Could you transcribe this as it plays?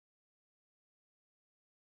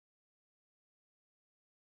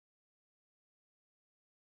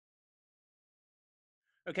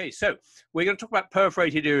Okay, so we're going to talk about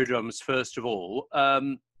perforated eardrums first of all.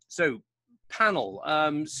 So, panel,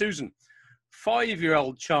 Susan,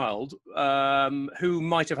 5-year-old child who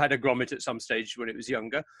might have had a grommet at some stage when it was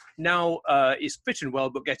younger, now is fit and well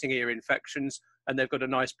but getting ear infections, and they've got a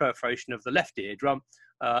nice perforation of the left eardrum.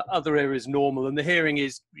 Other ear is normal, and the hearing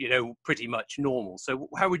is, you know, pretty much normal. So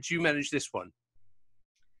how would you manage this one?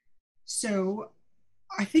 So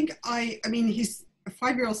I think I mean, he's a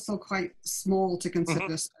 5-year-old, still quite small to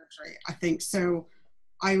consider surgery, I think. So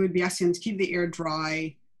I would be asking him to keep the ear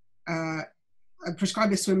dry,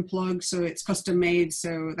 prescribe a swim plug, so it's custom made,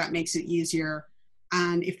 so that makes it easier.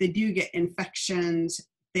 And if they do get infections,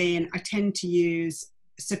 then I tend to use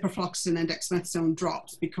ciprofloxacin and dexamethasone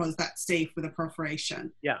drops because that's safe with a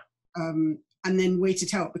perforation. Yeah. And then wait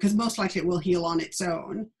it out, because most likely it will heal on its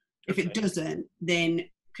own. If it doesn't, then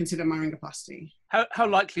consider myringoplasty. How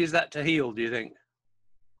likely is that to heal, do you think?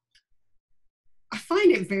 I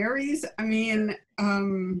find it varies. I mean,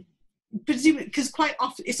 because quite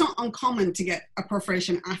often it's not uncommon to get a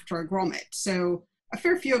perforation after a grommet, so a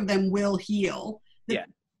fair few of them will heal.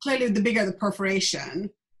 Clearly, the bigger the perforation,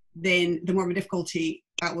 then the more of a difficulty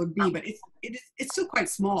that would be. But it's still quite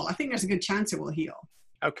small. I think there's a good chance it will heal.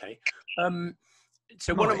 Okay.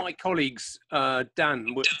 So one of my colleagues,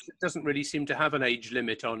 Dan, doesn't really seem to have an age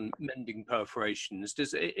limit on mending perforations.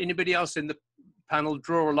 Does anybody else in the panel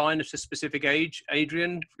draw a line at a specific age?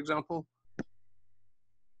 Adrian, for example?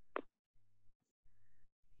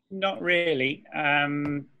 Not really.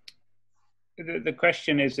 The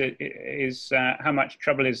question is how much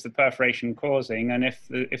trouble is the perforation causing, and if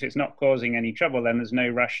it's not causing any trouble, then there's no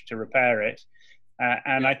rush to repair it.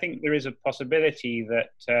 And I think there is a possibility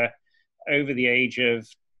that over the age of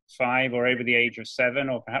 5 or over the age of 7,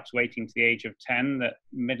 or perhaps waiting to the age of 10, that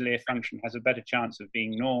middle ear function has a better chance of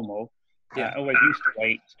being normal. I always used to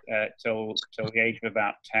wait till the age of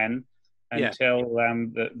about 10. Until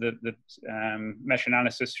the mesh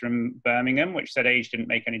analysis from Birmingham, which said age didn't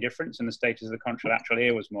make any difference and the status of the contralateral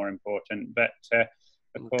ear was more important. But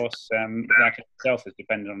of course, that itself is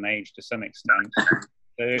dependent on age to some extent.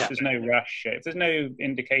 So if there's no rush, if there's no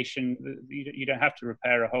indication, you don't have to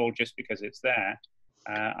repair a hole just because it's there.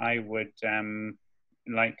 I would,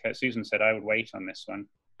 like Susan said, I would wait on this one.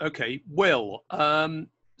 Okay, Will,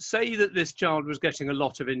 say that this child was getting a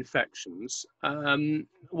lot of infections.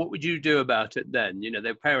 What would you do about it then? You know,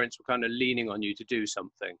 their parents were kind of leaning on you to do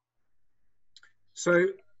something. So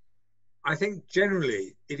I think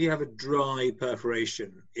generally, if you have a dry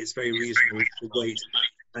perforation, it's very reasonable to wait.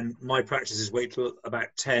 And my practice is wait till about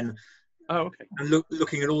 10. Oh, okay. And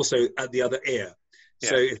looking at also at the other ear. Yeah.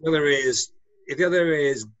 So if the other ear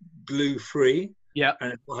is glue-free,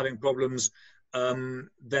 and it's not having problems, then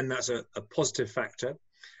that's a positive factor.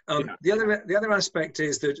 The other aspect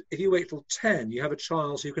is that if you wait till 10, you have a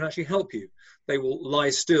child who can actually help you. They will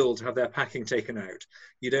lie still to have their packing taken out.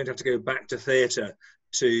 You don't have to go back to theatre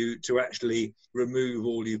to actually remove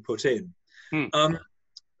all you put in.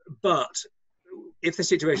 But if the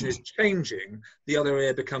situation is changing, the other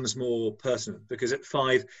ear becomes more pertinent, because at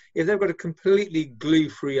 5, if they've got a completely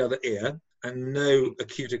glue-free other ear and no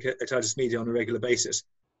acute otitis media on a regular basis,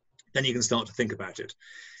 then you can start to think about it.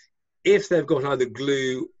 If they've got either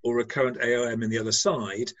glue or recurrent AOM in the other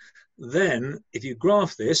side, then if you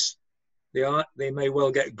graft this, they may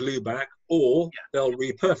well get glue back, or they'll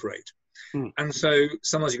reperforate. And so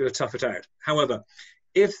sometimes you've got to tough it out. However,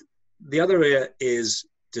 if the other ear is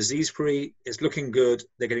disease-free, it's looking good,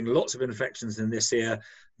 they're getting lots of infections in this ear,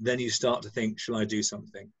 then you start to think, shall I do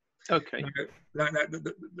something? Okay. Now,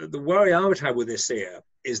 the worry I would have with this ear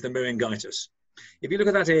is the myringitis. If you look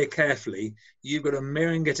at that ear carefully, you've got a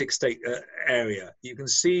myringitic area. You can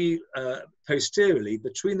see posteriorly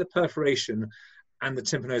between the perforation and the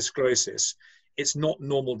tympanosclerosis, it's not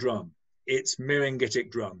normal drum, it's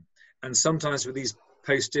myringitic drum. And sometimes with these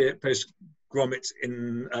post grommets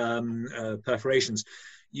in perforations,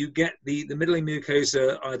 you get the middle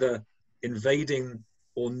mucosa either invading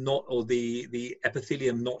or not, or the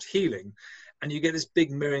epithelium not healing, and you get this big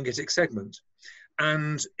myringitic segment.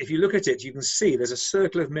 And if you look at it, you can see there's a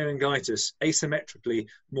circle of myringitis asymmetrically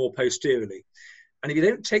more posteriorly. And if you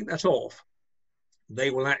don't take that off,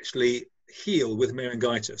 they will actually heal with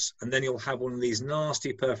myringitis. And then you'll have one of these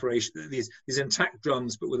nasty perforations, these intact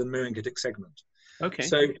drums, but with a myringitic segment. Okay.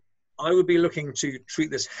 So I would be looking to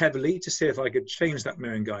treat this heavily to see if I could change that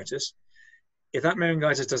myringitis. If that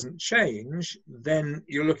myringitis doesn't change, then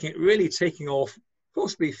you're looking at really taking off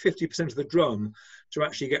possibly 50% of the drum to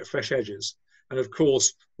actually get fresh edges. And of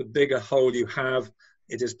course, the bigger hole you have,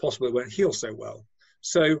 it is possible it won't heal so well.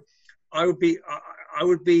 So I would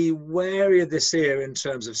be wary of this ear in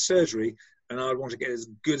terms of surgery and I'd want to get as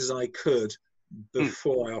good as I could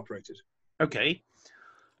before I operated. Okay.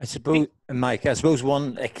 I suppose, Mike, I suppose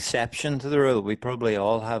one exception to the rule, we probably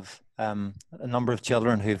all have a number of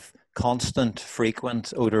children who've constant,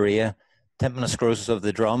 frequent otorrhea, tympanosclerosis of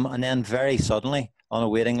the drum, and then very suddenly, on a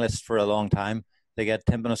waiting list for a long time, they get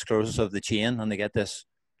tympanosclerosis of the chain, and they get this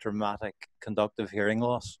dramatic conductive hearing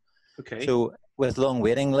loss. Okay. So with long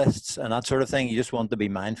waiting lists and that sort of thing, you just want to be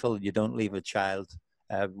mindful you don't leave a child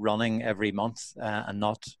running every month and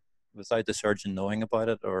not without the surgeon knowing about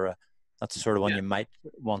it, or that's the sort of one you might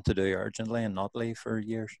want to do urgently and not leave for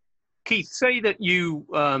years. Keith, say that you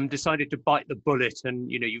decided to bite the bullet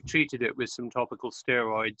and, you know, you've treated it with some topical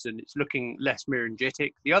steroids and it's looking less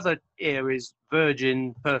myringitic. The other ear is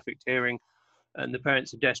virgin, perfect hearing, and the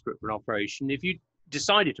parents are desperate for an operation. If you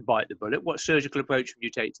decided to bite the bullet, what surgical approach would you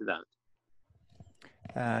take to that?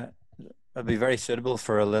 It'd be very suitable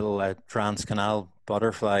for a little transcanal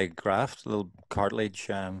butterfly graft, a little cartilage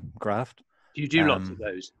graft. Do you do lots of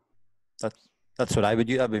those? That's what I would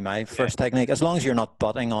do. That'd be my first technique. As long as you're not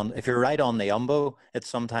butting on, if you're right on the umbo, it's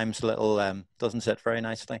sometimes little, doesn't sit very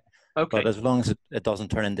nicely. Okay. But as long as it doesn't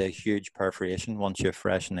turn into a huge perforation once you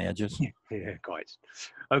freshen the edges. Yeah, quite.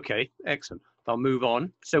 Okay, excellent. I'll move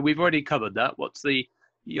on. So we've already covered that. What's the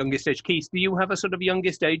youngest age? Keith, do you have a sort of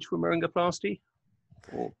youngest age for myringoplasty?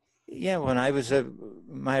 Or? Yeah, when I was,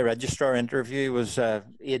 my registrar interview was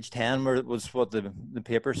age 10, where it was what the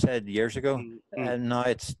paper said years ago. And now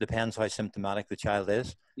it depends how symptomatic the child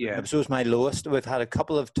is. Yeah. So it was my lowest. We've had a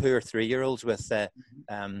couple of 2 or 3 year olds with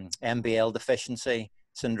MBL deficiency,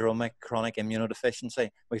 syndromic chronic immunodeficiency.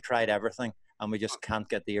 We've tried everything and we just can't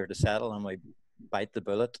get the ear to settle, and we bite the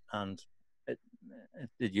bullet and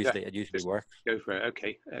it usually works. Go for it.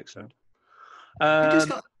 Okay, excellent. I just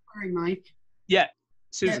got sorry, Mike. Yeah,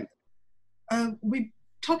 Susan. Yeah. We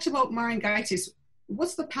talked about myringitis.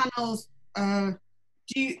 What's the panel's?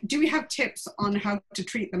 Do we have tips on how to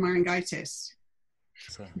treat the myringitis?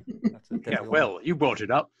 Yeah, well, you brought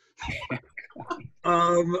it up.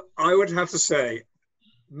 I would have to say,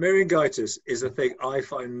 myringitis is the thing I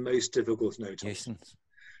find most difficult to notice,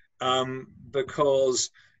 because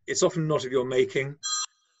it's often not of your making.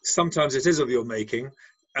 Sometimes it is of your making,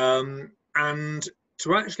 and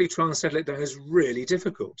to actually try and settle it down is really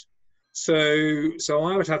difficult. So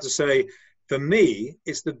I would have to say, for me,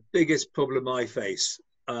 it's the biggest problem I face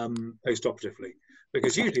post-operatively,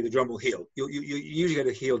 because usually the drum will heal. You usually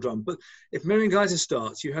get a healed drum, but if myringitis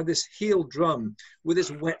starts, you have this healed drum with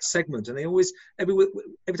this wet segment, and they always, every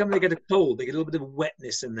time they get a cold, they get a little bit of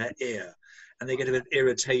wetness in their ear, and they get a bit of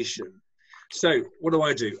irritation. So what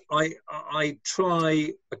do? I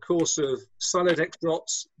try a course of Silodex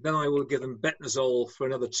drops, then I will give them betnazole for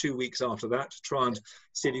another 2 weeks after that to try and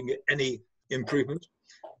see if you can get any improvement.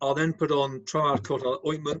 I'll then put on trialcotyl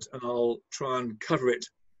ointment and I'll try and cover it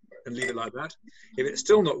and leave it like that. If it's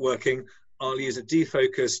still not working, I'll use a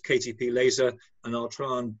defocused KTP laser and I'll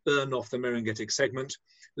try and burn off the myringitic segment,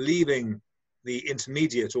 leaving the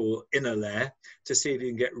intermediate or inner layer to see if you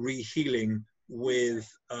can get rehealing with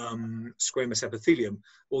squamous epithelium,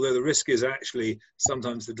 although the risk is actually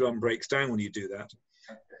sometimes the drum breaks down when you do that.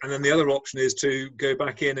 And then the other option is to go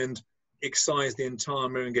back in and excise the entire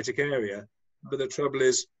myringitic area, but the trouble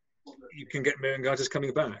is you can get myringitis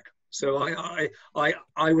coming back. So I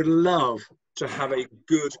would love to have a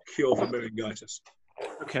good cure for myringitis.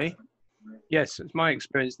 Okay. Yes, it's my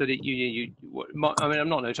experience that I mean, I'm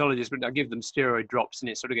not an otologist, but I give them steroid drops and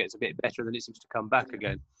it sort of gets a bit better, then it seems to come back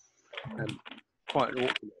again. Quite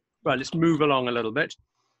awkward. Right, let's move along a little bit.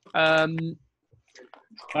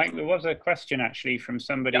 Like, there was a question actually from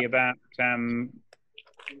somebody about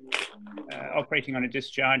operating on a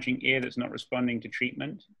discharging ear that's not responding to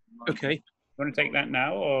treatment. Okay. You want to take that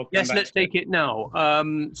now, or yes, let's take it now.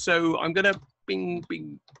 So I'm going to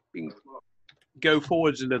go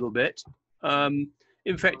forwards a little bit.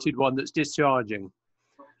 Infected one that's discharging.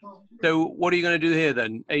 So what are you going to do here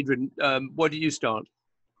then, Adrian? What did you start?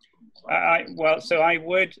 Well, so I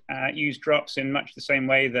would use drops in much the same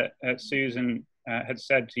way that Susan had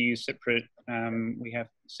said to use we have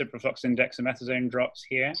ciprofloxacin dexamethasone drops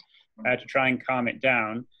here to try and calm it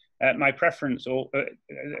down. My preference,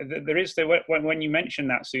 there is when you mentioned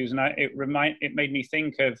that, Susan, it made me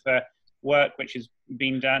think of work which has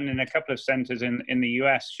been done in a couple of centres in the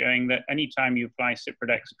US, showing that anytime you apply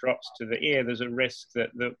Ciprodex drops to the ear, there's a risk that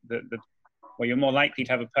you're more likely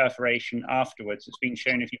to have a perforation afterwards. It's been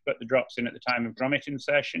shown if you put the drops in at the time of grommet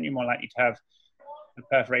insertion, you're more likely to have a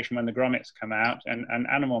perforation when the grommets come out. And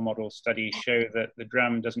animal model studies show that the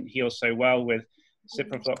drum doesn't heal so well with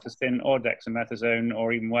ciprofloxacin or dexamethasone,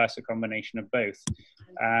 or even worse, a combination of both.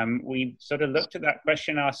 We sort of looked at that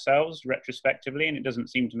question ourselves retrospectively, and it doesn't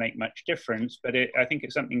seem to make much difference, but I think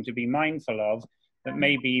it's something to be mindful of, that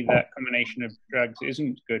maybe that combination of drugs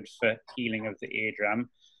isn't good for healing of the eardrum.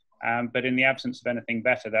 But in the absence of anything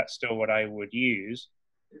better, that's still what I would use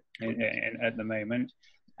at the moment.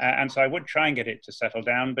 And so I would try and get it to settle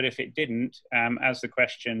down, but if it didn't, as the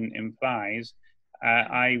question implies,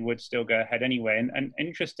 I would still go ahead anyway. And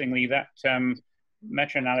interestingly, that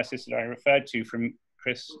meta-analysis that I referred to from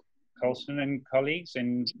Chris Colson and colleagues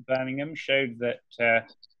in Birmingham showed that,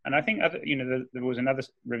 and I think there was another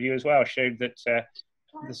review as well, showed that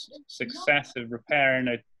the success of repair in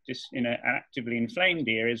an actively inflamed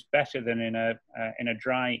ear is better than in a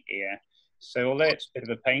dry ear. So although it's a bit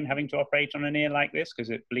of a pain having to operate on an ear like this because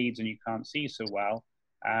it bleeds and you can't see so well,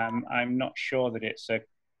 I'm not sure that it's a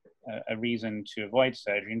reason to avoid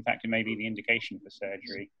surgery. In fact, it may be the indication for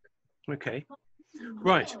surgery. Okay,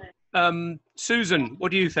 right. Susan, what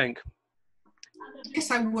do you think? Yes,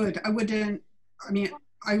 I would. I wouldn't. I mean,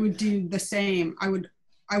 I would do the same. I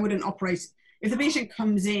wouldn't operate if the patient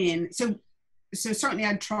comes in. So certainly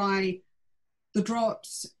I'd try the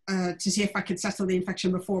drops to see if I could settle the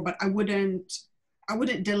infection before, but I wouldn't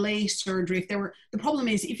delay surgery if there were. The problem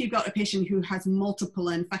is if you've got a patient who has multiple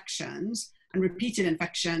infections and repeated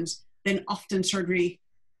infections, then often surgery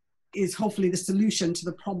is hopefully the solution to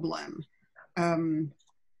the problem. And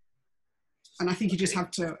I think you just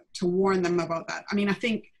have to warn them about that. I mean, I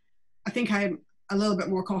think I'm a little bit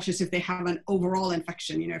more cautious if they have an overall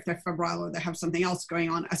infection, if they're febrile or they have something else going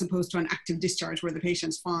on, as opposed to an active discharge where the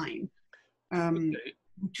patient's fine.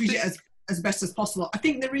 Treat it as best as possible. I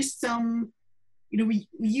think there is some, we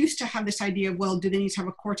used to have this idea of, well, do they need to have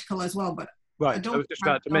a cortical as well? But right, I was just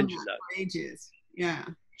about to mention that. For ages. Yeah.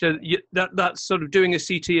 So that's sort of doing a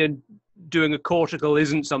CT and doing a cortical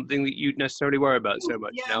isn't something that you'd necessarily worry about so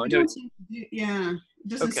much now. It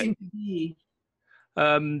doesn't seem to be.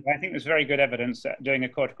 I think there's very good evidence that doing a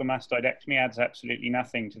cortical mastoidectomy adds absolutely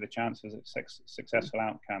nothing to the chances of successful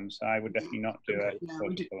outcomes. So I would definitely not do a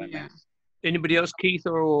cortical. Anybody else, Keith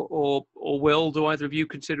or Will? Do either of you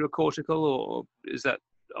consider a cortical, or is that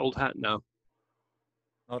old hat now?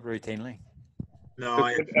 Not routinely. No,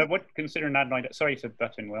 I would consider an adenoid. Sorry to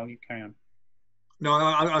butt in, Will. You carry on. No,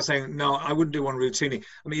 I was saying, no, I wouldn't do one routinely.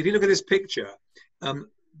 I mean, if you look at this picture,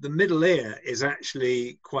 the middle ear is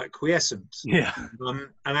actually quite quiescent. Yeah. And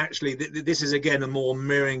actually, this is, again, a more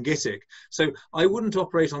myringitic. So I wouldn't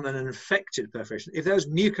operate on an infected perforation. If there was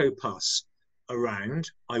mucopus around,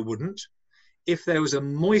 I wouldn't. If there was a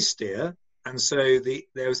moist ear, and so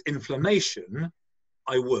there was inflammation,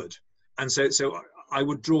 I would. And so I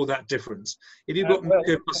would draw that difference. If you've got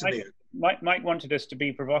mucopus in the ear. Mike wanted us to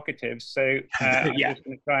be provocative, so I'm just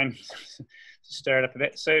going to try and stir it up a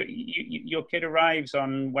bit. So your kid arrives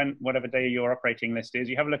on whatever day your operating list is.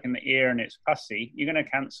 You have a look in the ear and it's pussy. You're going to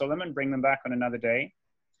cancel them and bring them back on another day?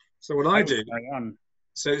 So what I do,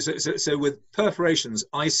 so with perforations,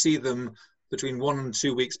 I see them between 1 and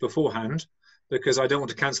 2 weeks beforehand because I don't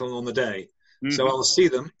want to cancel them on the day. Mm-hmm. So I'll see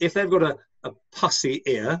them. If they've got a pussy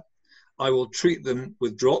ear, I will treat them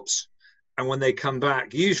with drops. And when they come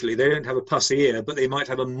back, usually they don't have a pussy ear, but they might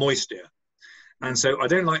have a moist ear. And so I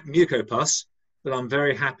don't like mucopus, but I'm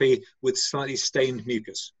very happy with slightly stained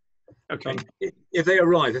mucus. Okay. If they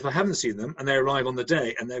arrive, if I haven't seen them, and they arrive on the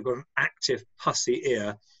day, and they've got an active pussy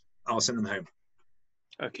ear, I'll send them home.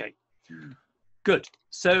 Okay. Good.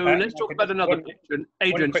 So let's talk about another picture.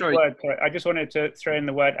 Adrian, sorry. Word, I just wanted to throw in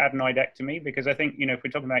the word adenoidectomy because I think, if we're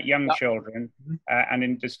talking about young children and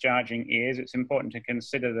in discharging ears, it's important to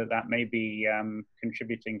consider that may be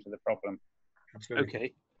contributing to the problem.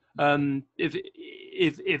 Okay.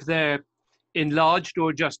 If they're enlarged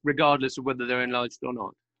or just regardless of whether they're enlarged or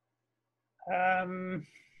not?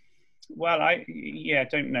 Well, I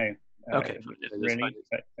don't know. Okay. Really,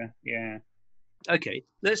 but, yeah. Okay,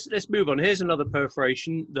 let's move on. Here's another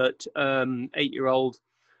perforation that 8-year-old,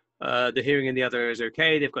 the hearing in the other is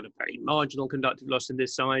okay. They've got a very marginal conductive loss in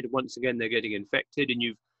this side. Once again, they're getting infected, and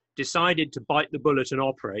you've decided to bite the bullet and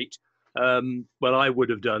operate. Well, I would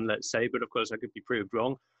have done, let's say, but of course I could be proved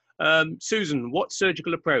wrong. Susan, what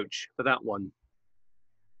surgical approach for that one?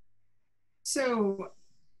 So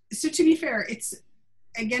to be fair, it's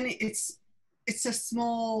a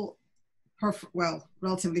small.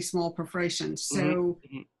 Relatively small perforation. So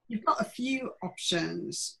you've got a few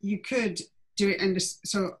options. You could do it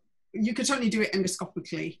you could certainly do it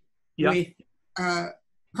endoscopically with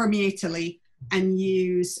permeatally and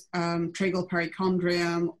use tragal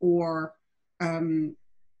perichondrium or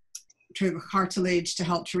tragal cartilage to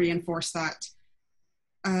help to reinforce that.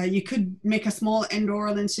 You could make a small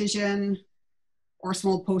endoral incision or a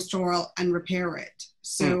small post-oral and repair it.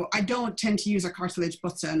 So I don't tend to use a cartilage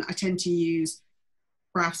button. I tend to use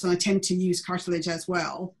grafts, and I tend to use cartilage as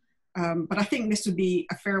well. But I think this would be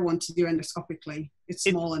a fair one to do endoscopically. It's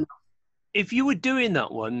small enough. If you were doing that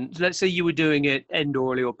one, let's say you were doing it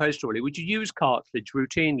endorally or postorally, would you use cartilage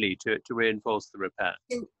routinely to reinforce the repair?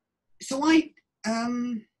 So I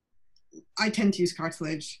tend to use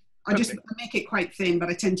cartilage. I just make it quite thin, but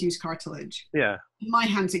I tend to use cartilage. Yeah. In my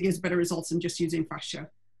hands, it gives better results than just using fascia.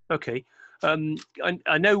 Okay.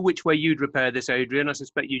 I know which way you'd repair this, Adrian. I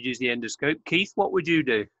suspect you'd use the endoscope. Keith, what would you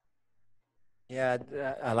do? Yeah,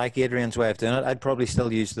 I like Adrian's way of doing it. I'd probably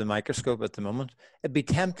still use the microscope at the moment. It'd be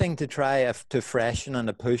tempting to try to freshen and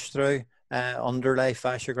a push through underlay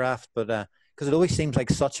fascia graft, but because it always seems like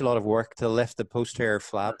such a lot of work to lift the posterior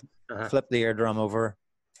flap, flip the eardrum over,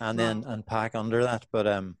 and then unpack under that.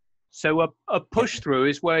 But so a push through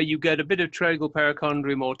is where you get a bit of tragal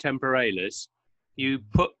perichondrium or temporalis. You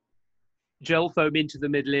put gel foam into the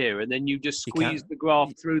middle ear, and then you just squeeze the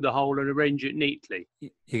graft through the hole and arrange it neatly.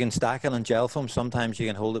 You can stack it on gel foam. Sometimes you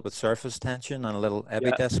can hold it with surface tension and a little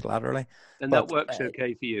epidisc laterally. And that works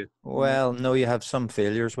okay for you? Well, no, you have some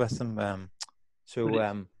failures with them.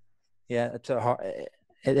 Yeah, it's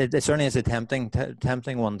it certainly is a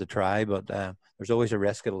tempting one to try, but there's always a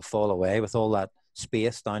risk it'll fall away with all that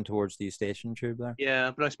space down towards the eustachian tube there.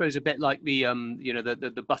 Yeah, but I suppose a bit like the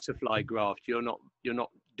the butterfly graft, you're not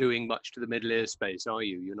doing much to the middle ear space, are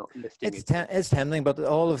you? You're not lifting it. It's tempting, but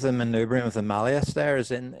all of the manubrium of the malleus there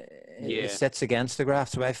it sits against the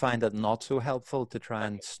graft, so I find it not so helpful to try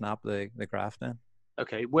and snap the graft in.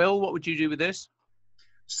 Okay, Will, what would you do with this?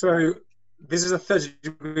 So this is a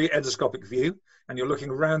 30-degree endoscopic view, and you're looking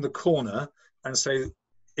around the corner, and so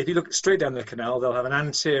if you look straight down the canal, they'll have an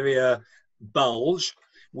anterior bulge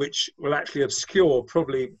which will actually obscure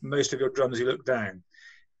probably most of your drum as you look down.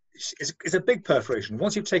 It's a big perforation.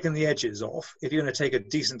 Once you've taken the edges off, if you're going to take a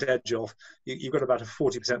decent edge off, you've got about a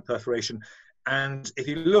 40% perforation, and if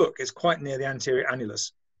you look, it's quite near the anterior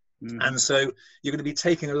annulus. And so you're going to be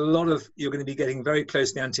taking you're going to be getting very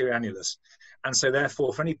close to the anterior annulus, and so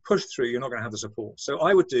therefore for any push through you're not going to have the support. So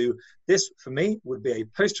I would do this, for me, would be a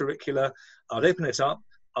post-auricular. I'd open it up,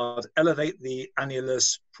 I'd elevate the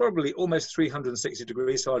annulus probably almost 360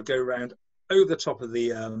 degrees, so I'd go around over the top of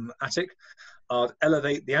the attic. I'd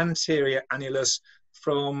elevate the anterior annulus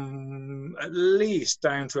from at least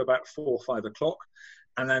down to about 4 or 5 o'clock,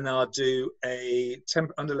 and then I'll do a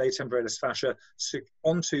underlay temporalis fascia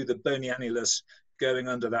onto the bony annulus going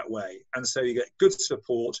under that way. And so you get good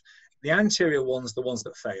support. The anterior ones, the ones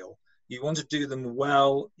that fail, you want to do them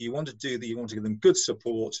well, you want to give them good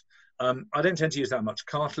support. I don't tend to use that much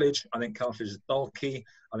cartilage. I think cartilage is bulky.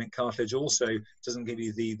 I think cartilage also doesn't give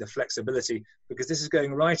you the flexibility, because this is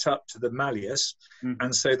going right up to the malleus.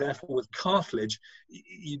 And so therefore with cartilage,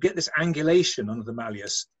 you get this angulation under the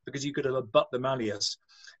malleus because you could have abut the malleus.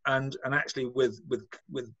 And actually with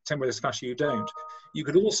temporalis fascia, you don't. You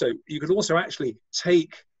could also actually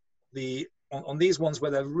take on these ones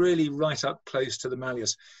where they're really right up close to the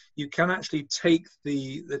malleus, you can actually take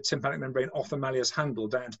the tympanic membrane off the malleus handle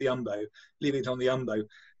down to the umbo, leaving it on the umbo,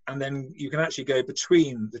 and then you can actually go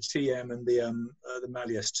between the TM and the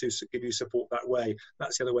malleus to give you support that way.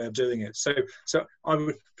 That's the other way of doing it. So I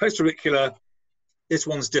would post-auricular. This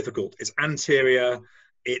one's difficult. It's anterior.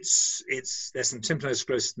 There's some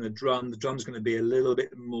tympanosclerosis in the drum. The drum's going to be a little bit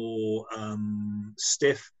more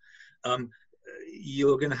stiff.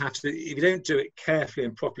 You're going to have to, if you don't do it carefully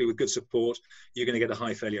and properly with good support, you're going to get a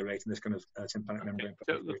high failure rate in this kind of tympanic membrane.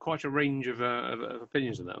 So quite a range of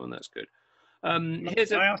opinions on that one. That's good. Can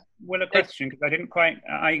I ask Will a question? Because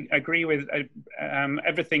I agree with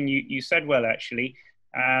everything you said, Will, actually,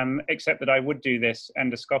 except that I would do this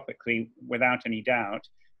endoscopically without any doubt.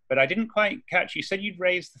 But I didn't quite catch, you said you'd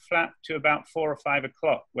raise the flap to about 4 or 5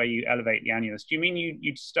 o'clock where you elevate the annulus. Do you mean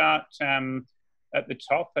you'd start at the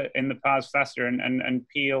top in the pars facere and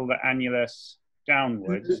peel the annulus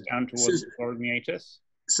downwards down towards the forameatus?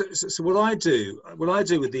 So what I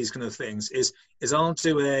do with these kind of things is I'll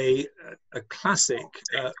do a classic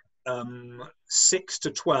 6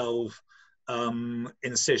 to 12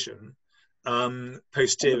 incision posteriorly. On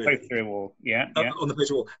the posterior wall, on the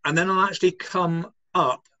posterior wall, and then I'll actually come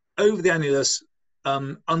up over the annulus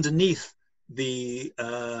underneath the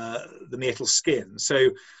meatal skin. So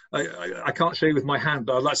I can't show you with my hand,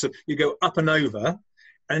 but I'd like to. You go up and over,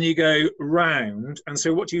 and you go round. And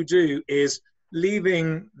so what you do is,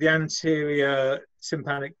 leaving the anterior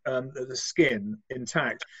tympanic, the skin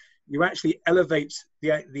intact, you actually elevate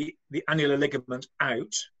the annular ligament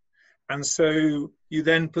out, and so you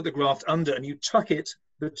then put the graft under and you tuck it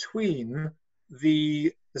between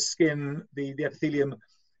the skin, the epithelium,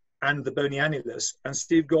 and the bony annulus, and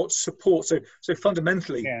so you've got support. So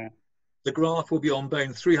fundamentally, the graft will be on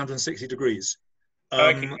bone 360 degrees.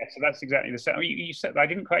 Okay, yeah, so that's exactly the same. You said, I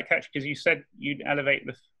didn't quite catch, because you said you'd elevate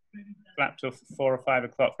the flap to 4 or 5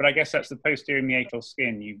 o'clock, but I guess that's the posterior meatal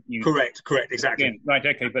skin. You correct, exactly. Skin. Right,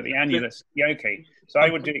 okay, but the annulus, yeah, okay. So I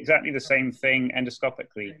would do exactly the same thing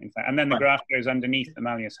endoscopically, in fact, and then the graft goes underneath the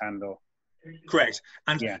malleus handle. Correct,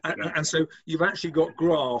 and so you've actually got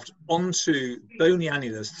graft onto bony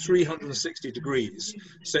annulus 360 degrees.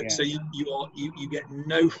 So you get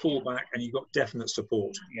no fallback, and you've got definite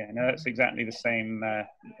support. Yeah, no, that's exactly the same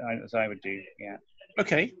as I would do. Yeah.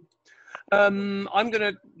 Okay. I'm going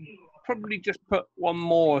to probably just put one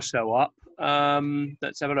more or so up.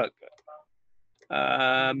 Let's have a look.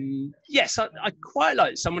 Yes, I quite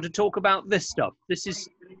like someone to talk about this stuff. This is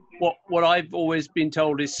what I've always been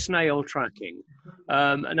told is snail tracking.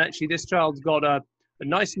 And actually this child's got a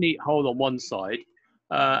nice neat hole on one side,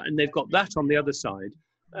 and they've got that on the other side.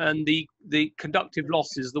 And the conductive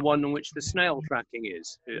loss is the one on which the snail tracking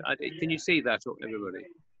is. Can you see that, everybody?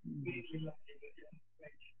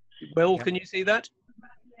 Will, can you see that?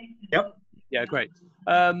 Yep. Yeah, great.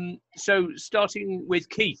 So starting with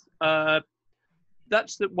Keith,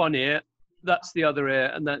 that's the one ear, that's the other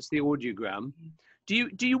ear, and that's the audiogram. Do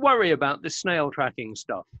you worry about the snail tracking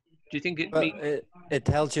stuff? Do you think it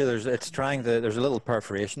tells you there's a little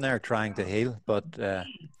perforation there trying to heal, but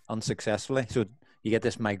unsuccessfully. So you get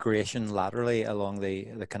this migration laterally along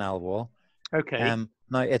the canal wall. Okay.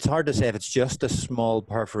 Now it's hard to say if it's just a small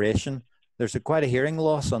perforation. There's quite a hearing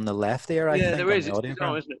loss on the left ear, I think. Yeah, there is. It's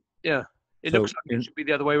bizarre, isn't it? Yeah. It looks like it should be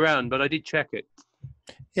the other way around, but I did check it.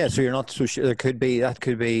 Yeah, so you're not so sure. That could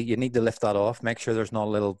be, you need to lift that off, make sure there's not a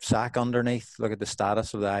little sac underneath. Look at the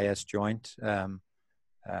status of the IS joint. Okay.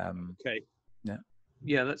 Yeah.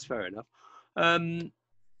 Yeah, that's fair enough.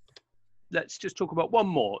 Let's just talk about one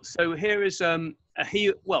more. So here is someone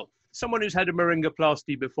who's had a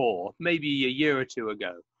myringoplasty before, maybe a year or two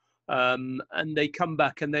ago. And they come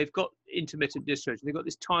back and they've got intermittent discharge. They've got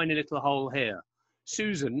this tiny little hole here.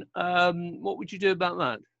 Susan, what would you do about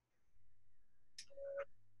that?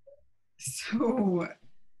 So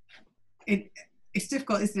it's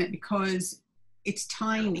difficult, isn't it? Because it's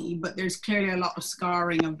tiny, but there's clearly a lot of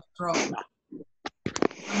scarring of the throat.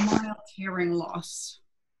 A mild hearing loss.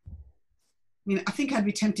 I mean, I think I'd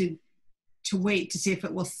be tempted to wait to see if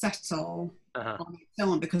it will settle on its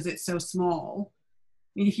own because it's so small.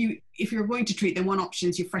 I mean, if you're going to treat, then one option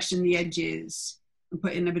is you freshen the edges and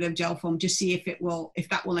put in a bit of gel foam, just see if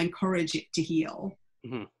that will encourage it to heal.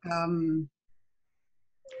 Mm-hmm.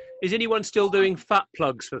 Is anyone still doing fat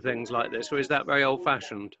plugs for things like this, or is that very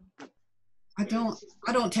old-fashioned? I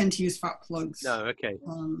don't tend to use fat plugs. No, okay.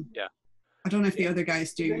 Yeah. I don't know if the other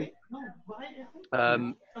guys do.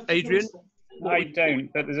 Adrian? I don't,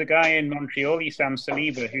 but there's a guy in Montreal, Issam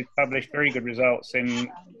Saliba, who's published very good results in the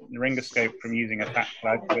laryngoscope from using a fat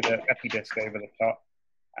plug with an epidisc over the top.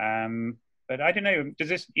 But I don't know, does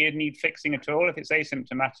this ear need fixing at all if it's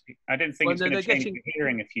asymptomatic? I don't think it's going to change the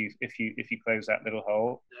hearing if you close that little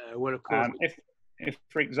hole. Well, of course. If,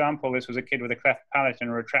 for example, this was a kid with a cleft palate and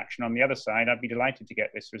a retraction on the other side, I'd be delighted to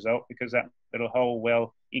get this result because that little hole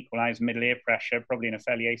will equalize middle ear pressure, probably in a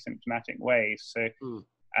fairly asymptomatic way. So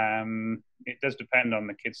it does depend on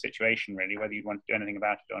the kid's situation, really, whether you want to do anything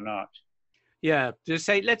about it or not. Yeah, let's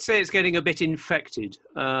say it's getting a bit infected.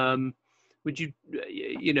 Would you,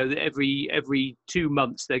 every 2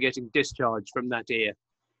 months they're getting discharged from that ear?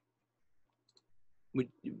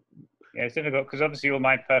 Yeah, it's difficult because obviously all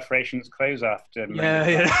my perforations close after. Yeah.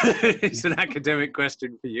 It's an academic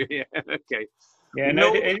question for you. Yeah, okay. Yeah,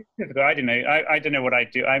 no, it's difficult. I don't know. I don't know what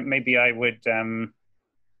I'd do. Maybe I would.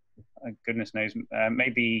 Goodness knows.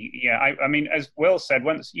 Maybe. Yeah. I mean, as Will said,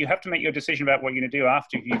 once you have to make your decision about what you're going to do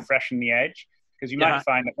after you freshen the edge. Because you might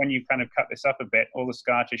find that when you kind of cut this up a bit, all the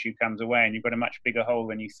scar tissue comes away and you've got a much bigger hole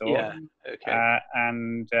than you thought. Yeah, okay.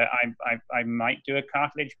 I might do a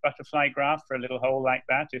cartilage butterfly graft for a little hole like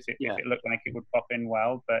that if it looked like it would pop in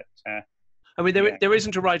well. But I mean, there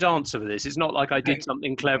isn't a right answer for this. It's not like I did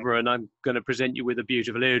something clever and I'm going to present you with a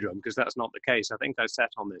beautiful eardrum, because that's not the case. I think I sat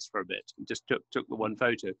on this for a bit and just took the one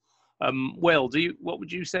photo. Will, what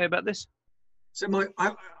would you say about this? So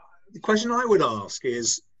the question I would ask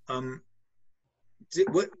is,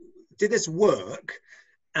 did this work,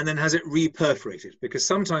 and then has it re-perforated? Because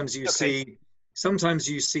sometimes you see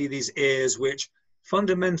these ears which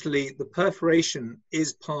fundamentally the perforation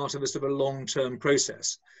is part of a sort of a long-term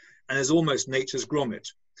process, and is almost nature's grommet,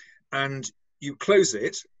 and you close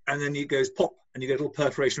it and then it goes pop and you get a little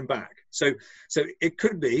perforation back. So it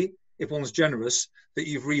could be if one's generous, that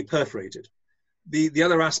you've re-perforated. The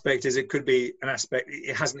other aspect is it could be an aspect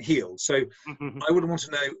it hasn't healed. So I would want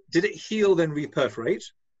to know, did it heal then re-perforate,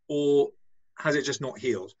 or has it just not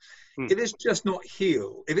healed? If it's just not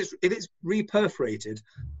healed, if it's re-perforated,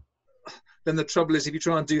 then the trouble is if you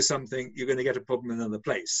try and do something, you're going to get a problem in another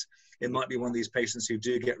place. It might be one of these patients who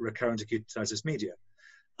do get recurrent acute otitis media.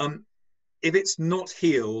 If it's not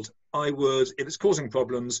healed, if it's causing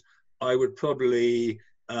problems, I would probably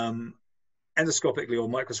endoscopically or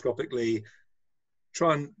microscopically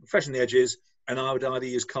try and freshen the edges, and I would either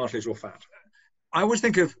use cartilage or fat. I would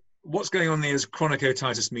think of what's going on there as chronic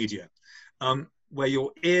otitis media, where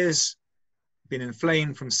your ear's been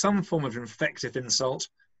inflamed from some form of infective insult,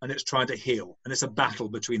 and it's trying to heal, and it's a battle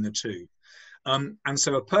between the two. And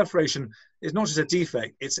so a perforation is not just a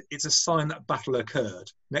defect, it's a sign that battle occurred.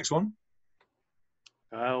 Next one.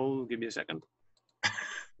 Oh, give me a second.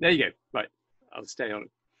 There you go. Right, I'll stay on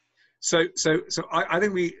it. So I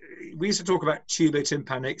think we used to talk about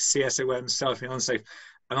tubotympanic, CSOM, self and unsafe,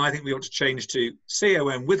 and I think we ought to change to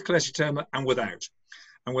COM with cholesteatoma and without.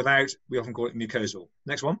 And without, we often call it mucosal.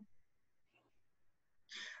 Next one.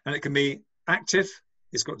 And it can be active,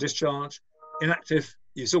 it's got discharge. Inactive,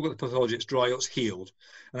 you've still got the pathology, it's dry, it's healed.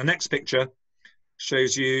 And the next picture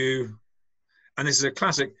shows you, and this is a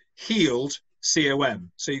classic, healed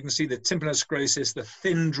COM. So you can see the tympanic sclerosis, the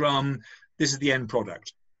thin drum. This is the end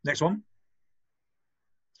product. Next one.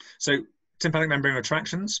 So tympanic membrane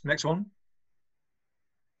retractions. Next one.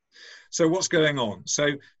 So what's going on? So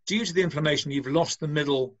due to the inflammation, you've lost the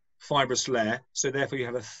middle fibrous layer. So therefore you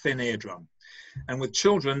have a thin eardrum. And with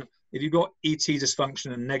children, if you've got ET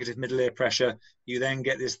dysfunction and negative middle ear pressure, you then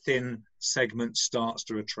get this thin segment starts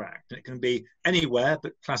to retract. And it can be anywhere,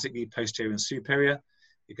 but classically posterior and superior.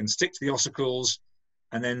 It can stick to the ossicles,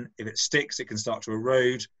 and then if it sticks, it can start to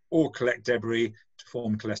erode or collect debris to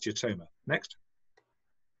form cholesteatoma. Next.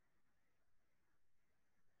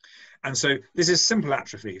 And so this is simple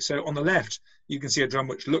atrophy. So on the left, you can see a drum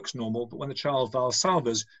which looks normal, but when the child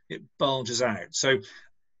valsalvas, it bulges out. So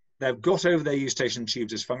they've got over their eustachian tube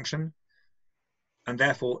dysfunction, and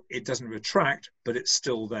therefore it doesn't retract, but it's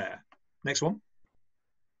still there. Next one.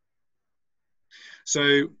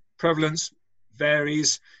 So prevalence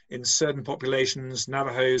varies in certain populations.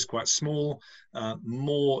 Navajos quite small,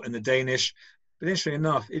 more in the Danish. But interestingly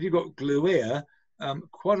enough, if you've got glue ear,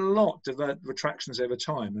 quite a lot develop retractions over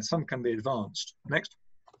time, and some can be advanced. Next.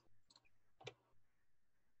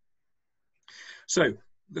 So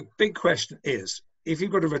the big question is, if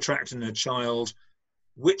you've got a retraction in a child,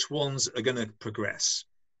 which ones are going to progress?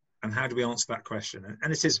 And how do we answer that question?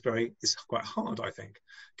 And it's quite hard, I think.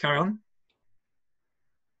 Carry on.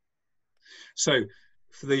 So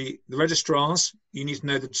for the registrars, you need to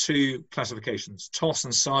know the two classifications, TOS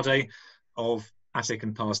and SARDE of attic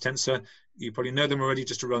and pars tensor. You probably know them already,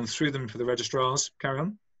 just to run through them for the registrars. Carry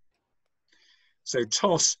on. So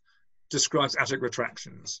TOS describes attic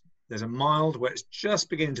retractions. There's a mild where it's just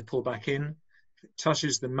beginning to pull back in. If it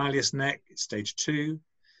touches the malleus neck, it's stage 2.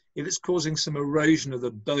 If it's causing some erosion of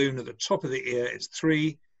the bone at the top of the ear, it's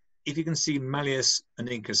 3. If you can see malleus and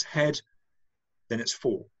incus head, then it's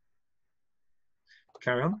 4.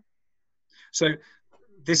 Carry on. So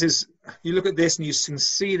this is, you look at this and you can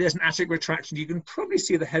see there's an attic retraction. You can probably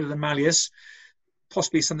see the head of the malleus,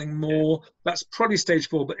 possibly something more. That's probably stage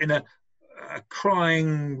 4, but in a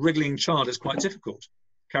crying, wriggling child, it's quite difficult.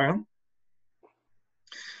 Carry on.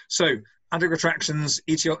 So attic retractions,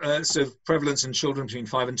 sort of prevalence in children between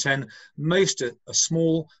 5 and 10. Most are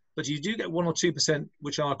small, but you do get 1 or 2%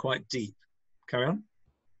 which are quite deep. Carry on.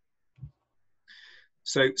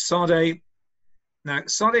 So SARDE. Now,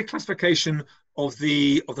 SARDE classification of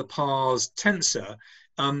the pars tensor,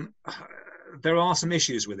 there are some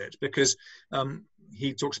issues with it, because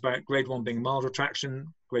he talks about grade 1 being mild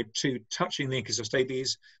retraction, grade 2 touching the incus of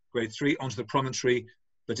stapes, grade 3 onto the promontory,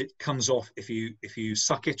 but it comes off if you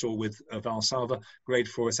suck it or with a Valsalva. Grade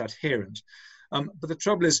 4 is adherent. But the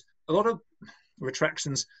trouble is, a lot of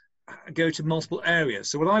retractions go to multiple areas.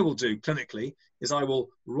 So what I will do clinically is I will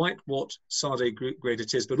write what SARDE grade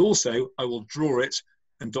it is, but also I will draw it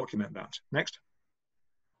and document that. Next.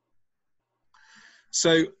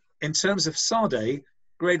 So in terms of SARDE,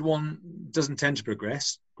 grade 1 doesn't tend to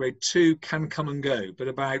progress. Grade 2 can come and go, but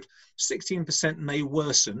about 16% may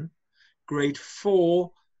worsen. Grade 4,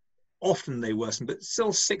 often they worsen, but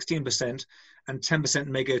still 16%, and 10%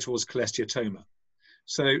 may go towards cholesteatoma.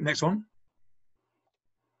 So next one.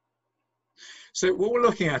 So what we're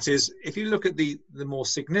looking at is, if you look at the more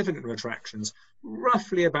significant retractions,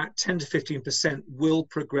 roughly about 10 to 15% will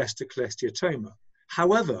progress to cholesteatoma.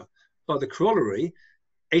 However, by the corollary,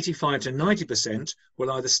 85 to 90%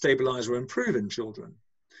 will either stabilize or improve in children.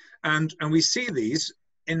 And we see these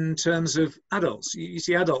in terms of adults. You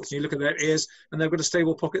see adults and you look at their ears and they've got a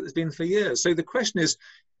stable pocket that's been for years. So the question is,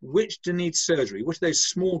 which do need surgery? Which of those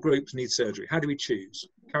small groups need surgery? How do we choose?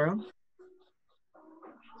 Carry on.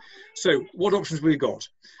 So what options have we got?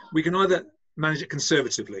 We can either manage it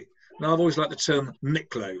conservatively. Now, I've always liked the term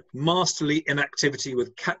MICLO, masterly inactivity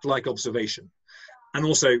with cat-like observation, and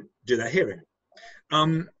also do their hearing.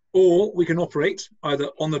 Or we can operate either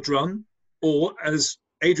on the drum or, as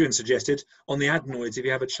Adrian suggested, on the adenoids if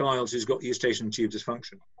you have a child who's got eustachian tube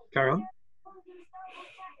dysfunction. Carry on.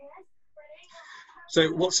 So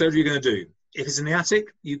what surgery are you going to do? If it's in the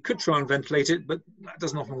attic, you could try and ventilate it, but that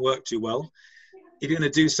doesn't often work too well. If you're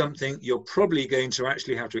going to do something, you're probably going to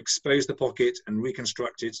actually have to expose the pocket and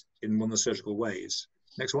reconstruct it in one of the surgical ways.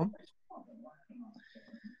 Next one.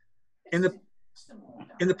 In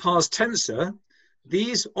the pars tensor,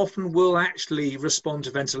 these often will actually respond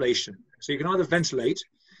to ventilation. So you can either ventilate,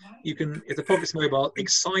 you can, if the pocket's mobile,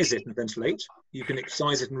 excise it and ventilate. You can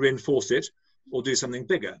excise it and reinforce it, or do something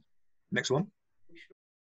bigger. Next one.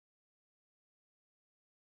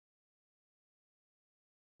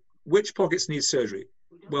 Which pockets need surgery?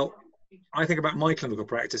 Well, I think about my clinical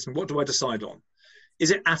practice and what do I decide on?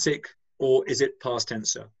 Is it attic or is it pars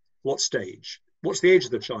tensor? What stage? What's the age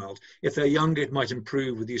of the child? If they're younger, it might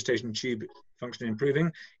improve with the eustachian tube function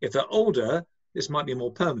improving. If they're older, this might be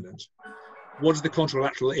more permanent. What does the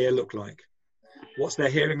contralateral ear look like? What's their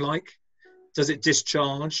hearing like? Does it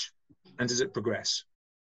discharge? And does it progress?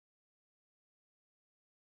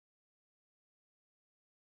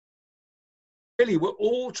 Really, we're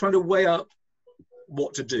all trying to weigh up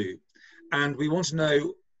what to do. And we want to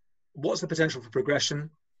know what's the potential for progression,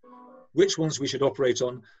 which ones we should operate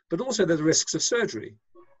on, but also the risks of surgery.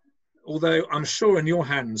 Although I'm sure in your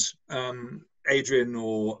hands, Adrian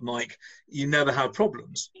or Mike, you never have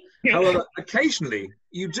problems. However, occasionally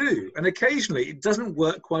you do, and occasionally it doesn't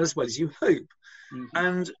work quite as well as you hope. Mm-hmm.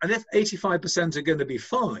 And if 85% are going to be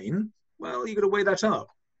fine, well, you've got to weigh that up.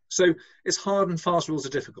 So it's hard and fast rules are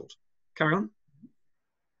difficult. Carry on.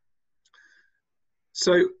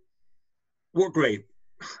 So what grade?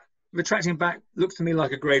 Retracting back looks to me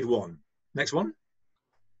like a grade 1. Next one.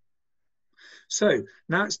 So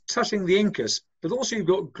now it's touching the incus, but also you've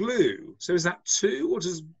got glue. So is that 2, or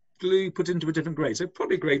does glue put into a different grade? So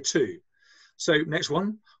probably grade 2. So next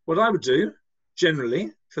one. What I would do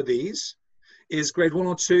generally for these is grade 1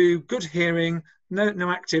 or 2, good hearing, no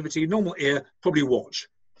activity, normal ear, probably watch.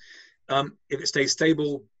 If it stays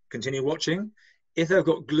stable, continue watching. If they've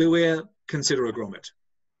got glue ear, consider a grommet.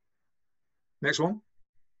 Next one.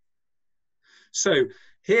 So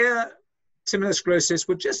here, tympanic sclerosis,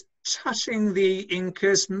 we're just touching the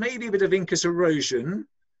incus, maybe a bit of incus erosion.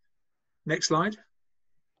 Next slide.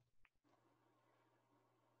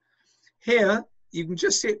 Here, you can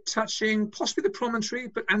just see it touching possibly the promontory,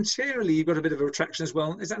 but anteriorly you've got a bit of a retraction as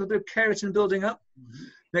well. Is that a bit of keratin building up? Mm-hmm.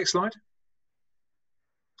 Next slide.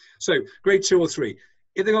 So grade 2 or 3.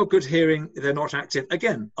 If they've got good hearing, if they're not active,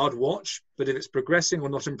 again, I'd watch, but if it's progressing or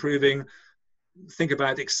not improving, think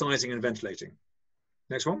about excising and ventilating.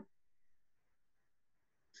 Next one.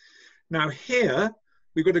 Now here,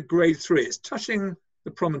 we've got a grade 3. It's touching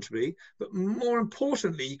the promontory, but more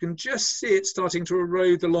importantly, you can just see it starting to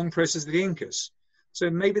erode the long process of the incus. So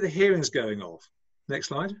maybe the hearing's going off. Next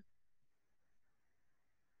slide.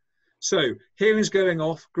 So hearing's going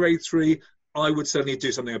off, grade 3, I would certainly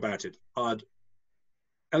do something about it. I'd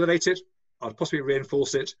elevate it, I'd possibly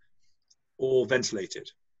reinforce it, or ventilate it.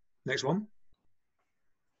 Next one.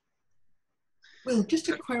 Well, just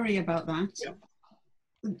a query about that. Yeah.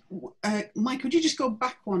 Mike, would you just go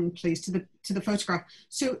back one, please, to the photograph?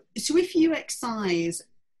 So if you excise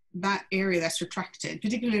that area that's retracted,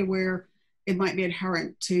 particularly where it might be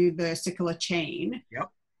adherent to the saccular chain, yep,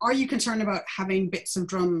 are you concerned about having bits of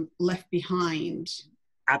drum left behind?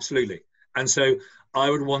 Absolutely. And so I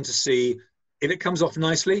would want to see, if it comes off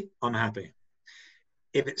nicely, I'm happy.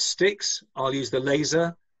 If it sticks, I'll use the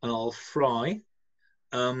laser and I'll fry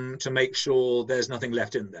to make sure there's nothing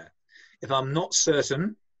left in there. If I'm not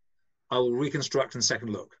certain, I will reconstruct and second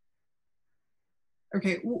look.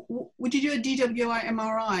 Okay, would you do a DWI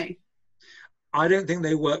MRI? I don't think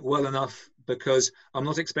they work well enough because I'm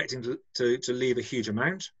not expecting to leave a huge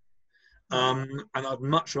amount. And I'd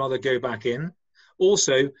much rather go back in.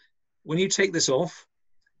 Also, when you take this off,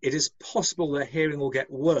 it is possible their hearing will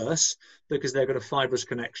get worse because they've got a fibrous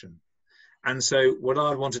connection. And so what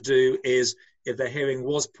I'd want to do is, if their hearing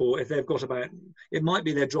was poor, if they've got about, it might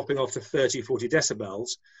be they're dropping off to 30, 40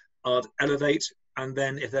 decibels, I'd elevate, and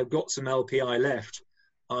then if they've got some LPI left,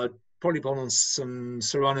 I'd probably put on some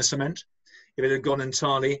Cerana cement if it had gone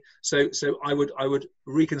entirely. So I would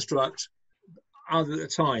reconstruct either at the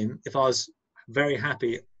time if I was very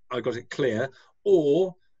happy I got it clear,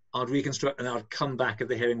 or I'd reconstruct and I'd come back if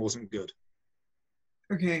the hearing wasn't good.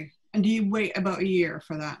 Okay. And do you wait about a year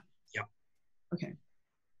for that? Yeah. Okay.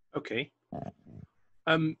 Okay.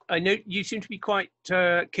 I know you seem to be quite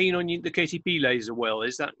keen on the KTP laser. Well,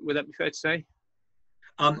 would that be fair to say?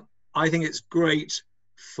 I think it's great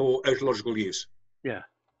for otological use. Yeah.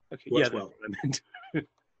 Okay. Works yeah. Well. That's what I meant.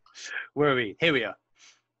 Where are we? Here we are.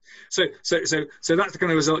 So that's the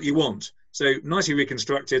kind of result you want. So nicely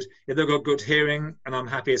reconstructed. If they've got good hearing and I'm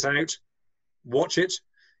happy it's out, watch it.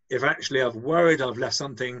 If actually I've worried I've left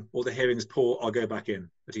something or the hearing's poor, I'll go back in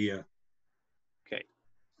at a year. Okay.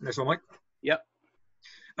 Next one, Mike. Yep.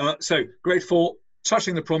 So grade 4,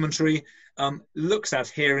 touching the promontory, looks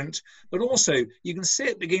adherent, but also you can see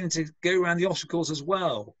it beginning to go around the ossicles as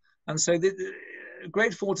well. And so the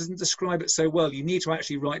grade 4 doesn't describe it so well. You need to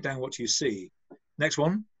actually write down what you see. Next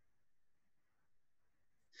one.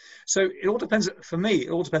 So it all depends, for me, it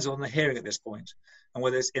all depends on the hearing at this point and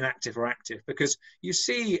whether it's inactive or active, because you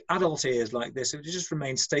see adult ears like this, if they just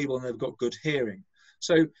remain stable and they've got good hearing.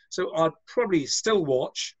 So I'd probably still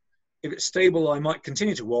watch. If it's stable, I might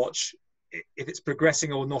continue to watch. If it's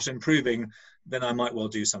progressing or not improving, then I might well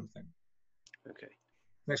do something. Okay.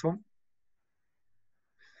 Next one.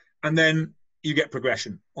 And then you get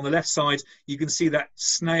progression. On the left side, you can see that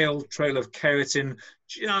snail trail of keratin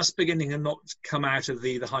just beginning to not come out of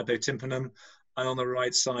the hypotympanum. And on the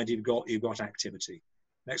right side, you've got activity.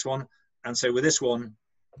 Next one. And so with this one,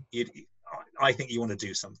 I think you want to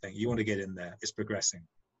do something. You want to get in there. It's progressing.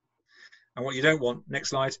 And what you don't want,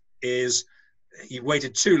 next slide, is you've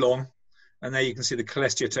waited too long, and there you can see the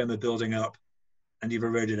cholesteatoma building up, and you've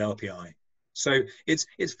eroded LPI. So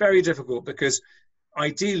it's very difficult because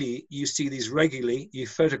ideally you see these regularly, you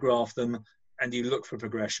photograph them, and you look for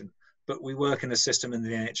progression. But we work in a system in the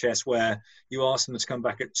NHS where you ask them to come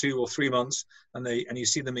back at 2 or 3 months, and you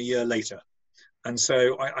see them a year later. And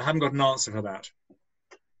so I haven't got an answer for that.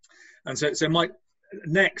 And so Mike,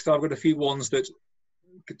 next I've got a few ones that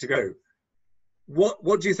to go.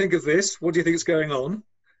 What do you think of this? What do you think is going on?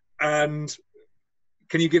 And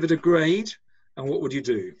can you give it a grade? And what would you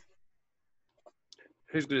do?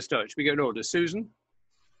 Who's going to start? Should we go in order? Susan?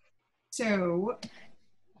 So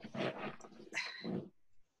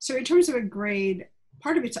in terms of a grade,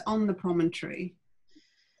 part of it's on the promontory.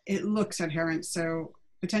 It looks adherent, so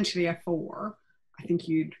potentially a 4. I think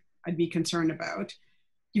I'd be concerned about.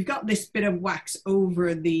 You've got this bit of wax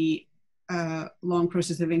over the long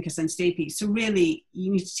process of incus and stapes. So really,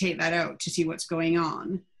 you need to take that out to see what's going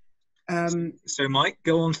on. So Mike,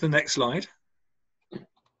 go on to the next slide.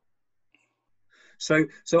 So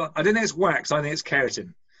I don't think it's wax, I think it's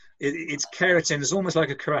keratin. It's keratin. It's almost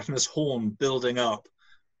like a keratinous horn building up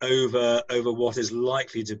over what is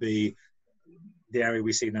likely to be the area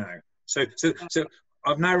we see now. So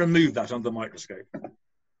I've now removed that under the microscope.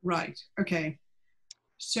 Right, okay.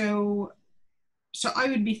 So I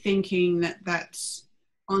would be thinking that that's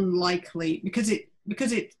unlikely because it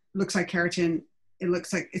looks like keratin, it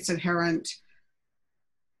looks like it's adherent.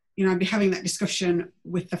 You know, I'd be having that discussion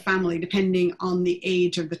with the family depending on the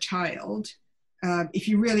age of the child. If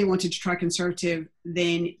you really wanted to try conservative,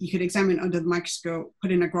 then you could examine under the microscope,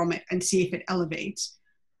 put in a grommet and see if it elevates.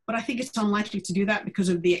 But I think it's unlikely to do that because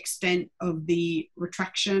of the extent of the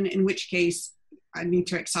retraction, in which case I need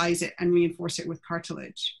to excise it and reinforce it with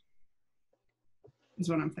cartilage, is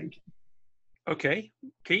what I'm thinking. Okay.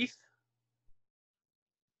 Keith?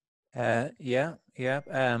 Yeah.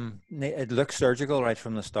 It looks surgical right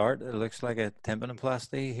from the start. It looks like a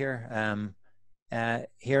tympanoplasty here.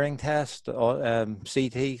 Hearing test,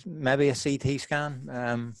 CT, maybe a CT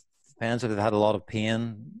scan. Depends if they've had a lot of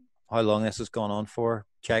pain, how long this has gone on for.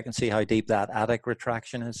 Check and see how deep that attic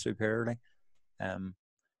retraction is superiorly.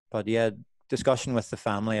 But yeah, discussion with the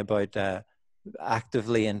family about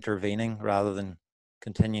actively intervening rather than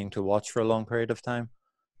continuing to watch for a long period of time,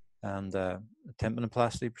 and a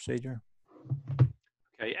tympanoplasty procedure.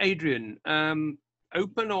 Okay, Adrian,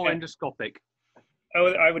 open or endoscopic?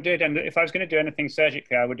 Oh, I would do it, and if I was going to do anything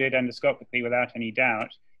surgically, I would do it endoscopically without any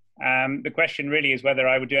doubt. The question really is whether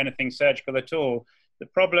I would do anything surgical at all. The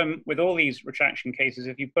problem with all these retraction cases,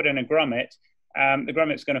 if you put in a grommet, the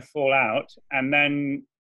grommet's going to fall out, and then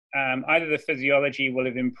either the physiology will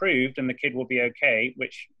have improved and the kid will be okay,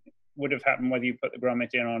 which would have happened whether you put the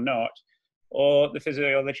grommet in or not, or the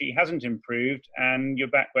physiology hasn't improved and you're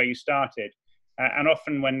back where you started. And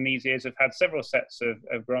often when these ears have had several sets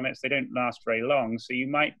of grommets, they don't last very long. So you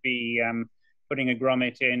might be putting a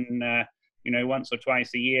grommet in once or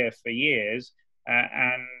twice a year for years,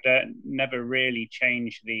 and never really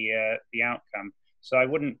changed the outcome. So I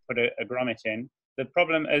wouldn't put a grommet in. The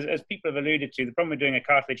problem, as people have alluded to, the problem with doing a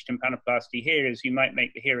cartilage tympanoplasty here is you might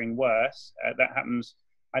make the hearing worse. That happens.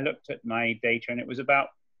 I looked at my data, and it was about,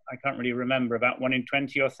 I can't really remember, about 1 in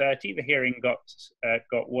 20 or 30, the hearing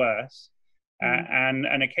got worse.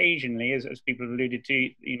 And occasionally, as people have alluded to,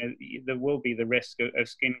 there will be the risk of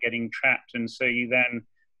skin getting trapped, and so you then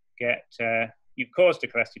get you caused a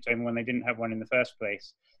cholesteatoma when they didn't have one in the first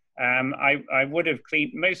place. I would have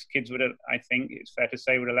cleaned. Most kids would have, I think it's fair to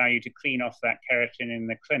say, would allow you to clean off that keratin in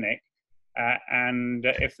the clinic, and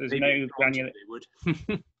if there's no granular, they would.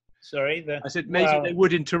 Sorry, I said maybe they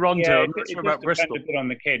would in Toronto. Yeah, I'm not sure about Bristol. It depends a bit on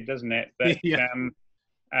the kid, doesn't it? But yeah.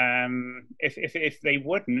 If they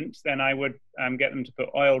wouldn't, then I would get them to put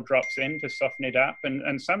oil drops in to soften it up,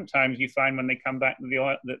 and sometimes you find when they come back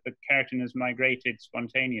that the keratin has migrated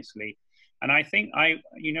spontaneously. And I think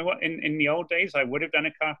in the old days I would have done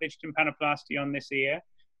a cartilage tympanoplasty on this ear,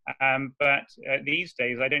 but these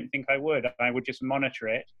days I don't think I would. I would just monitor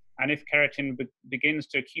it, and if keratin begins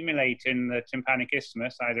to accumulate in the tympanic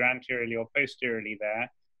isthmus, either anteriorly or posteriorly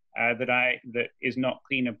there, that is not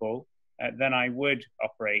cleanable, then I would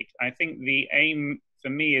operate. I think the aim for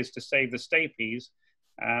me is to save the stapes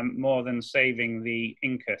more than saving the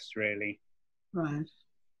incus, really. Right.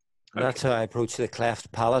 That's how I approach the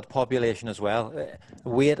cleft palate population as well.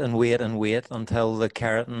 Wait and wait and wait until the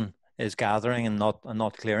keratin is gathering and not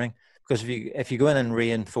clearing. Because if you go in and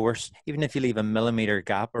reinforce, even if you leave a millimeter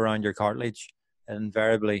gap around your cartilage, it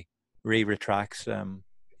invariably retracts. I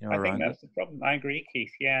think that's the problem. I agree,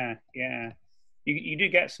 Keith. Yeah. You do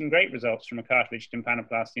get some great results from a cartilage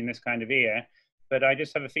tympanoplasty in this kind of ear, but I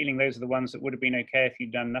just have a feeling those are the ones that would have been okay if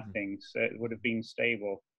you'd done nothing. So it would have been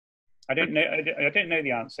stable. I don't know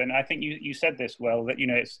the answer, and I think you said this well, that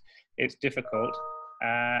it's difficult.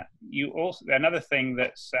 Another thing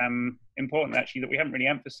that's important actually that we haven't really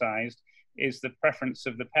emphasized is the preference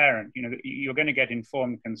of the parent. You're going to get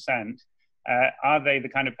informed consent. Are they the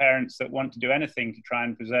kind of parents that want to do anything to try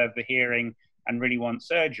and preserve the hearing and really want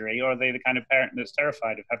surgery, or are they the kind of parent that's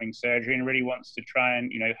terrified of having surgery and really wants to try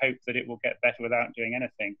and hope that it will get better without doing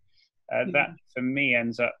anything? That for me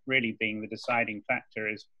ends up really being the deciding factor,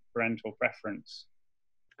 is parental preference.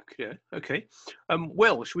 Okay.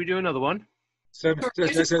 Will, should we do another one? So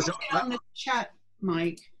on the chat,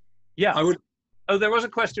 Mike. Yeah, I would. Oh, there was a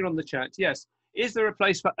question on the chat. Yes, is there a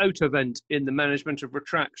place for Otovent in the management of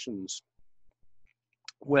retractions?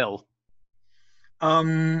 Will.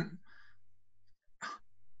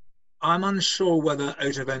 I'm unsure whether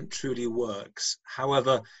Otovent truly works.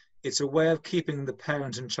 However, it's a way of keeping the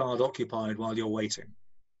parent and child occupied while you're waiting.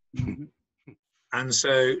 And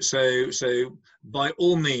so by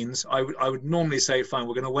all means, I would normally say, fine,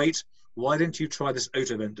 we're going to wait. Why don't you try this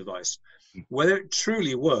Otovent device? Whether it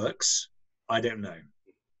truly works, I don't know.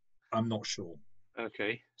 I'm not sure.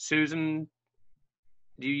 Okay. Susan,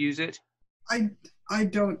 do you use it? I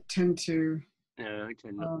don't tend to. No, I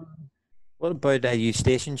tend not. What about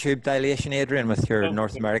eustachian tube dilation, Adrian, with your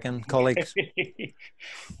North American colleagues?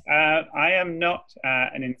 I am not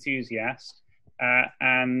an enthusiast.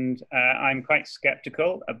 And I'm quite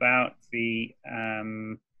skeptical about the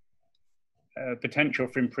potential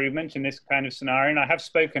for improvement in this kind of scenario. And I have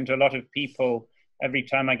spoken to a lot of people every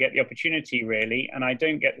time I get the opportunity, really, and I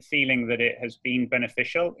don't get the feeling that it has been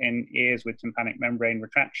beneficial in ears with tympanic membrane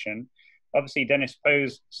retraction. Obviously, Dennis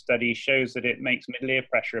Poe's study shows that it makes middle ear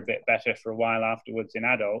pressure a bit better for a while afterwards in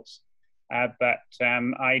adults. But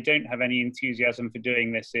I don't have any enthusiasm for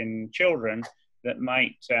doing this in children that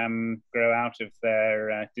might grow out of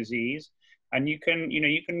their disease. And you can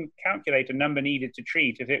calculate a number needed to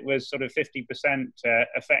treat. If it was sort of 50%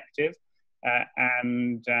 effective,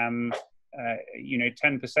 and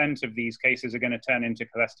 10% of these cases are going to turn into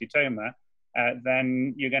cholesteatoma,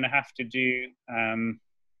 then you're going to have to do.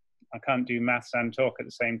 I can't do maths and talk at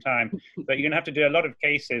the same time, but you're going to have to do a lot of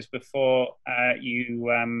cases before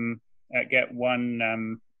you get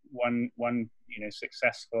one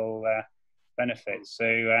successful benefit.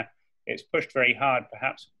 So it's pushed very hard,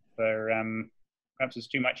 perhaps there's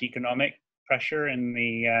too much economic pressure in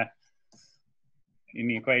the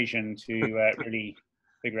equation to really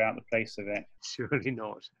figure out the place of it. Surely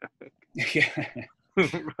not. Yeah.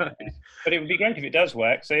 Right. But it would be great if it does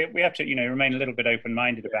work. So we have to, remain a little bit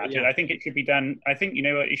open-minded about it. I think it should be done. I think,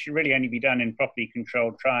 it should really only be done in properly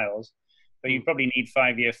controlled trials. But you probably need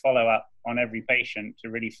 5-year follow-up on every patient to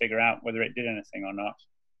really figure out whether it did anything or not.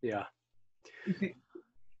 Yeah. Okay.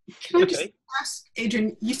 Can I just ask,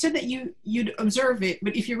 Adrian, you said that you'd observe it,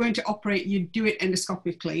 but if you're going to operate, you'd do it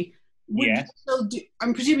endoscopically. Yes.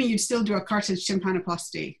 I'm presuming you'd still do a cartilage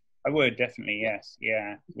tympanoplasty. I would, definitely, yes.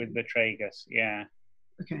 Yeah, with the tragus, yeah.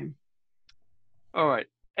 Okay. All right.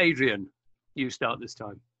 Adrian, you start this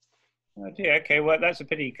time. Oh dear, okay, well, that's a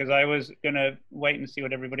pity because I was going to wait and see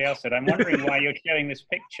what everybody else said. I'm wondering why you're showing this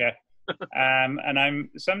picture. And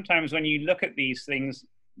sometimes when you look at these things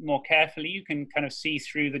more carefully, you can kind of see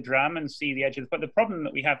through the drum and see the edge of the, but the problem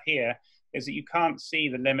that we have here is that you can't see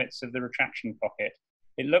the limits of the retraction pocket.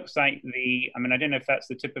 It looks like I don't know if that's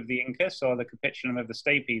the tip of the incus or the capitulum of the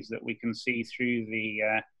stapes that we can see through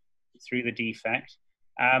the defect.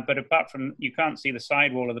 But apart from, you can't see the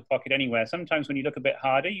sidewall of the pocket anywhere. Sometimes when you look a bit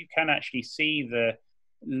harder, you can actually see the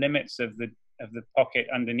limits of the pocket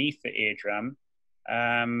underneath the eardrum.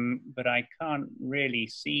 But I can't really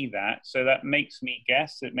see that. So that makes me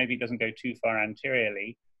guess that maybe it doesn't go too far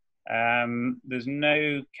anteriorly. There's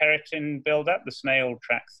no keratin buildup, the snail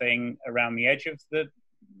track thing around the edge of the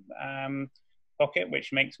pocket,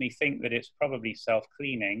 which makes me think that it's probably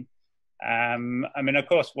self-cleaning. Of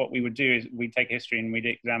course, what we would do is we'd take a history and we'd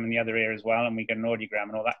examine the other ear as well, and we get an audiogram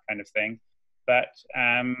and all that kind of thing. But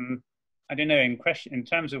I don't know, in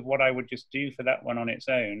terms of what I would just do for that one on its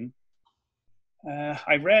own,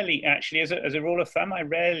 I rarely, actually, as a rule of thumb, I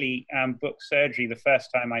rarely book surgery the first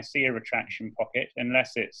time I see a retraction pocket,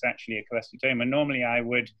 unless it's actually a cholesteatoma. Normally I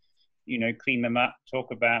would, clean them up,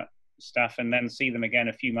 talk about stuff, and then see them again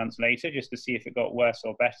a few months later just to see if it got worse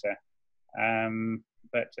or better.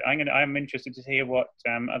 But I'm interested to hear what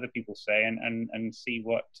other people say and see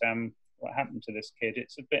what happened to this kid.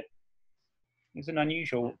 It's an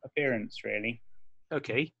unusual appearance, really.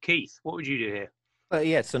 Okay, Keith, what would you do here?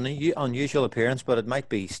 Yeah, it's an unusual appearance, but it might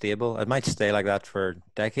be stable. It might stay like that for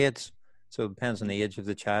decades. So it depends on the age of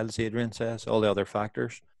the child, as Adrian says, all the other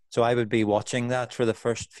factors. So I would be watching that for the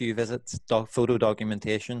first few visits, photo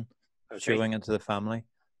documentation, showing it to the family.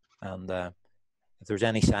 And if there's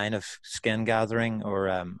any sign of skin gathering or,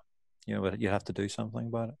 you have to do something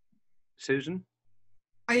about it. Susan?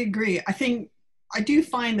 I agree. I do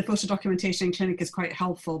find the photo documentation in clinic is quite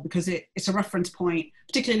helpful because it's a reference point,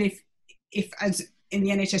 particularly if as in the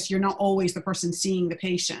NHS, you're not always the person seeing the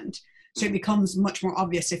patient. So it becomes much more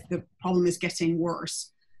obvious if the problem is getting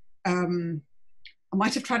worse. I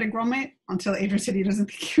might have tried a grommet until Adrian said he doesn't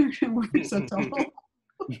think it works at all.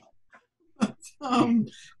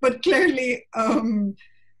 But clearly,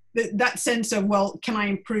 that sense of, well, can I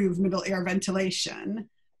improve middle ear ventilation?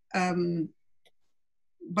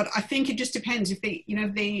 But I think it just depends if they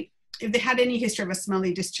had any history of a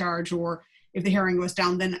smelly discharge, or if the hearing goes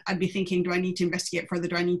down, then I'd be thinking, do I need to investigate further?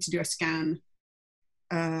 Do I need to do a scan?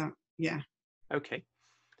 Yeah. Okay,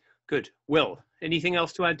 good. Will, anything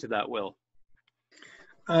else to add to that, Will?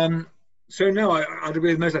 So no, I'd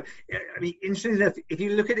agree with most of that. I mean, interestingly enough, if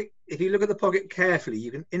you look at the pocket carefully,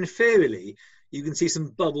 you can inferiorly, you can see some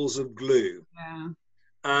bubbles of glue. Yeah.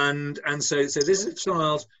 And so this is a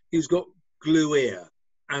child who's got glue ear.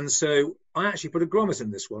 And so I actually put a grommet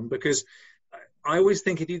in this one because I always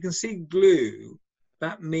think if you can see glue,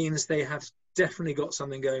 that means they have definitely got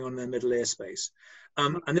something going on in their middle ear space.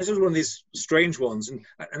 And this was one of these strange ones. And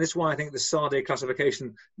this is why I think the SARDE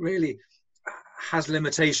classification really has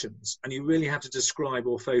limitations, and you really have to describe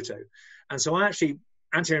or photo. And so I actually,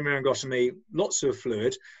 anterior myringotomy, lots of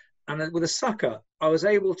fluid, and with a sucker, I was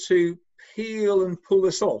able to peel and pull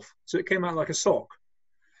this off. So it came out like a sock.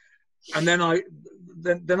 And then I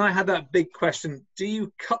had that big question, do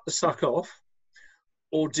you cut the suck off?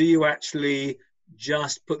 Or do you actually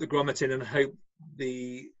just put the grommet in and hope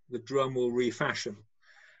the drum will refashion?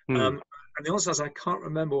 And the answer is I can't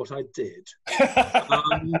remember what I did.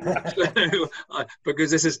 Because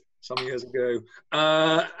this is some years ago.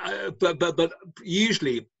 But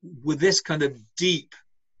usually with this kind of deep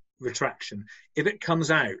retraction, if it comes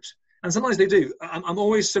out, and sometimes they do, I'm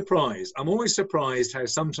always surprised. I'm always surprised how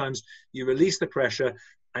sometimes you release the pressure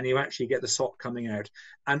and you actually get the sock coming out.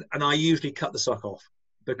 And I usually cut the sock off,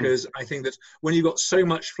 because I think that when you've got so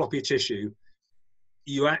much floppy tissue,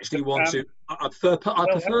 you actually want to. I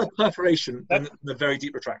prefer perforation than a very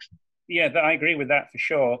deep retraction. Yeah, I agree with that for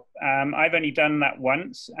sure. I've only done that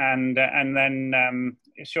once, and then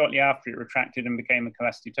shortly after it retracted and became a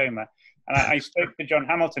cholesteatoma. And I spoke to John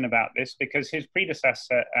Hamilton about this because his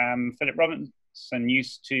predecessor, Philip Robinson,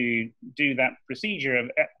 used to do that procedure of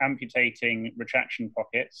amputating retraction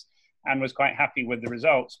pockets and was quite happy with the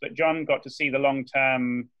results. But John got to see the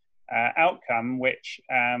long-term outcome, which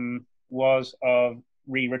was of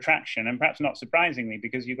re-retraction, and perhaps not surprisingly,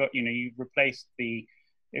 because you've replaced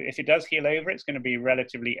if it does heal over, it's going to be a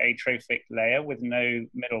relatively atrophic layer with no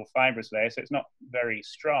middle fibrous layer, so it's not very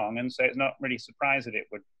strong, and so it's not really surprised that it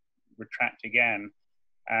would retract again.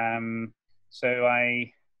 So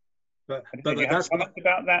but that's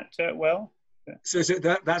about that. Well, so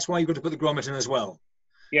that's why you've got to put the grommet in as well.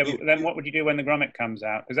 Yeah, but then what would you do when the grommet comes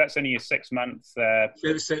out? Because that's only a 6 month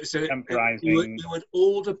temporizing. It would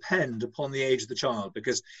all depend upon the age of the child,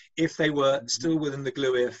 because if they were still within the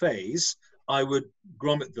glue ear phase, I would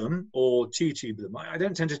grommet them or T-tube them. I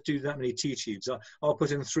don't tend to do that many T-tubes. I'll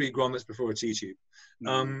put in 3 grommets before a T-tube.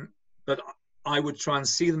 But I would try and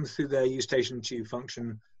see them through their eustachian tube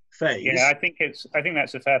function phase. Yeah, I think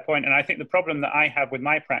that's a fair point. And I think the problem that I have with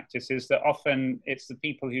my practice is that often it's the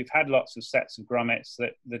people who've had lots of sets of grommets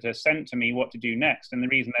that are sent to me what to do next. And the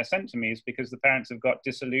reason they're sent to me is because the parents have got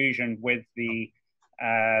disillusioned with the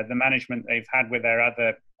management they've had with their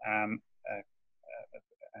other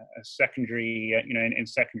secondary, in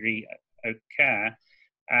secondary care.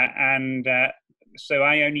 So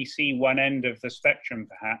I only see one end of the spectrum,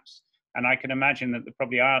 perhaps. And I can imagine that there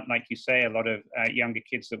probably aren't, like you say, a lot of younger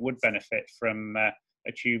kids that would benefit from a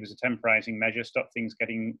tube as a temporizing measure, stop things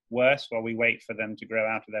getting worse while we wait for them to grow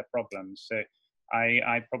out of their problems. So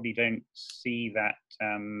I probably don't see that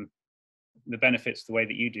the benefits the way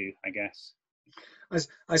that you do, I guess.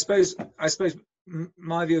 I suppose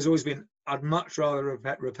my view has always been I'd much rather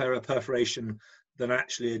repair a perforation than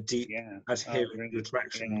actually a deep adherent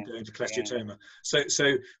retraction going to cholesteatoma. So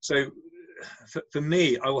for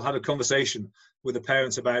me, I will have a conversation with the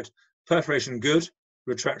parents about perforation good,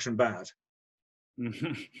 retraction bad.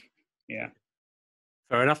 Yeah.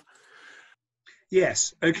 Fair enough.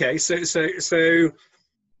 Yes. Okay. So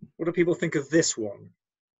what do people think of this one?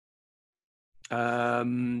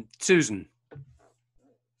 Susan.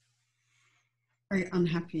 Very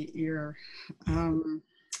unhappy ear.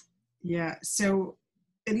 Yeah. So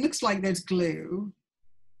it looks like there's glue,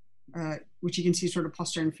 which you can see sort of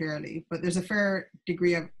posterior inferiorly, but there's a fair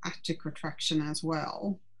degree of attic retraction as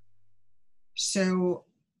well. So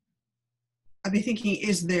I'd be thinking,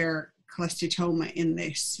 is there cholesteatoma in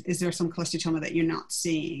this? Is there some cholesteatoma that you're not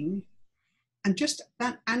seeing? And just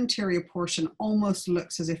that anterior portion almost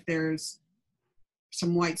looks as if there's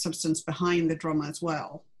some white substance behind the drum as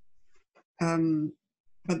well.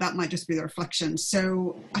 But that might just be the reflection.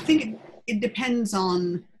 So I think it depends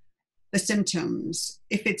on the symptoms.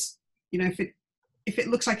 If it's, if it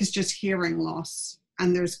looks like it's just hearing loss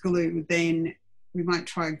and there's glue, then we might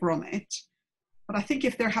try a grommet. But I think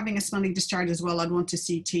if they're having a smelly discharge as well, I'd want to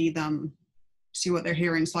CT them, see what their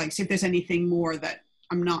hearing's like, see if there's anything more that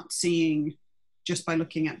I'm not seeing just by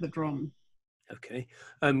looking at the drum. Okay.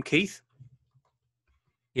 Keith?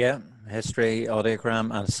 Yeah, history,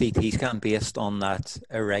 audiogram, and CT scan based on that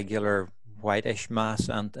irregular whitish mass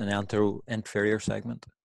and an anterior segment.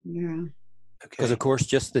 Yeah. Because, of course,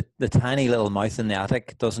 just the tiny little mouth in the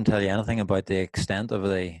attic doesn't tell you anything about the extent of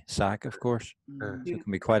the sac, of course. So it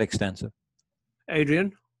can be quite extensive.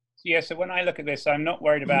 Adrian? Yeah, so when I look at this, I'm not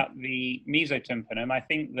worried about the mesotympanum. I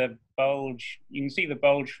think the bulge, you can see the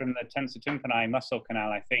bulge from the tensor tympani muscle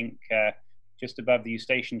canal, I think, just above the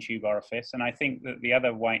eustachian tube orifice. And I think that the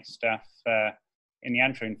other white stuff in the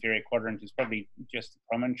anteroinferior quadrant is probably just the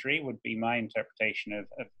promontory, would be my interpretation of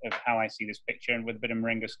how I see this picture, and with a bit of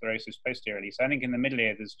myringosclerosis posteriorly. So I think in the middle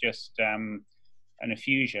ear, there's just an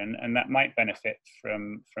effusion, and that might benefit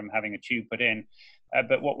from having a tube put in.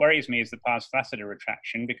 But what worries me is the pars flaccida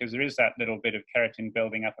retraction, because there is that little bit of keratin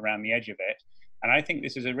building up around the edge of it. And I think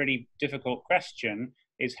this is a really difficult question,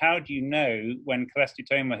 is how do you know when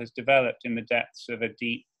cholesteatoma has developed in the depths of a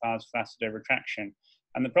deep pars flaccida retraction?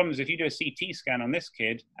 And the problem is, if you do a CT scan on this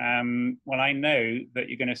kid, well, I know that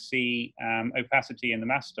you're going to see opacity in the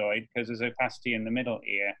mastoid because there's opacity in the middle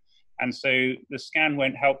ear. And so the scan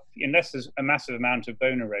won't help unless there's a massive amount of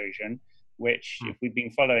bone erosion, which if we've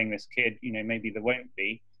been following this kid, maybe there won't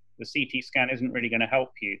be. The CT scan isn't really going to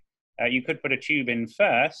help you. You could put a tube in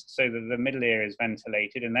first so that the middle ear is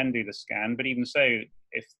ventilated and then do the scan. But even so,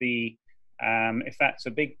 if that's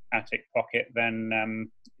a big attic pocket, then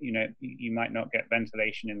you might not get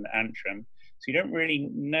ventilation in the antrum. So you don't really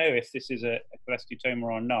know if this is a cholesteatoma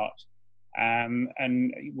or not. And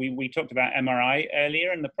we talked about MRI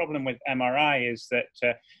earlier, and the problem with MRI is that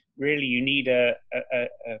really you need a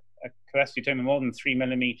cholesteatoma more than 3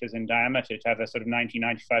 millimeters in diameter to have a sort of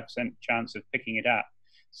 90-95% chance of picking it up.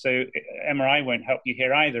 So MRI won't help you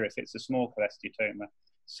here either if it's a small cholesteatoma.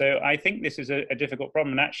 So I think this is a difficult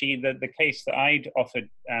problem. And actually the case that I'd offered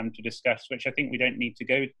to discuss, which I think we don't need to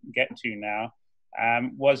get to now,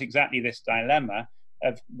 was exactly this dilemma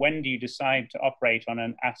of when do you decide to operate on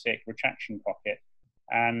an attic retraction pocket?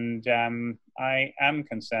 And I am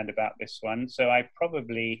concerned about this one. So I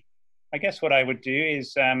guess what I would do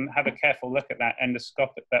is have a careful look at that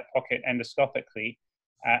pocket endoscopically,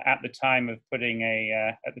 at the time of putting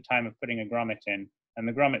a grommet in, and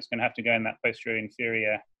the grommet's going to have to go in that posterior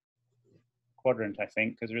inferior quadrant, I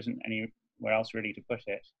think, because there isn't anywhere else really to put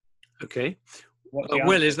it. Okay.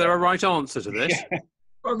 Will, is there a right answer to this?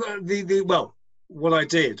 Well, what I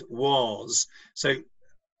did was, so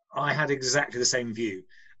I had exactly the same view.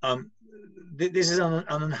 This is an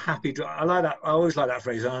unhappy drum. I like that. I always like that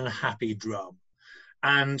phrase, an unhappy drum.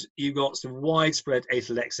 And you've got some widespread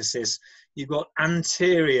atelectasis. You've got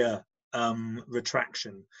anterior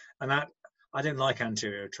retraction, and that I don't like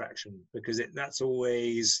anterior retraction because that's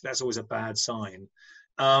always a bad sign.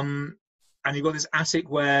 And you've got this attic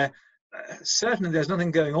where certainly there's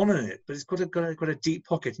nothing going on in it, but it's got a deep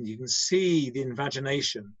pocket, and you can see the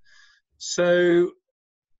invagination. So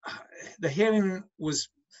the hearing was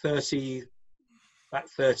 30, about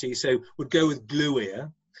 30, so would go with glue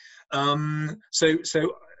ear. So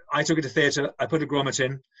I took it to theatre. I put a grommet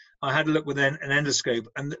in. I had a look with an endoscope,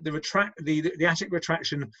 and the attic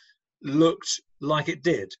retraction looked like it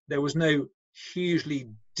did. There was no hugely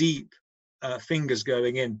deep fingers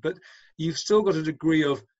going in, but you've still got a degree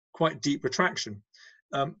of quite deep retraction.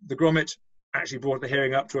 The grommet actually brought the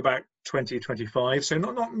hearing up to about 20, 25, so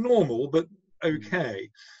not normal, but okay.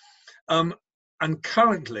 And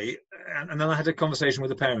currently, and then I had a conversation with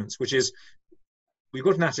the parents, which is, we've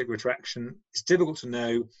got an attic retraction. It's difficult to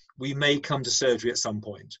know. We may come to surgery at some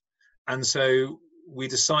point. And so we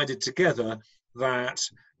decided together that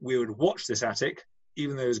we would watch this attic,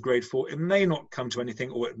 even though it was grade 4. It may not come to anything,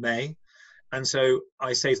 or it may. And so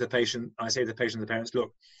I say to the patient and the parents,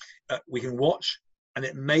 look, we can watch, and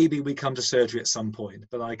it may be we come to surgery at some point,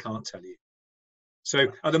 but I can't tell you. So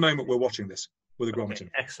at the moment, we're watching this with a grommet. Okay,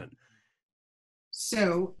 excellent.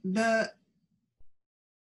 So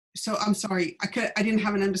I'm sorry, I didn't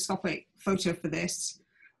have an endoscopic photo for this.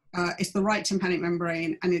 It's the right tympanic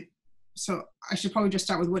membrane, and so I should probably just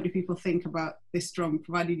start with, what do people think about this drum,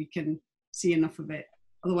 provided you can see enough of it.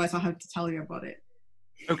 Otherwise, I'll have to tell you about it.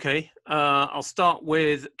 Okay, I'll start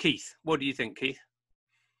with Keith. What do you think, Keith?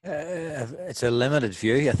 It's a limited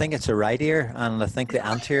view. I think it's a right ear, and I think the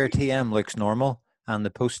anterior TM looks normal, and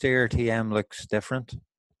the posterior TM looks different.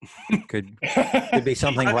 Could be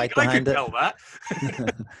something white behind it. Tell that.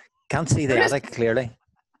 Can't see the attic clearly.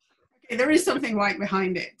 Okay, there is something white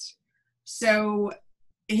behind it. So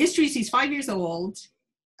history is he's 5 years old,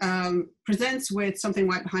 presents with something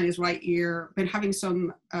white behind his right ear, been having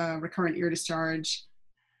some recurrent ear discharge.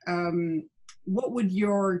 What would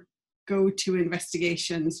your go-to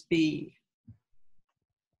investigations be?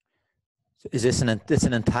 Is this an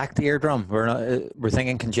intact eardrum? We're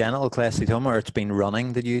thinking congenital cholesteatoma, or it's been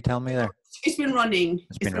running? Did you tell me there? It's been running.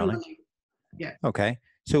 It's been running. Yeah. Okay.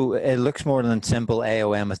 So it looks more than simple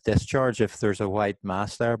AOM with discharge if there's a white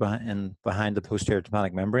mass there behind the posterior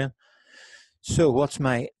tympanic membrane. So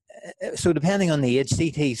so depending on the age,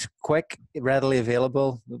 CT's quick, readily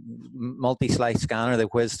available, multi-slice scanner they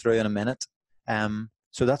whiz through in a minute.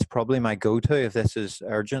 So that's probably my go-to if this is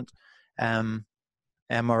urgent.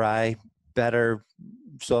 MRI, better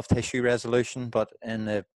soft tissue resolution, but in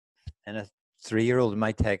a 3-year-old, it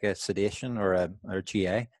might take a sedation or a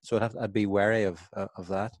GA. So I'd be wary of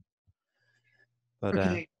that. But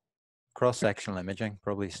okay. Cross-sectional imaging,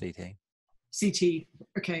 probably CT. CT,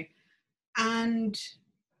 okay. And,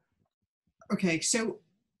 okay, so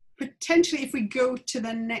potentially if we go to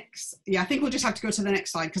the next, I think we'll just have to go to the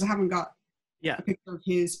next slide because I haven't got a picture of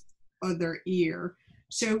his other ear.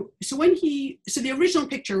 So the original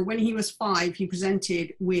picture, when he was 5, he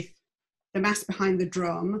presented with the mass behind the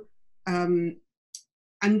drum. And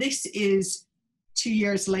this is 2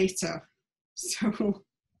 years later. So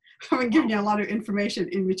I haven't given you a lot of information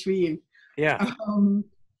in between. Yeah.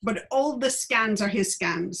 But all the scans are his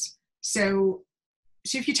scans. So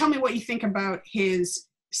if you tell me what you think about his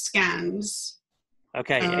scans.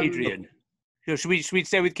 Okay, Adrian. Should we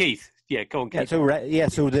stay with Keith? Yeah, go on, Keith.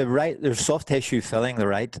 So there's soft tissue filling the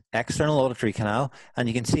right external auditory canal, and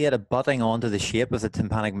you can see it abutting onto the shape of the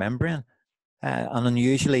tympanic membrane. And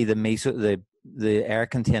unusually, the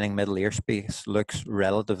air-containing middle ear space looks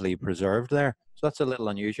relatively preserved there. So that's a little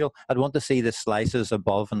unusual. I'd want to see the slices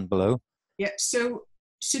above and below. Yeah. So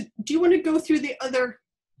do you want to go through the other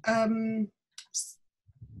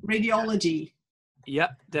radiology? Yeah,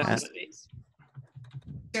 definitely.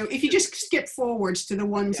 So if you just skip forwards to the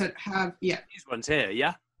ones that have, these ones here,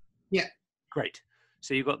 yeah? Yeah. Great.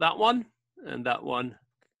 So you've got that one, and that one,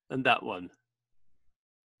 and that one.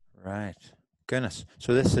 Right. Goodness.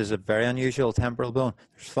 So this is a very unusual temporal bone.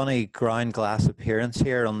 There's funny ground glass appearance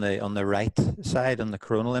here on the right side on the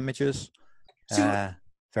coronal images. So,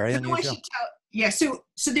 very unusual.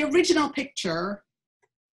 So the original picture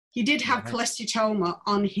He did have cholesteatoma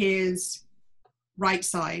on his right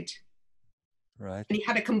side. Right. And he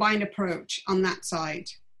had a combined approach on that side.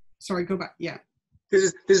 Sorry, go back. Yeah.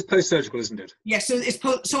 This is post-surgical, isn't it? Yeah, so it's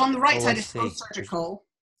so on the right side it's post-surgical.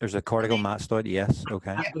 There's a cortical mastoid, yes,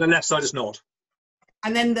 okay. Yeah. But the left side is not.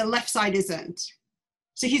 And then the left side isn't.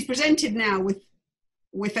 So he's presented now with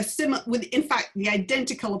in fact the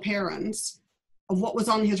identical appearance of what was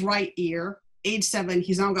on his right ear. Age 7,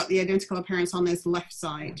 he's now got the identical appearance on his left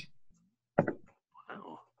side.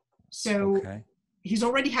 Wow. So he's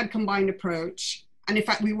already had combined approach. And in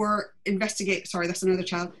fact, we were that's another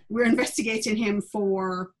child. We were investigating him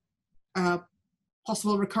for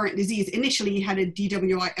possible recurrent disease. Initially, he had a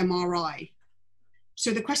DWI MRI.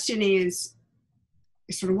 So the question is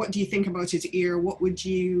sort of, what do you think about his ear? What would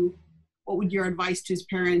your advice to his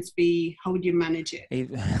parents be? How would you manage it?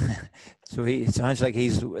 It sounds like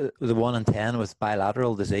he's the 1 in 10 with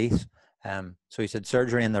bilateral disease. So he said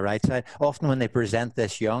surgery on the right side. Often when they present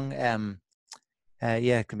this young,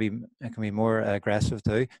 it can be more aggressive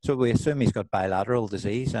too. So we assume he's got bilateral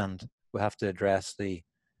disease, and we have to address the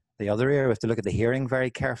other ear. We have to look at the hearing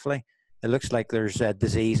very carefully. It looks like there's a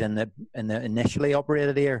disease in the initially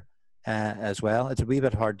operated ear as well. It's a wee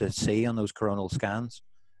bit hard to see on those coronal scans,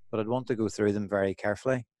 but I'd want to go through them very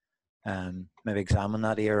carefully. Maybe examine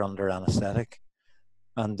that ear under anaesthetic.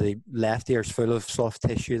 And the left ear is full of soft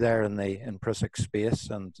tissue there in the intrusic space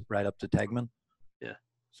and right up to tegmen. Yeah.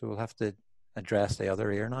 So we'll have to address the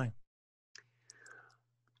other ear now.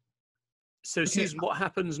 So, Susan, what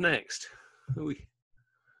happens next?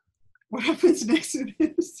 What happens next with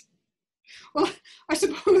this? Well, I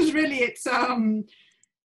suppose really it's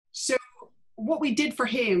so what we did for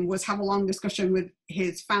him was have a long discussion with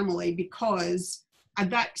his family, because at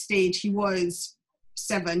that stage he was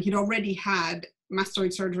 7. He'd already had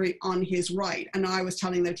mastoid surgery on his right, and I was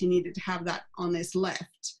telling that he needed to have that on his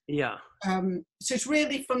left. Yeah. So it's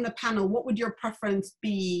really from the panel, what would your preference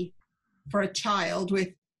be for a child with,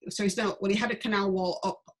 so he had a canal wall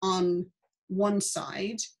up on one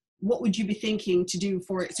side. What would you be thinking to do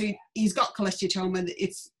for it? So he's got cholesteatoma.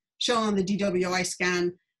 It's shown on the DWI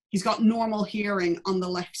scan. He's got normal hearing on the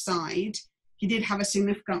left side. He did have a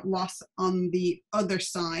significant loss on the other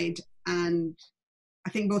side, and I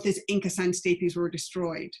think both his incus and stapes were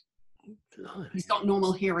destroyed. He's got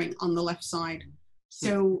normal hearing on the left side.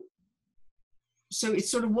 So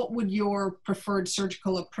it's sort of, what would your preferred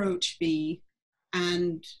surgical approach be,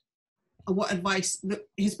 and what advice?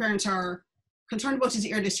 His parents are concerned about his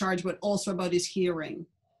ear discharge, but also about his hearing.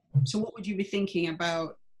 So what would you be thinking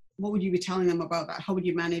about? What would you be telling them about that? How would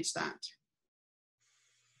you manage that?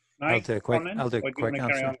 I'll do a quick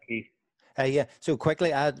answer. Yeah, so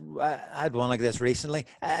quickly, I had one like this recently.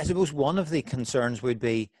 I suppose one of the concerns would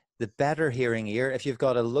be the better hearing ear. If you've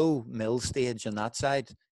got a low mill stage on that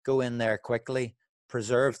side, go in there quickly,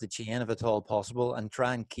 preserve the chain if at all possible, and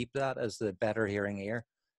try and keep that as the better hearing ear.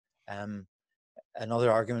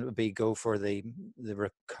 Another argument would be go for the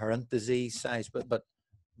recurrent disease size, but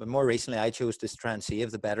more recently I chose to try and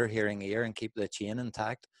save the better hearing ear and keep the chain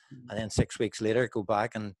intact, and then 6 weeks later go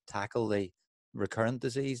back and tackle the recurrent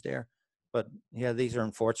disease there. But yeah, these are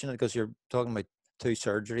unfortunate because you're talking about 2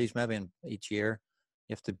 surgeries maybe in each year.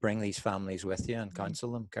 You have to bring these families with you and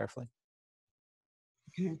counsel them carefully.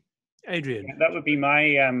 Okay. Adrian. Yeah, that would be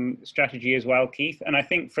my strategy as well, Keith. And I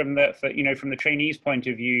think from the trainees' point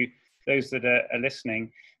of view, those that are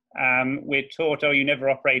listening, we're taught, you never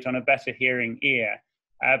operate on a better hearing ear.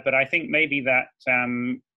 But I think maybe that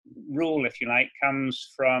rule, if you like,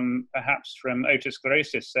 comes perhaps from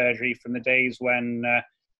otosclerosis surgery from the days when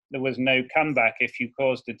there was no comeback. If you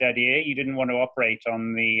caused a dead ear, you didn't want to operate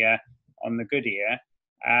on the good ear.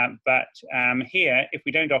 But here, if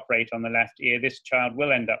we don't operate on the left ear, this child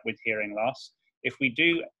will end up with hearing loss. If we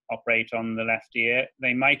do operate on the left ear,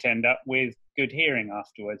 they might end up with good hearing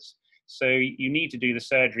afterwards. So you need to do the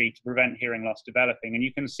surgery to prevent hearing loss developing. And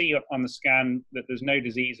you can see on the scan that there's no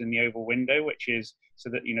disease in the oval window, which is so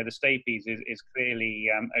that, the stapes is clearly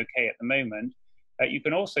okay at the moment. You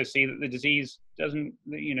can also see that the disease doesn't,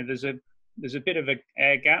 there's a bit of an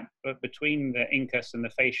air gap between the incus and the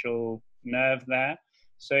facial nerve there.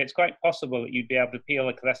 So it's quite possible that you'd be able to peel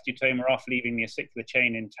a cholesteatoma off, leaving the acicular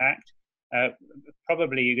chain intact.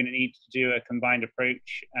 Probably you're going to need to do a combined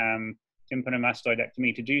approach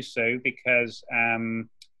tympanomastoidectomy to do so, because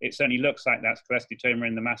it certainly looks like that's cholesteatoma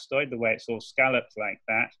in the mastoid, the way it's all scalloped like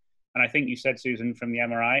that. And I think you said, Susan, from the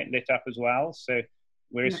MRI, it lit up as well. So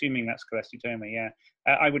we're assuming that's cholesteatoma, yeah.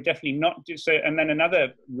 I would definitely not do so. And then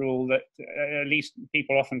another rule that at least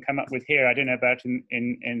people often come up with here, I don't know about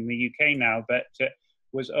in the UK now, but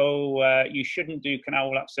was, you shouldn't do canal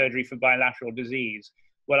wall up surgery for bilateral disease.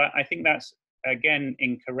 Well, I think that's, again,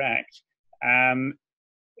 incorrect.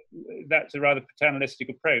 That's a rather paternalistic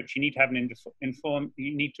approach. You need to have you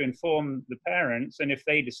need to inform the parents, and if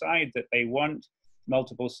they decide that they want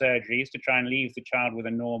multiple surgeries to try and leave the child with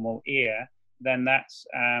a normal ear, then that's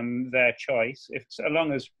their choice, so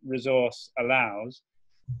long as resource allows.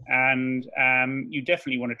 And you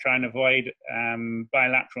definitely want to try and avoid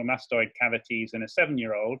bilateral mastoid cavities in a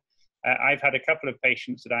 7-year-old. I've had a couple of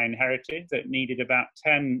patients that I inherited that needed about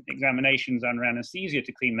 10 examinations under anesthesia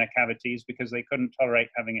to clean their cavities because they couldn't tolerate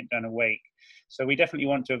having it done awake. So we definitely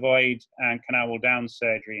want to avoid canal wall down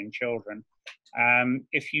surgery in children.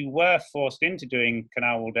 If you were forced into doing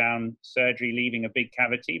canal wall down surgery, leaving a big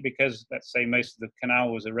cavity, because let's say most of the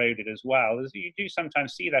canal was eroded as well, as you do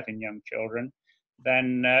sometimes see that in young children,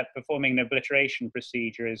 then performing an obliteration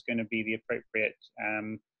procedure is going to be the appropriate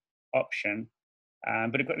option.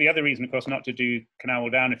 But the other reason, of course, not to do canal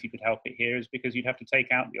wall down, if you could help it here, is because you'd have to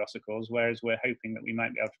take out the ossicles, whereas we're hoping that we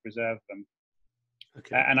might be able to preserve them.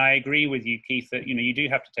 Okay. And I agree with you, Keith, that you do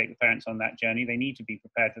have to take the parents on that journey. They need to be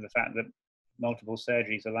prepared for the fact that multiple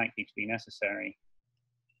surgeries are likely to be necessary.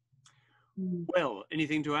 Well,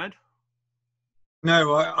 anything to add?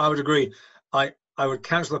 No, I would agree. I would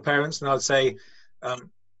counsel the parents, and I would say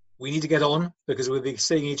we need to get on, because we'll be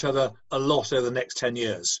seeing each other a lot over the next 10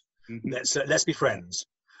 years. Mm-hmm. Let's be friends.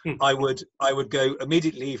 I would go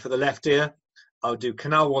immediately for the left ear. I would do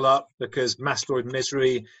canal wall up, because mastoid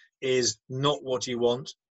misery is not what you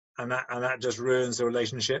want, and that just ruins the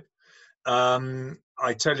relationship.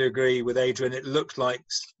 I totally agree with Adrian. It looked like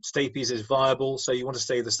stapes is viable, so you want to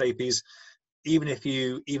stay the stapes, even if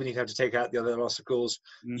you have to take out the other ossicles.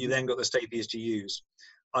 Mm-hmm. You then got the stapes to use.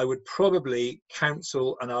 I would probably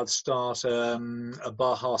counsel, and I'd start a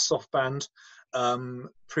Baha soft band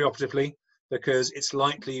preoperatively, because it's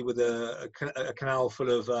likely with a canal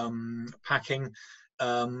full of packing,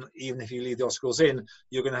 even if you leave the ossicles in,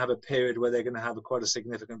 you're going to have a period where they're going to have quite a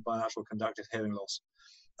significant bilateral conductive hearing loss.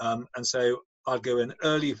 And so I'd go in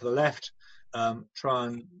early for the left, try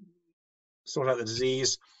and sort out the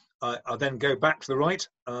disease. I'll then go back to the right,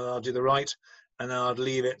 I'll do the right, and I'd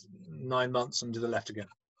leave it 9 months and do the left again.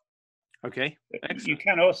 Okay. Excellent. You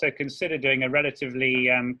can also consider doing a relatively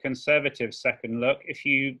conservative second look. If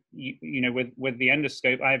you with the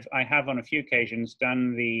endoscope, I have on a few occasions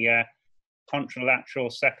done the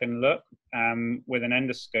contralateral second look with an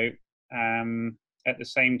endoscope at the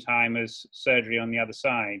same time as surgery on the other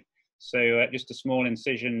side. So just a small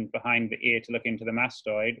incision behind the ear to look into the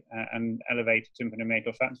mastoid and elevated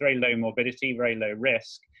tympanomegaly fat. It's very low morbidity, very low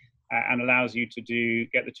risk, and allows you to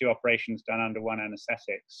get the 2 operations done under 1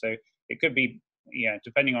 anaesthetic. So it could be,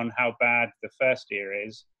 depending on how bad the first ear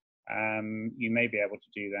is, you may be able to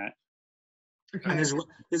do that. Okay. And this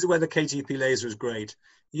is where the KTP laser is great.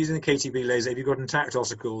 Using the KTP laser, if you've got intact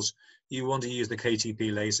ossicles, you want to use the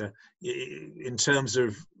KTP laser. In terms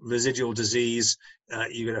of residual disease,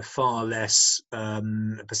 you get a far less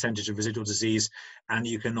percentage of residual disease, and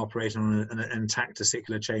you can operate on an intact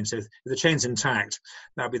testicular chain. So if the chain's intact,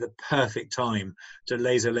 that would be the perfect time to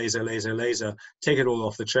laser, take it all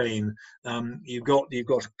off the chain. You've got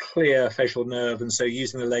clear facial nerve, and so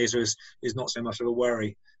using the laser is not so much of a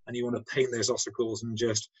worry. And you want to paint those ossicles and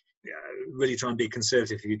just really try and be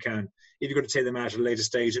conservative if you can. If you've got to take them out at a later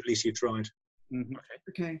stage, at least you've tried. Mm-hmm.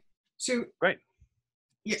 Okay. So great.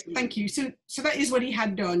 Yeah, thank you. So that is what he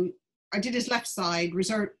had done. I did his left side,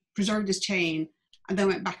 preserved his chain, and then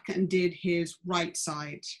went back and did his right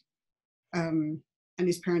side. And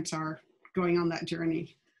his parents are going on that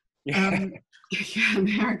journey. Yeah,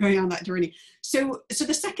 they are going on that journey. So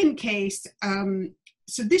the second case.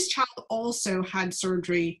 So this child also had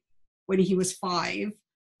surgery when he was 5.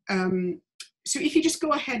 So if you just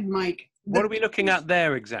go ahead, Mike. What are we looking at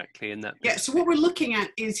there exactly in that? Yeah, so what we're looking at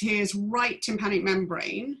is his right tympanic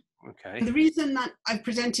membrane. Okay. And the reason that I've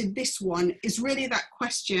presented this one is really that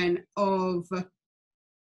question of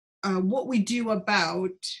what we do about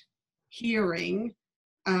hearing.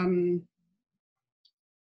 I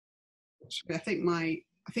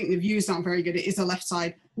think the view is not very good. It is the left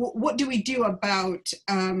side. What do we do about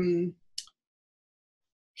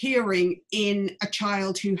hearing in a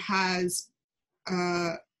child who has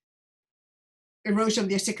erosion of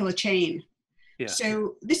the ossicular chain? Yeah.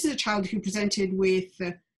 So this is a child who presented with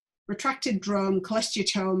retracted drum,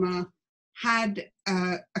 cholesteatoma, had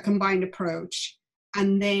a combined approach,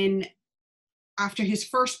 and then after his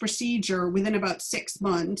first procedure, within about 6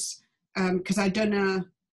 months, because I'd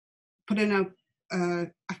put in a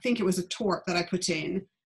I think it was a TORP that I put in,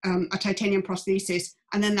 a titanium prosthesis,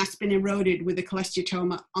 and then that's been eroded with the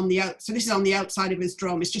cholesteatoma on the out. So this is on the outside of his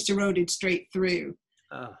drum. It's just eroded straight through.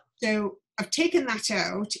 So I've taken that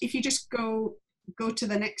out. If you just go to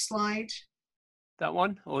the next slide. That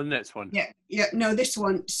one or the next one? Yeah, no, this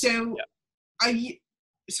one. So I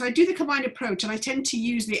do the combined approach, and I tend to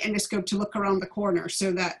use the endoscope to look around the corner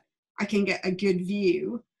so that I can get a good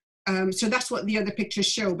view. So that's what the other pictures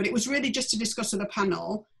show. But it was really just to discuss with the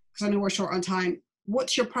panel, because I know we're short on time.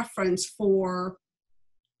 What's your preference for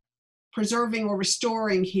preserving or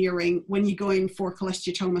restoring hearing when you go in for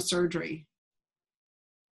cholesteatoma surgery?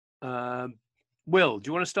 Will, do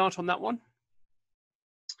you want to start on that one?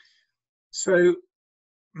 So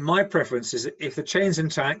my preference is if the chain's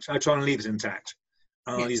intact, I try and leave it intact.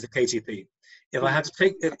 I'll use the KTP. If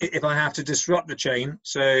I have to disrupt the chain,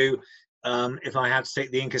 so if I have to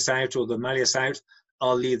take the incus out or the malleus out,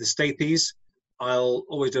 I'll leave the stapes. I'll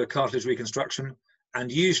always do a cartilage reconstruction.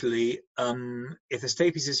 And usually, if the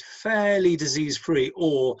stapes is fairly disease-free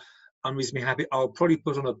or I'm reasonably happy, I'll probably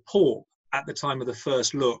put on a PORP at the time of the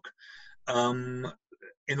first look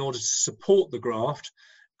in order to support the graft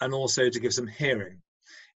and also to give some hearing.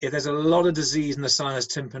 If there's a lot of disease in the sinus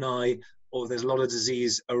tympani, or there's a lot of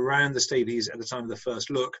disease around the stapes at the time of the first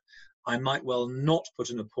look, I might well not put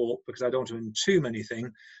in a PORP because I don't want to do too many things,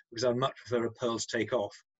 because I'd much prefer a pearl to take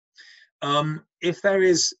off. If there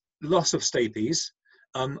is loss of stapes,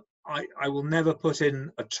 I will never put in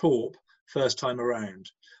a TORP first time around,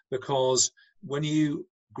 because when you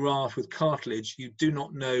graft with cartilage, you do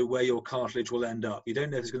not know where your cartilage will end up. You don't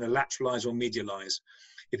know if it's going to lateralize or medialize.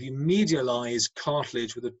 If you medialize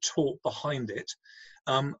cartilage with a TORP behind it,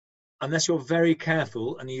 unless you're very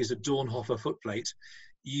careful and you use a Dornhofer footplate,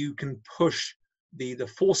 you can push the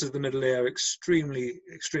forces of the middle ear extremely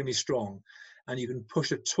strong, and you can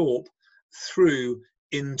push a TORP through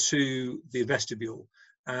into the vestibule.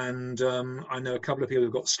 And I know a couple of people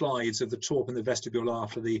who've got slides of the TORP in the vestibule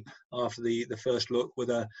after the first look,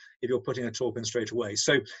 if you're putting a TORP in straight away.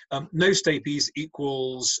 So no stapes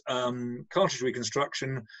equals cartilage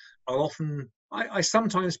reconstruction. I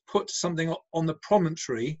sometimes put something on the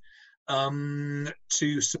promontory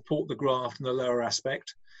to support the graft in the lower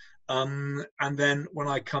aspect. And then when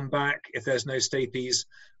I come back, if there's no stapes,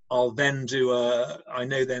 I'll then do I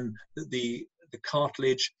know then that the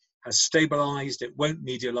cartilage has stabilized, it won't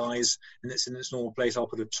medialize, and it's in its normal place. I'll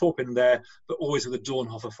put a TORP in there, but always with a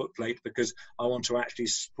Dornhofer footplate, because I want to actually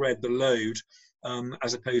spread the load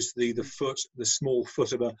as opposed to the small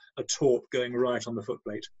foot of a TORP going right on the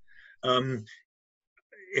footplate.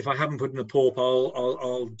 If I haven't put in a PORP,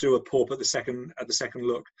 I'll do a PORP at the second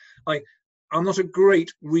look. I'm not a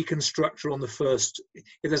great reconstructor on the first.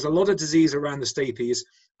 If there's a lot of disease around the stapes,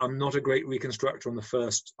 I'm not a great reconstructor on the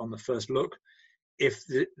first look. If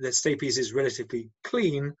the stapes is relatively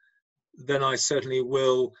clean, then I certainly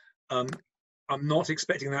will. I'm not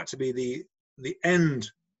expecting that to be the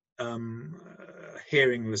end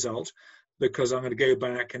hearing result, because I'm going to go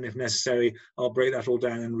back, and if necessary, I'll break that all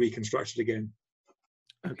down and reconstruct it again.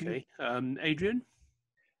 Okay, Adrian.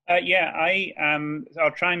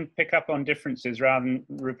 I'll try and pick up on differences rather than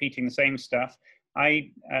repeating the same stuff.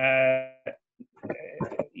 I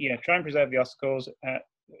try and preserve the ossicles.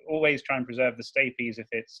 Always try and preserve the stapes if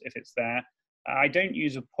it's there. I don't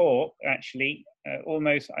use a PORP actually. I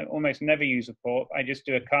almost never use a PORP. I just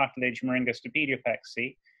do a cartilage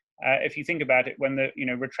myringostapediopexy. If you think about it, when the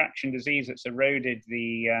retraction disease that's eroded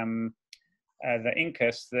the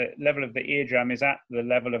incus, the level of the eardrum is at the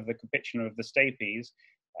level of the capitulum of the stapes.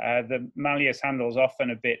 The malleus handle is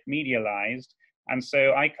often a bit medialized, and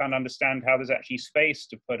so I can't understand how there's actually space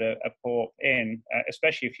to put a PORP in,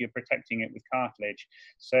 especially if you're protecting it with cartilage.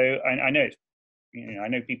 So I know I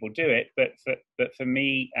know people do it, but for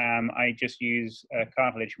me, I just use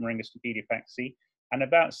cartilage myringostapediopexy, and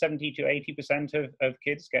about 70 to 80% of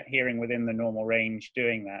kids get hearing within the normal range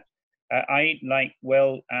doing that. I, like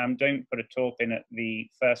Will, don't put a TORP in at the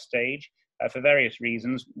first stage for various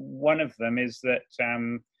reasons. One of them is that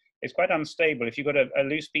it's quite unstable. If you've got a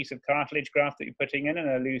loose piece of cartilage graft that you're putting in and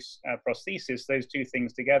a loose prosthesis, those two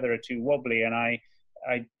things together are too wobbly, and I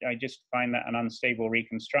just find that an unstable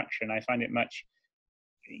reconstruction. I find it much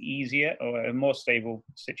easier or a more stable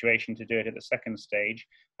situation to do it at the second stage.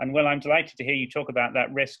 And Will, I'm delighted to hear you talk about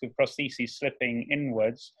that risk of prostheses slipping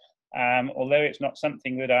inwards. Although it's not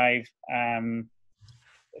something that I've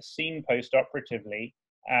seen post-operatively,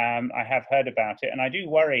 I have heard about it, and I do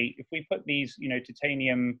worry if we put these,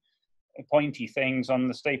 titanium pointy things on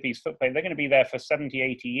the stapes footplate, they're going to be there for 70,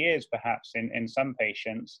 80 years perhaps in some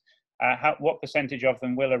patients. What percentage of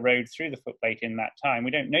them will erode through the footplate in that time?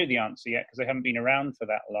 We don't know the answer yet because they haven't been around for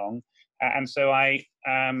that long. And so I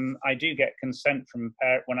do get consent from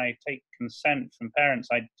when I take consent from parents,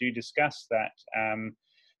 I do discuss that.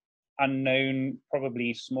 unknown,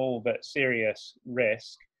 probably small but serious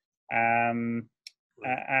risk. And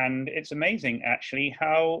it's amazing, actually,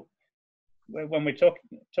 how when we're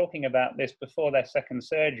talking about this before their second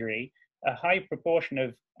surgery, a high proportion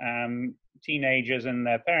of teenagers and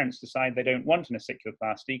their parents decide they don't want an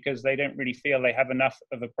ossiculoplasty because they don't really feel they have enough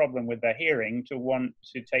of a problem with their hearing to want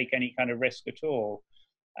to take any kind of risk at all.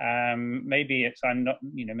 Maybe it's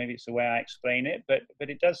maybe it's the way I explain it, but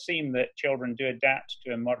it does seem that children do adapt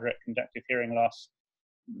to a moderate conductive hearing loss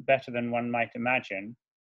better than one might imagine.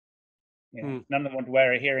 Yeah. None of them want to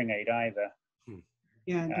wear a hearing aid either.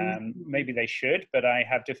 Yeah. Maybe they should, but I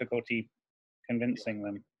have difficulty convincing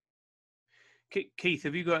them. Keith,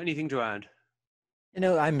 have you got anything to add? You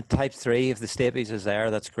know, I'm type 3. If the stapes is there,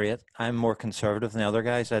 that's great. I'm more conservative than the other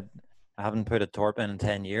guys. I haven't put a torp in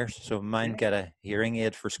 10 years, so mine get a hearing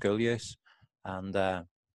aid for school use. And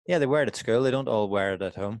yeah, they wear it at school. They don't all wear it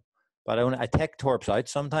at home. But I take torps out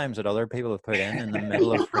sometimes that other people have put in the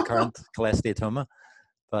middle of recurrent cholesteatoma,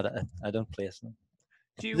 but I don't place them.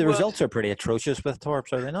 The results are pretty atrocious with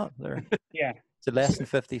torps, are they not? Yeah. It's less than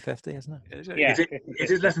 50-50, isn't it? Yeah. It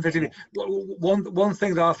is less than 50. One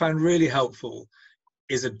thing that I found really helpful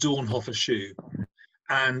is a Dornhofer shoe.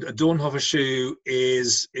 And a Dornhofer shoe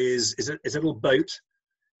is a little boat,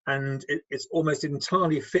 and it's almost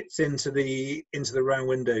entirely fits into the round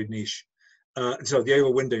window niche, the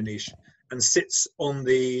oval window niche, and sits on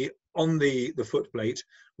the foot plate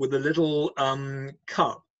with a little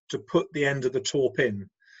cup to put the end of the torp in.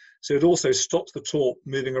 So it also stops the torp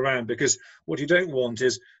moving around, because what you don't want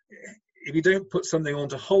is, if you don't put something on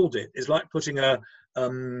to hold it, it's like putting a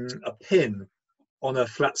pin on a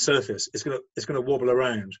flat surface. It's going to wobble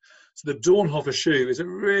around. So the Dornhofer shoe is a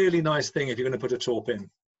really nice thing if you're going to put a torp in.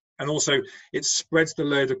 And also it spreads the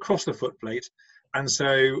load across the foot plate, and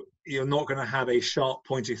so you're not going to have a sharp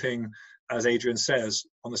pointy thing, as Adrian says,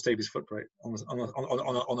 on the stapes foot plate, on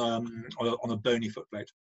a bony foot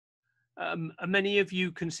plate. Are many of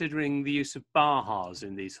you considering the use of Bahas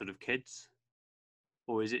in these sort of kids,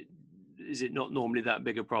 or is it not normally that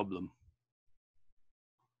big a problem?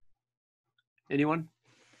 Anyone?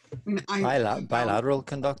 Bilateral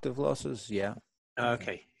conductive losses, yeah.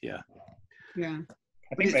 Okay, yeah. Yeah.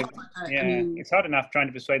 I think it's hard enough trying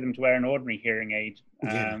to persuade them to wear an ordinary hearing aid.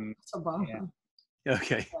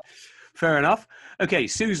 Okay, fair enough. Okay,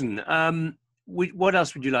 Susan, what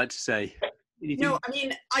else would you like to say? Anything? No, I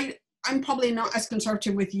mean, I'm probably not as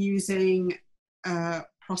conservative with using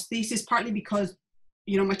prosthesis, partly because,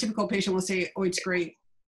 my typical patient will say, oh, it's great.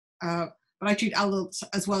 But I treat adults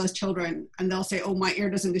as well as children, and they'll say, oh, my ear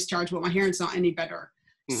doesn't discharge, but my hearing's not any better.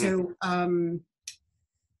 So,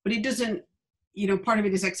 but it doesn't, part of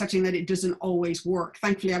it is accepting that it doesn't always work.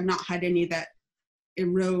 Thankfully, I've not had any that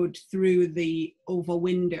erode through the oval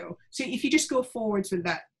window. So if you just go forwards with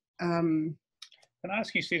that. Can I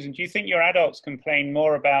ask you, Susan, do you think your adults complain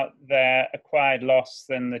more about their acquired loss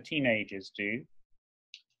than the teenagers do?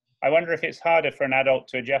 I wonder if it's harder for an adult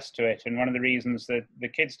to adjust to it, and one of the reasons that the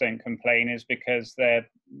kids don't complain is because they're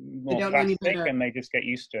more plastic and they just get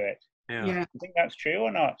used to it. Yeah. Yeah. You think that's true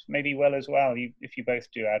or not? Maybe Will as well, if you both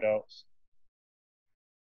do adults.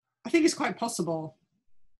 I think it's quite possible.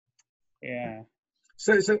 Yeah.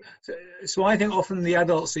 So I think often the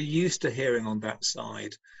adults are used to hearing on that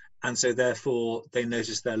side, and so therefore they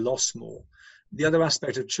notice their loss more. The other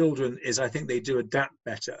aspect of children is I think they do adapt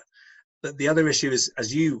better. But the other issue is,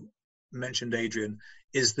 as you mentioned, Adrian,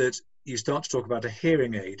 is that you start to talk about a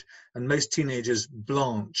hearing aid, and most teenagers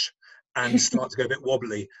blanch and start to go a bit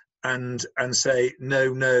wobbly and say,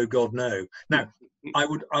 no, God, no. Now, I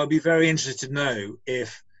would be very interested to know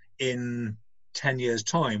if in 10 years'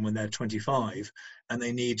 time, when they're 25 and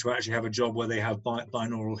they need to actually have a job where they have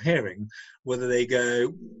binaural hearing, whether they go,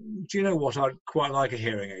 do you know what, I'd quite like a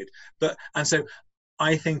hearing aid. And so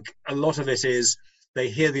I think a lot of it is they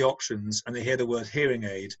hear the options and they hear the word hearing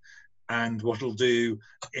aid and what it'll do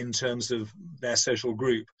in terms of their social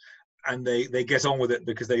group, and they get on with it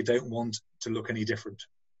because they don't want to look any different.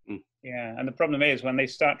 Yeah, and the problem is when they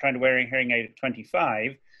start trying to wear a hearing aid at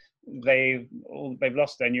 25, they've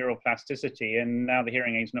lost their neural plasticity, and now the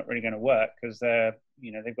hearing aid's not really going to work because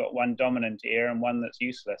they've got one dominant ear and one that's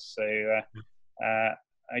useless. So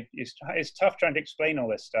it's tough trying to explain all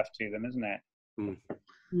this stuff to them, isn't it?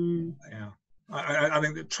 Yeah. I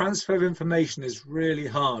think the transfer of information is really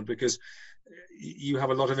hard because you have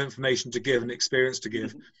a lot of information to give and experience to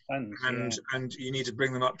give, and you need to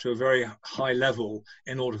bring them up to a very high level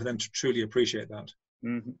in order for them to truly appreciate that.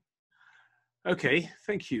 Okay,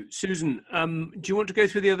 thank you. Susan, do you want to go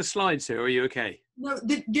through the other slides here, or are you okay? No,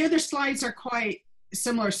 the other slides are quite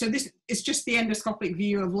similar. So this is just the endoscopic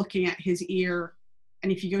view of looking at his ear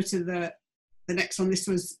And if you go to the next one, this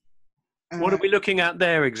was... what are we looking at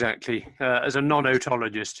there exactly, as a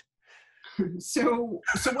non-otologist? So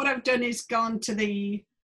what I've done is gone to the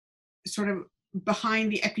sort of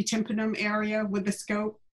behind the epitympanum area with the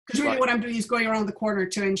scope. Because really what I'm doing is going around the corner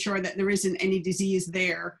to ensure that there isn't any disease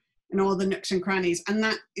there in all the nooks and crannies. And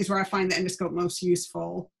that is where I find the endoscope most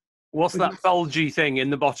useful. What's that bulgy thing in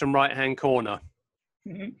the bottom right-hand corner?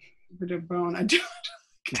 Bit of bone. I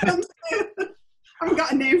can't say it. I haven't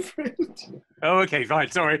got a name for it. Oh, okay, fine,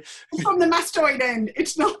 sorry. It's from the mastoid end.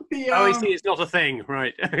 It's not the... Oh, I see, it's not a thing.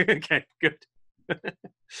 Right, okay, good.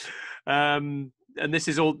 And this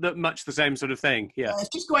is all much the same sort of thing, yeah. It's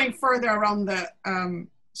just going further around the...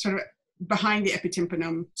 sort of behind the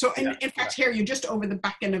epitympanum. So in fact, here you're just over the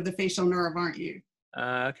back end of the facial nerve, aren't you?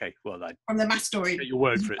 Okay, well, from the mastoid. Your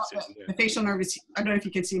word for it, Susan, the facial nerve is, I don't know if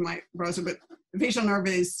you can see my browser, but the facial nerve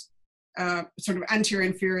is sort of anterior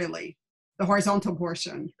inferiorly, the horizontal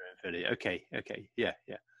portion. Okay, yeah.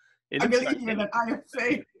 I believe you that I have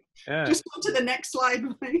faith. Yeah. Just go to the next slide,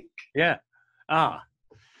 Mike. Yeah. So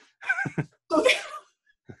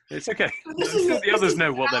it's okay. So the others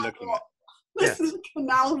know what they're looking at. This is a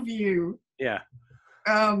canal view. Yeah.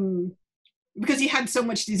 Because he had so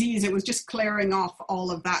much disease, it was just clearing off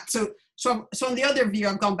all of that. So on the other view,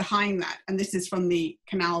 I've gone behind that, and this is from the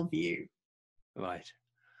canal view. Right.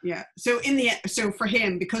 Yeah. So for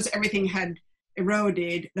him, because everything had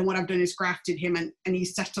eroded, then what I've done is grafted him, and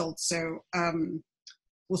he's settled. So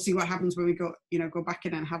we'll see what happens when we go back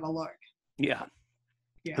in and have a look. Yeah.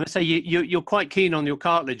 Yeah. Let's say you're quite keen on your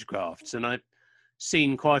cartilage grafts, and I've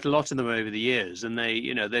seen quite a lot of them over the years, and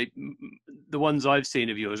the ones I've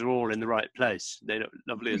seen of yours are all in the right place. They look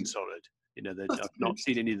lovely and solid. I've not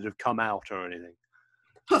seen any that have come out or anything.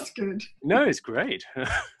 That's good. No, it's great.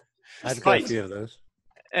 I've got a few of those.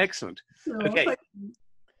 Excellent. Okay.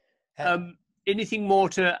 Anything more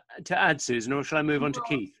to add, Susan, or shall I move on to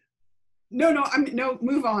Keith? No,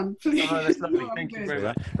 move on, please. Oh, that's lovely. Thank you very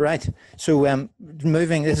much. Right. So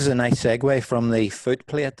this is a nice segue from the foot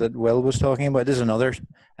plate that Will was talking about. This is another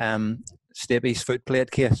Stapes foot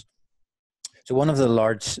plate case. So one of the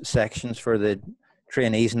large sections for the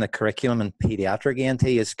trainees in the curriculum in Paediatric ENT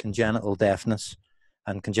is congenital deafness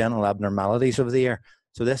and congenital abnormalities of the ear.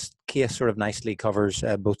 So this case sort of nicely covers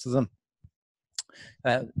both of them.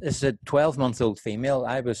 This is a 12-month-old female.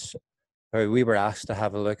 We were asked to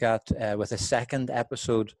have a look at with a second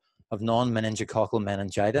episode of non-meningococcal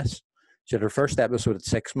meningitis. She had her first episode at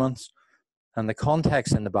 6 months. And the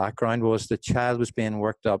context in the background was the child was being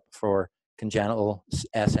worked up for congenital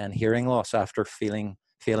SN hearing loss after failing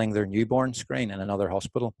their newborn screen in another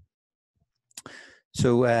hospital.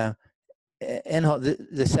 So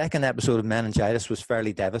the second episode of meningitis was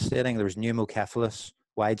fairly devastating. There was pneumocephalus,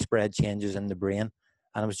 widespread changes in the brain.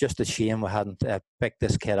 And it was just a shame we hadn't picked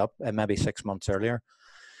this kid up maybe 6 months earlier.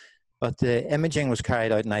 But the imaging was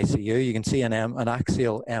carried out in ICU. You can see an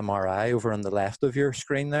axial MRI over on the left of your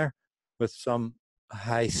screen there, with some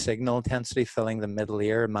high signal intensity filling the middle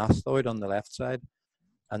ear mastoid on the left side.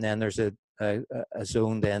 And then there's a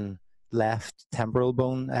zoned in left temporal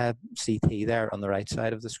bone CT there on the right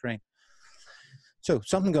side of the screen. So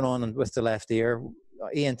something going on with the left ear.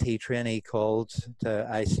 ENT trainee called to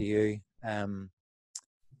ICU.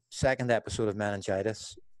 Second episode of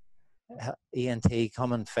meningitis. ENT,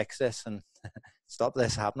 come and fix this and stop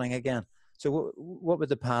this happening again. So what would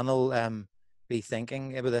the panel be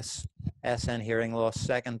thinking about this SN hearing loss,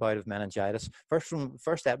 second bout of meningitis?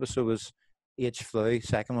 First episode was H flu,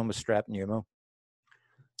 second one was strep pneumo.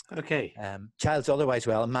 Okay. Child's otherwise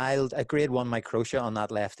well, a grade 1 microtia on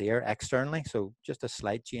that left ear externally, so just a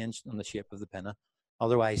slight change on the shape of the pinna.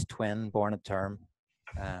 Otherwise twin, born at term.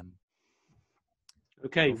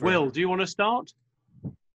 Okay, Will, do you want to start?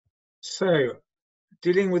 So,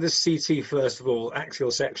 dealing with the CT first of all, axial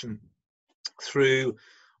section through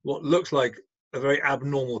what looks like a very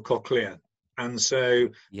abnormal cochlea. And so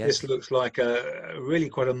This looks like really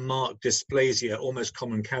quite a marked dysplasia, almost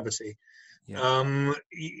common cavity. Yeah.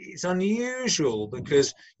 It's unusual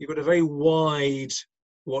because you've got a very wide,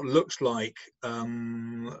 what looks like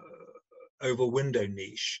oval window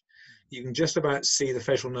niche. You can just about see the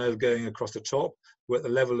facial nerve going across the top. We're at the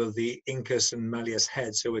level of the incus and malleus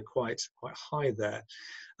head, so we're quite high there.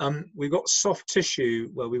 We've got soft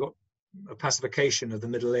tissue. Well, we've got a pacification of the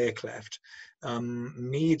middle ear cleft,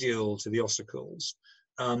 medial to the ossicles,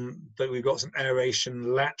 but we've got some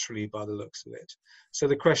aeration laterally by the looks of it. So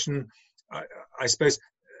the question, I suppose,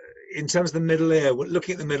 in terms of the middle ear,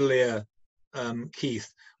 looking at the middle ear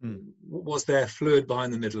Keith, was there fluid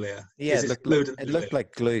behind the middle ear? Yeah, it looked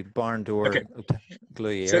like glue, barn door,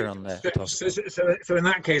 glue ear on the top. So in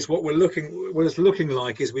that case, what it's looking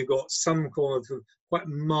like is we've got some form of quite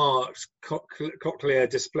marked cochlear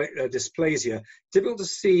dysplasia. Difficult to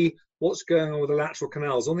see what's going on with the lateral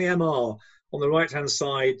canals. On the MR, on the right-hand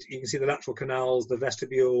side, you can see the lateral canals, the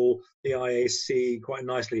vestibule, the IAC quite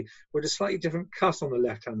nicely, with a slightly different cut on the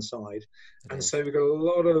left-hand side. And so we've got a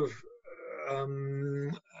lot of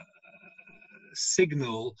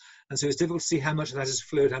signal, and so it's difficult to see how much of that is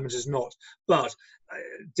fluid, how much is not. But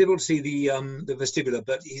difficult to see the vestibular.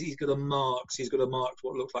 But he's got a marked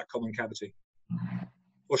what looks like common cavity.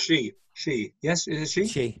 Or she, yes, is it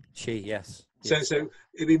she? She, yes. So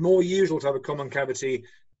it'd be more usual to have a common cavity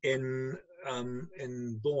in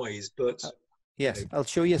boys, but yes, I'll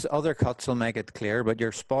show you other cuts will make it clear, but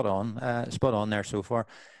you're spot on there so far.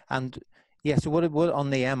 And yeah, so what on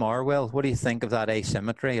the MR, Will, what do you think of that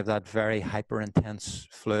asymmetry, of that very hyper intense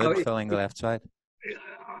fluid filling the left side?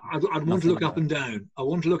 I'd want to look up and down. I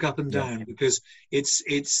want to look up and down because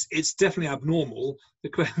it's definitely abnormal.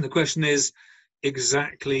 The question is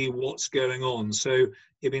exactly what's going on. So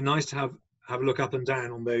it'd be nice to have a look up and down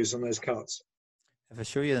on those cuts. If I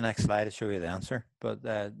show you the next slide, I'll show you the answer. But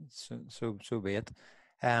so be it.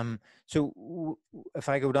 So if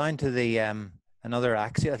I go down to the another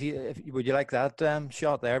axial, would you like that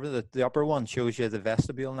shot there? The upper one shows you the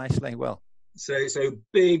vestibule nicely. Well, so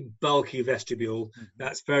big bulky vestibule.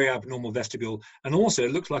 That's very abnormal vestibule, and also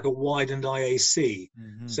it looks like a widened IAC.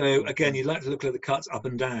 So again, you'd like to look at the cuts up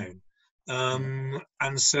and down,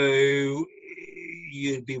 and so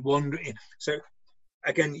you'd be wondering. So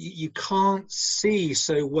again, you can't see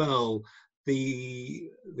so well the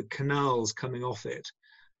canals coming off it.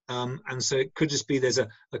 And so it could just be there's a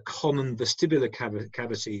common vestibular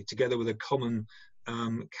cavity together with a common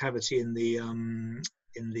cavity in the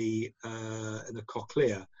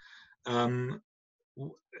cochlea.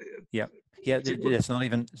 It's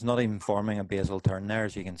not even forming a basal turn there,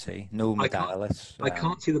 as you can see. No medalis. I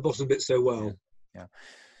can't see the bottom bit so well. Yeah.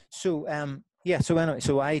 So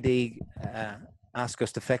so ID ask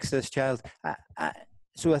us to fix this child.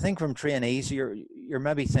 So I think from trainees, you're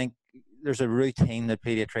maybe think there's a routine that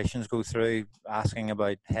pediatricians go through, asking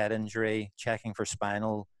about head injury, checking for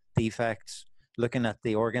spinal defects, looking at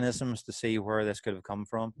the organisms to see where this could have come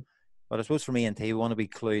from. But I suppose for ENT, we want to be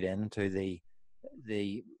clued into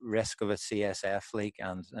the risk of a CSF leak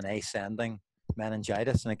and an ascending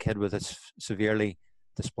meningitis in a kid with a severely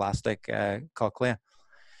dysplastic cochlea.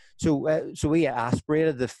 So we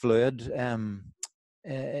aspirated the fluid in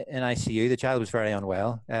ICU. The child was very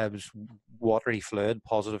unwell. It was watery fluid,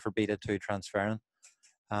 positive for beta-2 transferrin.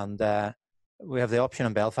 And we have the option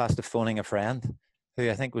in Belfast of phoning a friend, who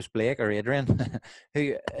I think was Blake or Adrian,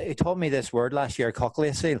 who taught me this word last year,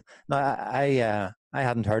 cochlea seal. Now, I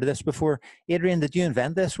hadn't heard of this before. Adrian, did you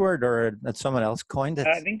invent this word, or had someone else coined it?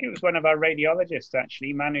 I think it was one of our radiologists,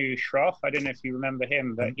 actually, Manu Schroff. I don't know if you remember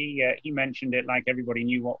him, but he mentioned it like everybody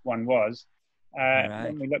knew what one was. Right.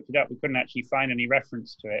 When we looked it up, we couldn't actually find any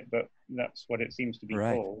reference to it, but that's what it seems to be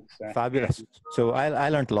called. So. Fabulous. So I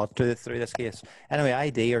learned a lot through this case. Anyway,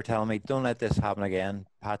 ID are telling me, don't let this happen again.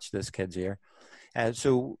 Patch this kid's ear.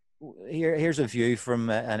 So here's a view from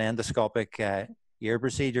an endoscopic ear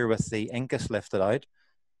procedure with the incus lifted out.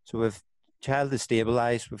 So we've child is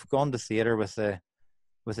stabilized. We've gone to theatre with a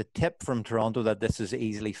tip from Toronto that this is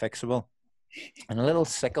easily fixable. And a little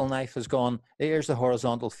sickle knife has gone. Here's the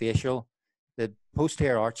horizontal facial. The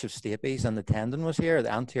posterior arch of stapes and the tendon was here.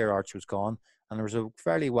 The anterior arch was gone. And there was a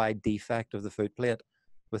fairly wide defect of the foot plate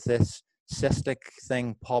with this cystic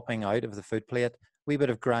thing popping out of the foot plate. Wee bit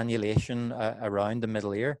of granulation around the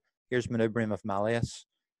middle ear. Here's manubrium of malleus,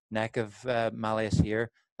 neck of malleus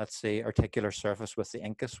here. That's the articular surface with the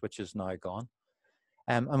incus, which is now gone.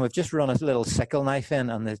 And we've just run a little sickle knife in,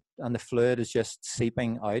 and the fluid is just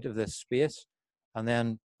seeping out of this space, and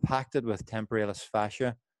then packed it with temporalis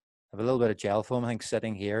fascia. I have a little bit of gel foam, I think,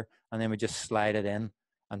 sitting here, and then we just slide it in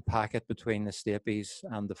and pack it between the stapes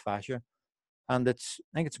and the fascia. And I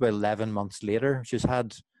think it's about 11 months later. She's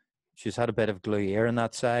had a bit of glue ear on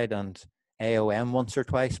that side and AOM once or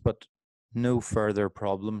twice, but no further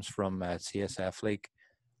problems from CSF leak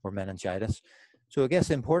or meningitis. So I guess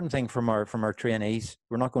the important thing from our trainees,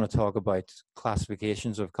 we're not going to talk about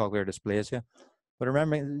classifications of cochlear dysplasia, but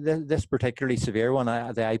remembering this particularly severe one,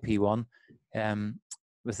 the IP1,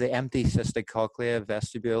 with the empty cystic cochlea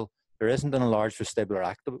vestibule, there isn't an enlarged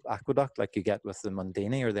vestibular aqueduct like you get with the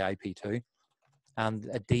Mundini or the IP2, and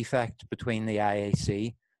a defect between the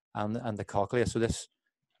IAC and the cochlea. So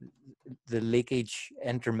the leakage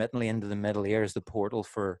intermittently into the middle ear is the portal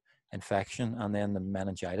for infection, and then the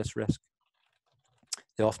meningitis risk.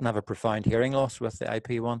 They often have a profound hearing loss with the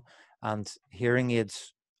IP1, and hearing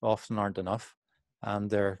aids often aren't enough. And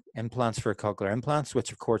they're implants for cochlear implants,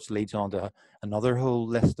 which of course leads on to another whole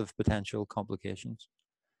list of potential complications.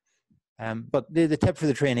 But the tip for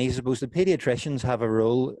the trainees, I suppose, the paediatricians have a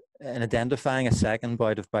role in identifying a second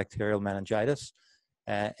bout of bacterial meningitis,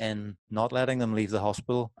 in not letting them leave the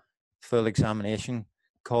hospital, full examination,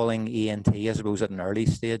 calling ENT, I suppose, at an early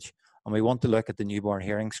stage. And we want to look at the newborn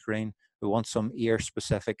hearing screen. We want some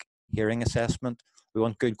ear-specific hearing assessment. We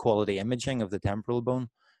want good quality imaging of the temporal bone.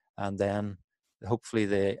 And then hopefully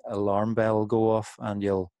the alarm bell will go off and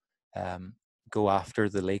you'll go after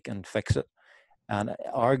the leak and fix it. And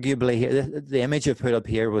arguably, the image I've put up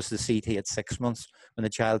here was the CT at 6 months when the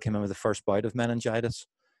child came in with the first bout of meningitis.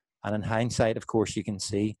 And in hindsight, of course, you can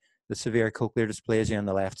see the severe cochlear dysplasia on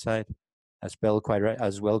the left side, as Will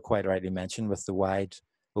quite rightly mentioned, with the wide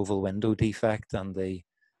oval window defect and the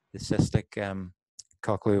cystic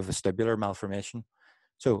cochleovestibular malformation.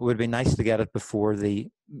 So it would be nice to get it before the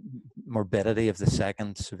morbidity of the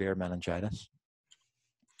second severe meningitis.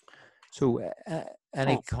 So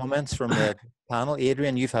any comments from the panel?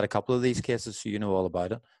 Adrian, you've had a couple of these cases, so you know all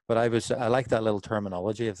about it. But I like that little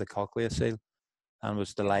terminology of the cochlea seal, and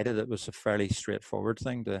was delighted it was a fairly straightforward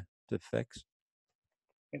thing to fix.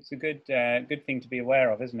 It's a good thing to be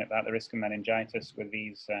aware of, isn't it, about the risk of meningitis with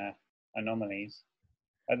these anomalies.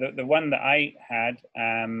 The one that I had,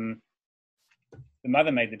 the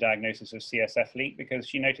mother made the diagnosis of CSF leak because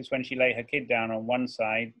she noticed when she lay her kid down on one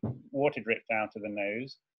side, water dripped out of the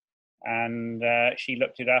nose. And she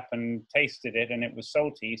looked it up and tasted it, and it was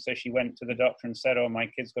salty. So she went to the doctor and said, "Oh, my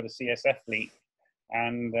kid's got a CSF leak."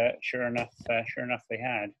 And sure enough, they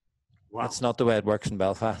had. Wow. That's not the way it works in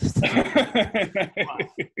Belfast.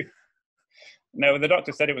 No, the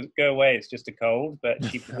doctor said it was go away. It's just a cold, but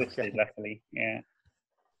she persisted, luckily. Yeah.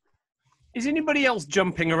 Is anybody else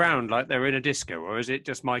jumping around like they're in a disco, or is it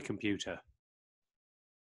just my computer?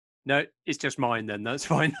 No, it's just mine. Then that's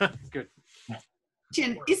fine. Good.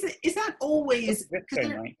 Is that always, because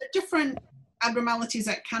there are different abnormalities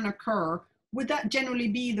that can occur, would that generally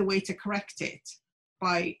be the way to correct it,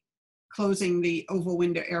 by closing the oval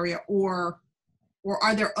window area, or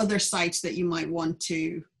are there other sites that you might want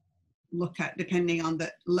to look at depending on the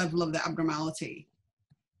level of the abnormality?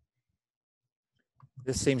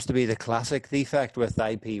 This seems to be the classic defect with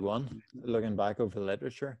IP1, looking back over the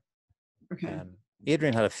literature. Okay.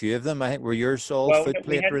 Adrian had a few of them. I think were yours all foot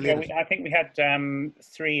plate related? I think we had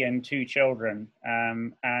 3 and 2 children,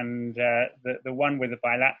 and the one with the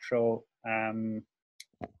bilateral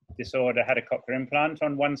disorder had a cochlear implant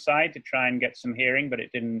on one side to try and get some hearing, but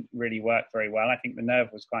it didn't really work very well. I think the nerve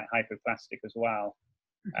was quite hypoplastic as well.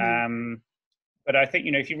 Mm-hmm. But I think,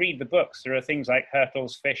 if you read the books, there are things like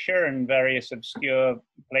Hurtle's fissure and various obscure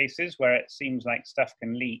places where it seems like stuff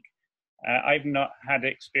can leak. I've not had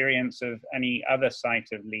experience of any other site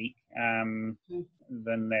of leak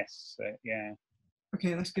than this. Yeah.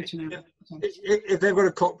 Okay, that's good to know. If they've got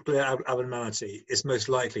a cochlear abnormality, it's most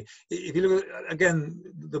likely. If you look at, again,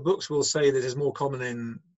 the books will say that it's more common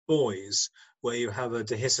in boys, where you have a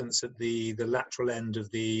dehiscence at the lateral end of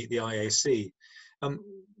the IAC.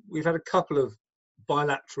 We've had a couple of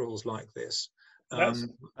bilaterals like this.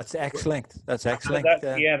 That's X-linked. That's X-linked.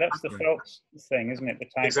 That's the Phelps thing, isn't it? The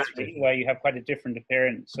type 3, where you have quite a different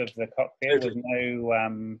appearance of the cochlear with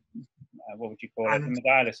no, what would you call it? And the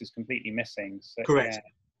dialis is completely missing. So, correct.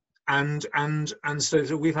 Yeah. And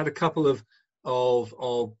so we've had a couple of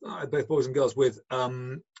both boys and girls with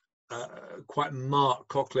quite marked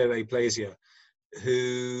cochlear aplasia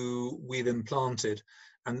who we've implanted,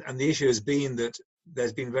 and the issue has been that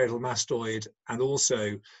there's been very little mastoid, and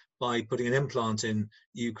also by putting an implant in,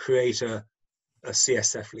 you create a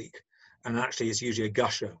CSF leak. And actually, it's usually a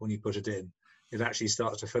gusher when you put it in. It actually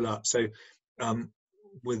starts to fill up. So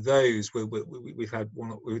with those, we've had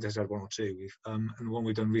one. We've just had 1 or 2. And the one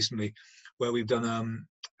we've done recently, where we've done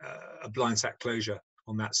a blind sac closure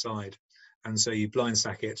on that side. And so you blind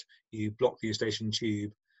sac it, you block the eustachian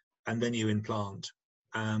tube, and then you implant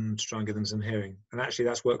to try and give them some hearing. And actually,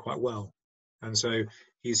 that's worked quite well. And so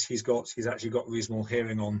he's actually got reasonable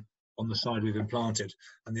hearing on the side we've implanted,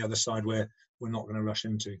 and the other side where we're not going to rush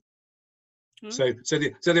into. So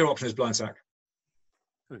the option is blind sac.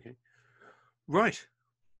 Okay, right.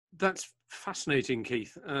 That's fascinating,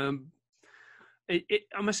 Keith. I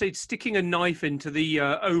must say, sticking a knife into the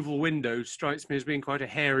oval window strikes me as being quite a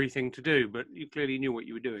hairy thing to do, but you clearly knew what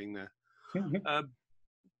you were doing there.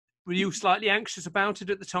 Were you slightly anxious about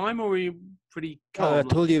it at the time, or were you pretty calm? I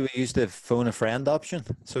told you we used the phone a friend option.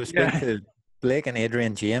 So speak to Blake and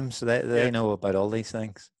Adrian James, so they know about all these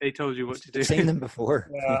things. They told you what to do. I've seen them before.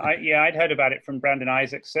 I'd heard about it from Brandon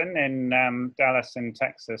Isaacson in Dallas in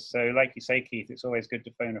Texas. So like you say, Keith, it's always good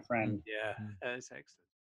to phone a friend. Yeah, that's excellent.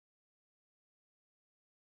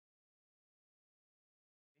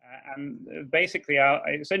 And basically,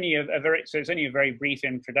 it's only a very brief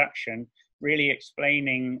introduction, really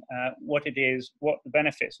explaining what it is, what the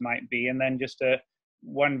benefits might be, and then just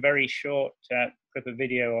one very short clip of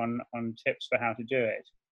video on tips for how to do it.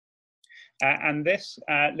 And this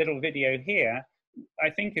little video here, I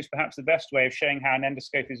think, is perhaps the best way of showing how an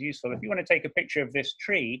endoscope is useful. If you want to take a picture of this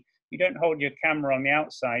tree, you don't hold your camera on the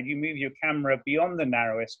outside, you move your camera beyond the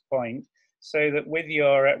narrowest point, so that with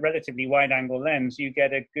your relatively wide-angle lens, you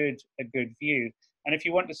get a good view. And if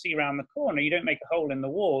you want to see around the corner, you don't make a hole in the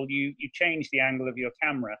wall, you change the angle of your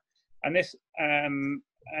camera. And this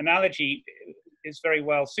analogy is very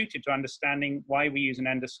well suited to understanding why we use an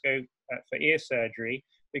endoscope for ear surgery,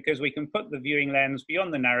 because we can put the viewing lens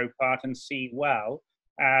beyond the narrow part and see well.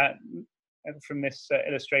 From this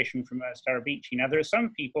illustration from Tarabici. Now, there are some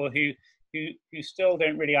people who still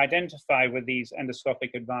don't really identify with these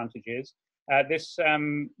endoscopic advantages. This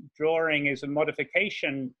drawing is a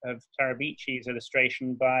modification of Tarabici's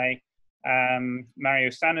illustration by Mario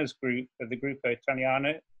Sanna's group, of the Gruppo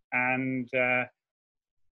Italiano, and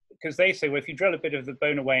because they say, well, if you drill a bit of the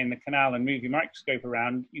bone away in the canal and move your microscope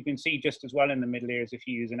around, you can see just as well in the middle ear as if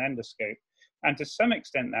you use an endoscope. And to some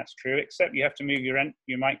extent that's true, except you have to move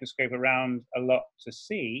your microscope around a lot to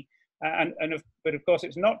see. But of course,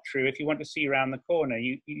 it's not true if you want to see around the corner.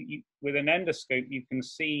 With an endoscope, you can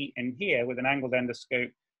see in here with an angled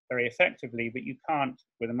endoscope very effectively, but you can't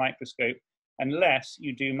with a microscope unless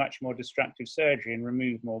you do much more destructive surgery and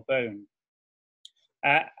remove more bone.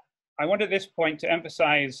 I want at this point to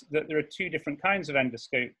emphasize that there are two different kinds of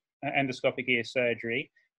endoscopic ear surgery.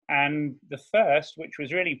 And the first, which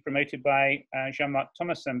was really promoted by Jean-Marc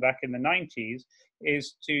Thomason back in the 90s,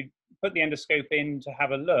 is to put the endoscope in to have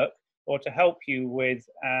a look or to help you with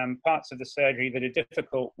parts of the surgery that are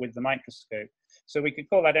difficult with the microscope. So we could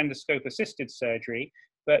call that endoscope-assisted surgery,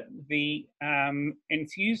 but the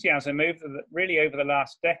enthusiasm really over the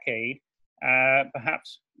last decade,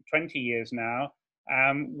 perhaps 20 years now,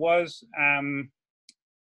 was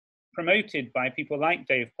promoted by people like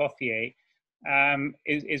Dave Pothier,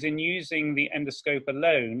 is in using the endoscope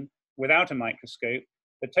alone without a microscope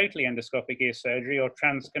for totally endoscopic ear surgery or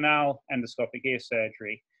transcanal endoscopic ear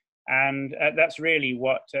surgery. And that's really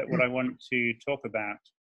what I want to talk about.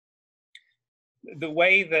 The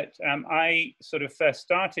way that I sort of first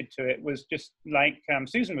started to it was just like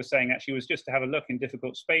Susan was saying, actually, was just to have a look in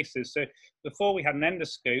difficult spaces. So before we had an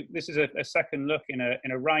endoscope, this is a second look in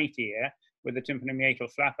a right ear with the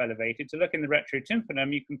tympanomeatal flap elevated. To look in the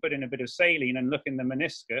retrotympanum, you can put in a bit of saline and look in the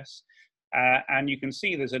meniscus, and you can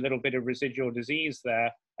see there's a little bit of residual disease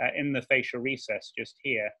there in the facial recess just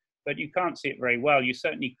here, but you can't see it very well. You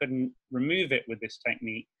certainly couldn't remove it with this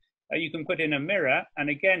technique. You can put in a mirror, and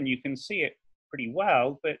again, you can see it pretty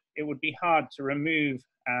well, but it would be hard to remove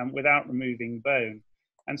without removing bone.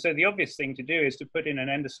 And so the obvious thing to do is to put in an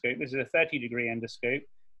endoscope. This is a 30-degree endoscope.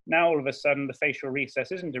 Now all of a sudden the facial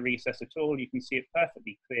recess isn't a recess at all. You can see it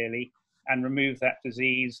perfectly clearly and remove that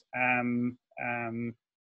disease in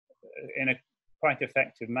a quite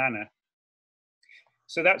effective manner.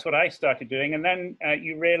 So that's what I started doing. And then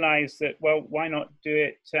you realize that, well, why not do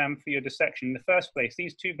it for your dissection in the first place?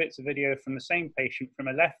 These two bits of video from the same patient from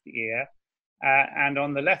a left ear, and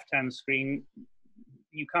on the left-hand screen,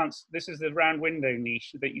 you can't, this is the round window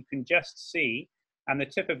niche that you can just see, and the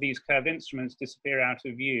tip of these curved instruments disappear out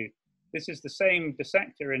of view. This is the same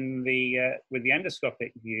dissector in with the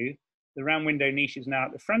endoscopic view. The round window niche is now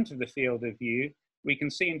at the front of the field of view. We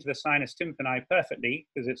can see into the sinus tympani perfectly,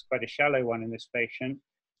 because it's quite a shallow one in this patient,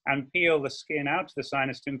 and peel the skin out to the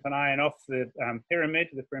sinus tympani and off the pyramid.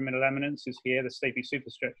 The pyramidal eminence is here, the stapy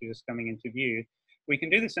superstructure is coming into view. We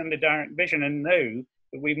can do this under direct vision and know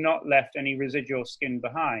that we've not left any residual skin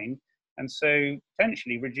behind, and so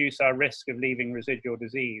potentially reduce our risk of leaving residual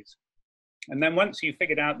disease. And then once you've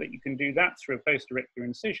figured out that you can do that through a post-auricular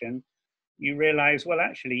incision, you realize, well,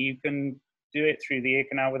 actually, you can do it through the ear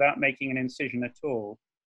canal without making an incision at all.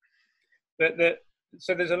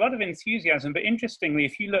 So there's a lot of enthusiasm, but interestingly,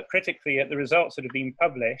 if you look critically at the results that have been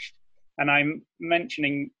published, and I'm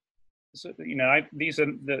mentioning, you know, these are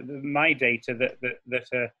my data that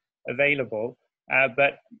are available,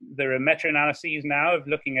 but there are meta-analyses now of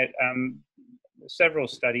looking at several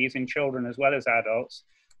studies in children as well as adults.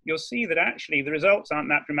 You'll see that actually the results aren't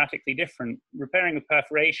that dramatically different. Repairing a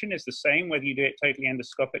perforation is the same, whether you do it totally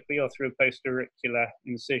endoscopically or through a post-auricular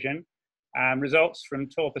incision. Results from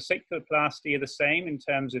torpusculoplasty are the same in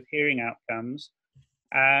terms of hearing outcomes.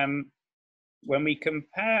 When we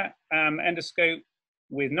compare endoscope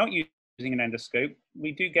with not using an endoscope,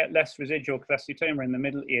 we do get less residual cholesteatoma in the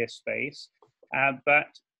middle ear space, but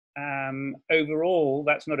overall,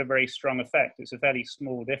 that's not a very strong effect. It's a fairly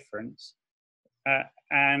small difference.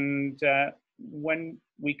 When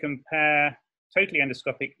we compare totally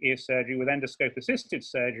endoscopic ear surgery with endoscope-assisted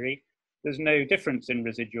surgery, there's no difference in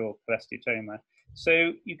residual cholesteatoma.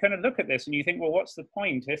 So you kind of look at this and you think, well, what's the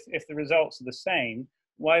point? If the results are the same,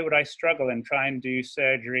 why would I struggle and try and do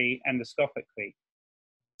surgery endoscopically?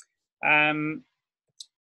 And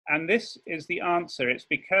this is the answer. It's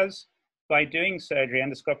because by doing surgery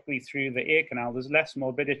endoscopically through the ear canal, there's less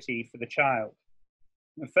morbidity for the child.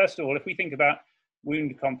 And first of all, if we think about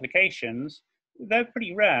wound complications, they're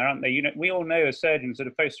pretty rare, aren't they? You know, we all know as surgeons that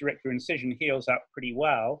a post-auricular incision heals up pretty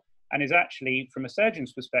well and is actually, from a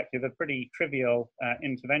surgeon's perspective, a pretty trivial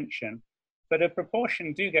intervention. But a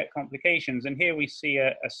proportion do get complications, and here we see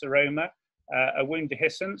a seroma, a wound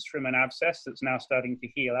dehiscence from an abscess that's now starting to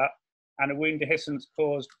heal up, and a wound dehiscence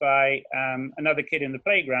caused by another kid in the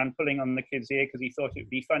playground pulling on the kid's ear because he thought it would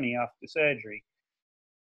be funny after surgery.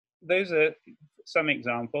 Those are some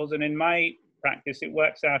examples, and in my practice, it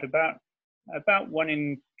works out about 1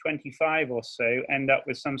 in 25 or so end up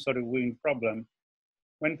with some sort of wound problem.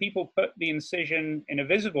 When people put the incision in a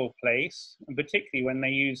visible place, and particularly when they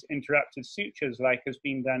use interrupted sutures like has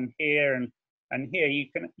been done here and here,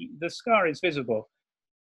 the scar is visible.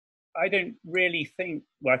 I don't really think,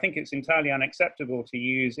 well, I think it's entirely unacceptable to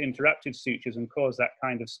use interrupted sutures and cause that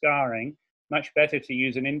kind of scarring. Much better to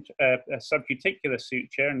use a subcuticular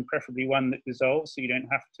suture, and preferably one that dissolves so you don't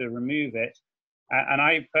have to remove it. And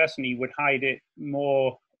I personally would hide it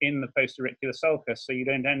more in the post-auricular sulcus so you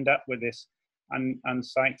don't end up with this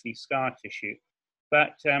unsightly scar tissue.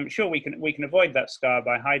 But sure, we can avoid that scar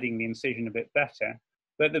by hiding the incision a bit better.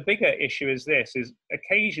 But the bigger issue is this, is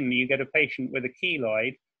occasionally you get a patient with a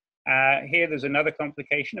keloid. Here there's another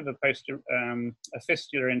complication of a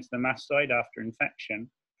fistula into the mastoid after infection.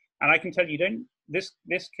 And I can tell you, this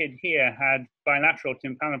kid here had bilateral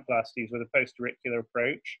tympanoplasties with a post-auricular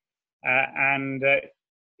approach. And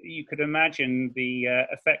you could imagine the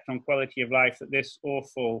effect on quality of life that this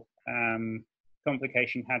awful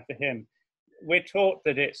complication had for him. We're taught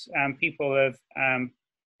that it's people of,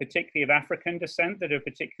 particularly of African descent, that are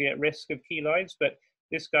particularly at risk of keloids, but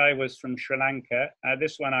this guy was from Sri Lanka.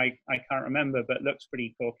 This one I can't remember, but looks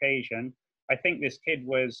pretty Caucasian. I think this kid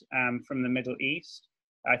was from the Middle East.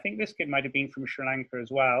 I think this kid might have been from Sri Lanka as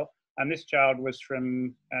well. And this child was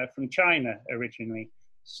from China originally.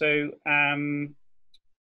 So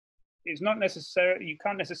it's not necessarily, you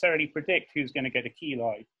can't necessarily predict who's going to get a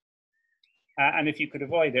keloid. And if you could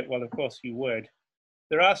avoid it, well, of course you would.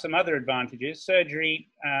 There are some other advantages. Surgery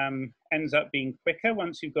ends up being quicker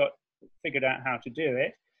once you've got figured out how to do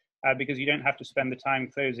it, because you don't have to spend the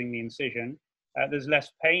time closing the incision. There's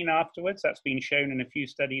less pain afterwards. That's been shown in a few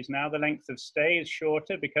studies now. The length of stay is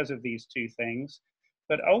shorter because of these two things.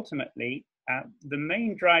 But ultimately, the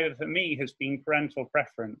main driver for me has been parental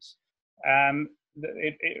preference.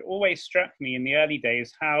 It always struck me in the early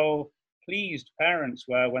days how pleased parents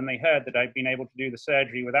were when they heard that I'd been able to do the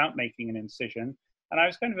surgery without making an incision. And I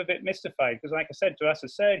was kind of a bit mystified because, like I said, to us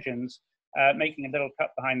as surgeons, making a little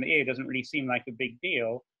cut behind the ear doesn't really seem like a big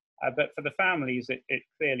deal. But for the families, it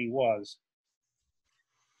clearly was.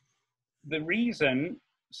 The reason,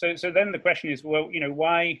 so then the question is, well, you know,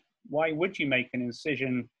 why would you make an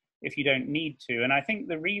incision if you don't need to? And I think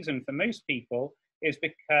the reason for most people is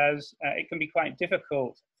because it can be quite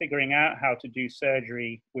difficult figuring out how to do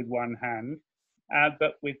surgery with one hand.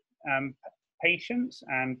 But with patience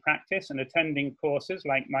and practice and attending courses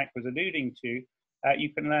like Mike was alluding to,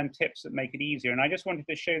 you can learn tips that make it easier. And I just wanted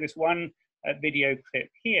to show this one video clip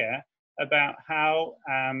here about how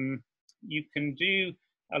you can do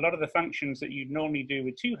a lot of the functions that you'd normally do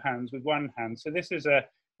with two hands with one hand. So this is a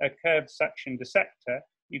curved suction dissector.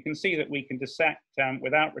 You can see that we can dissect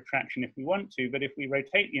without retraction if we want to, but if we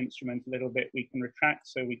rotate the instrument a little bit, we can retract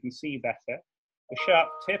so we can see better. The sharp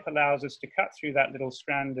tip allows us to cut through that little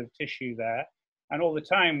strand of tissue there. And all the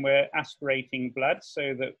time we're aspirating blood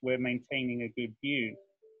so that we're maintaining a good view.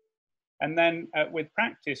 And then with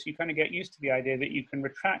practice, you kind of get used to the idea that you can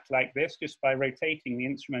retract like this just by rotating the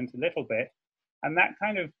instrument a little bit. And that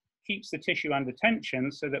kind of keeps the tissue under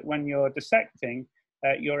tension so that when you're dissecting,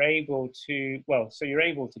 you're able to, you're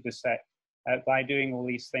able to dissect by doing all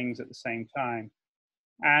these things at the same time.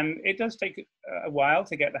 And it does take a while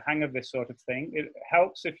to get the hang of this sort of thing. It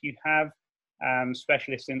helps if you have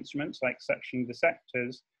specialist instruments like suction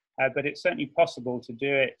dissectors, but it's certainly possible to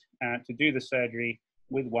do it, to do the surgery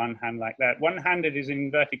with one hand like that. One-handed is in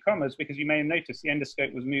inverted commas because you may have noticed the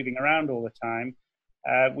endoscope was moving around all the time.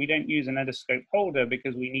 We don't use an endoscope holder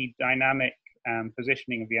because we need dynamic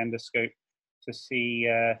positioning of the endoscope to see,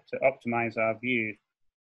 to optimize our view.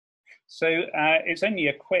 So it's only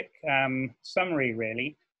a quick summary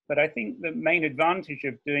really, but I think the main advantage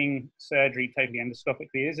of doing surgery totally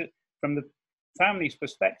endoscopically is that from the family's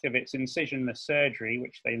perspective, it's incisionless surgery,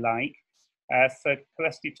 which they like. For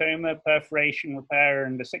cholesteatoma, perforation, repair,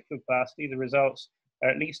 and vesiculoplasty, the results are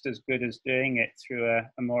at least as good as doing it through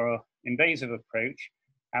a more invasive approach.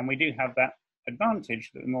 And we do have that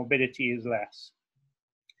advantage that the morbidity is less.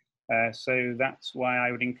 So that's why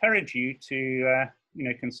I would encourage you to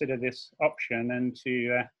consider this option and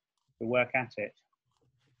to work at it.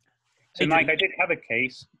 So, Mike, I did have a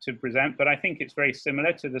case to present, but I think it's very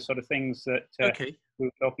similar to the sort of things that we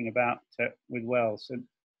were talking about with Wells. So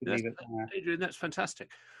Adrian, that's fantastic.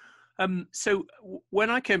 So when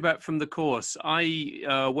I came back from the course,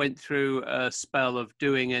 I went through a spell of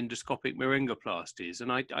doing endoscopic myringoplasties,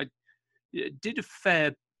 and I did a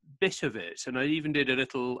fair bit of it, and I even did a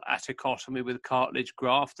little aticotomy with cartilage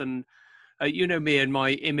graft, and you know me and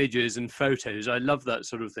my images and photos, I love that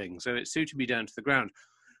sort of thing, so it suited me down to the ground.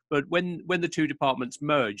 But when the two departments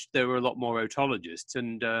merged, there were a lot more otologists,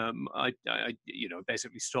 and I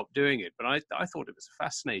basically stopped doing it. But I thought it was a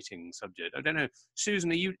fascinating subject. I don't know,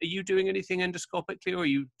 Susan, are you doing anything endoscopically, or are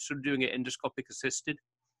you sort of doing it endoscopic assisted?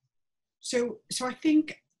 So I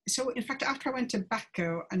think in fact, after I went to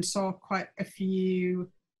BAPO and saw quite a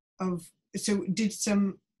few of,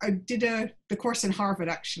 I did the course in Harvard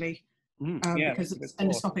actually, because it's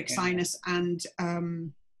endoscopic sinus and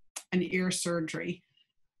ear surgery.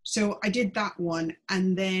 So I did that one,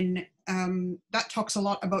 and then that talks a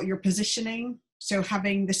lot about your positioning. So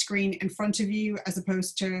having the screen in front of you as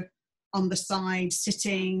opposed to on the side,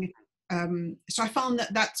 sitting. So I found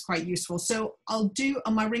that that's quite useful. So I'll do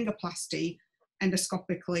a myringoplasty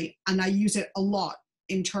endoscopically, and I use it a lot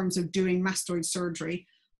in terms of doing mastoid surgery.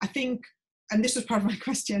 I think, and this was part of my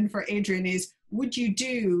question for Adrian, is would you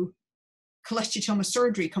do cholesteatoma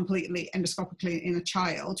surgery completely endoscopically in a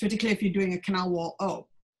child, particularly if you're doing a canal wall up?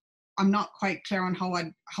 I'm not quite clear on how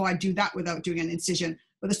I do that without doing an incision,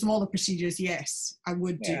 but the smaller procedures, yes, I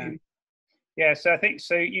would do. Yeah, so I think,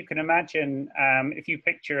 so you can imagine if you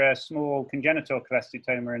picture a small congenital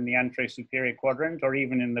cholesteatoma in the anterosuperior quadrant or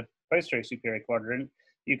even in the posterior superior quadrant,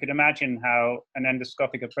 you could imagine how an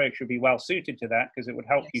endoscopic approach would be well suited to that because it would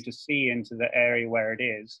help you to see into the area where it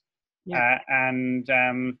is.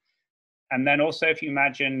 And then also if you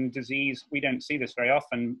imagine disease, we don't see this very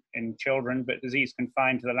often in children, but disease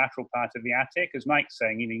confined to the lateral part of the attic, as Mike's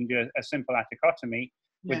saying, you can do a simple aticotomy.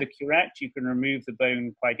 With the curette, you can remove the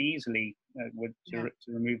bone quite easily to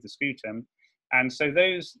remove the sputum. And so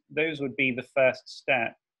those would be the first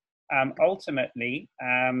step. Ultimately,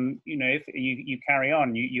 if you carry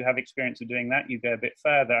on, you have experience of doing that, you go a bit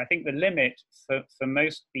further. I think the limit for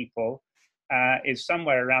most people is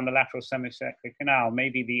somewhere around the lateral semicircular canal,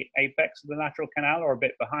 maybe the apex of the lateral canal or a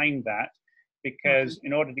bit behind that, because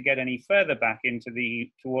in order to get any further back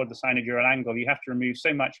toward the synodural angle, you have to remove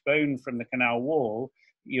so much bone from the canal wall.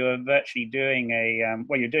 You're virtually doing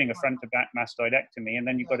you're doing a front to back mastoidectomy, and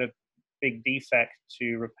then you've got a big defect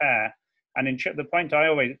to repair. And the point I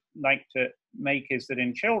always like to make is that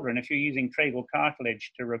in children, if you're using tragal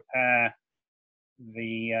cartilage to repair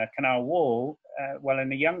the canal wall, well,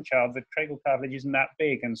 in a young child, the tragal cartilage isn't that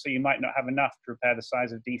big, and so you might not have enough to repair the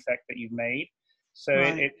size of defect that you've made. So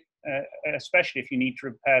especially if you need to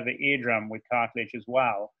repair the eardrum with cartilage as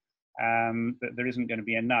well, that there isn't going to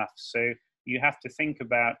be enough. So you have to think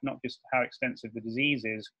about not just how extensive the disease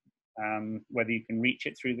is, whether you can reach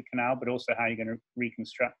it through the canal, but also how you're going to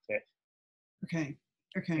reconstruct it. Okay.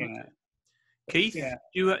 Yeah. Keith,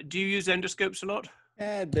 do you use endoscopes a lot?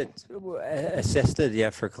 But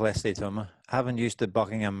assisted, for cholesteatoma. I haven't used the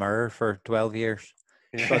Buckingham mirror for 12 years.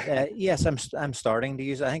 But yes, I'm starting to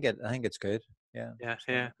use it. I think it's good. Yeah.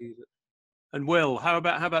 And Will, how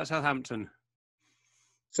about Southampton?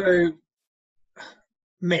 So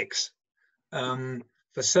mix. For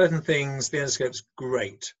certain things, the endoscope's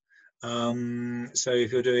great. So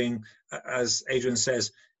if you're doing, as Adrian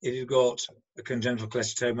says, if you've got a congenital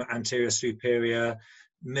cholesteatoma, anterior superior,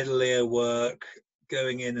 middle ear work,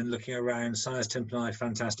 going in and looking around, sinus tympani,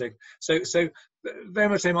 fantastic. So very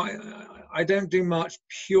much same. I don't do much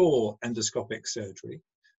pure endoscopic surgery,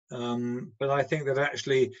 but I think that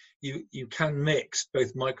actually you can mix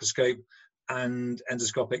both microscope and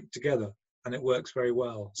endoscopic together, and it works very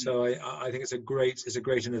well. So I think it's a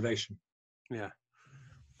great innovation. Yeah.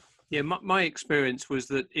 Yeah, my experience was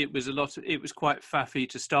that it was quite faffy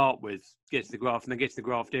to start with, getting the graft, and then getting the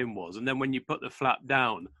graft in was, and then when you put the flap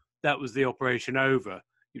down, that was the operation over.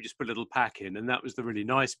 You just put a little pack in, and that was the really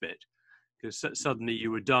nice bit, because suddenly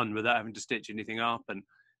you were done without having to stitch anything up, and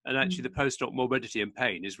actually the post-op morbidity and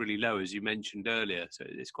pain is really low, as you mentioned earlier, so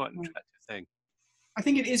it's quite an attractive thing. I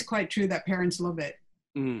think it is quite true that parents love it.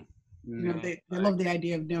 Mm. You know, they love the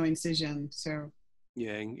idea of no incision, so.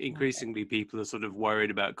 Yeah, increasingly people are sort of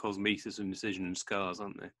worried about cosmesis and incision and scars,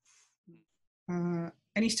 aren't they?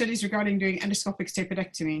 Any studies regarding doing endoscopic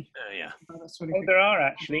stapedectomy? Yeah. Well, there are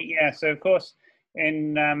actually, yeah. So of course,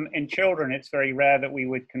 in children, it's very rare that we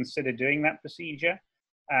would consider doing that procedure.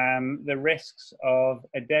 The risks of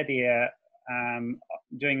a dead ear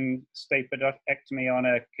doing stapedectomy on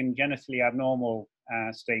a congenitally abnormal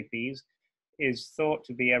stapes is thought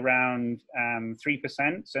to be around 3%,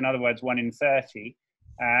 so in other words, 1 in 30.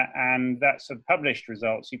 And that's published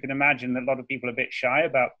results. You can imagine that a lot of people are a bit shy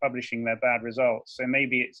about publishing their bad results, so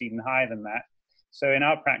maybe it's even higher than that. So in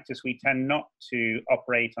our practice, we tend not to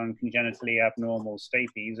operate on congenitally abnormal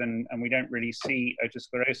stapes, and we don't really see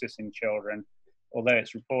otosclerosis in children. Although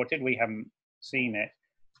it's reported, we haven't seen it.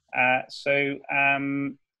 So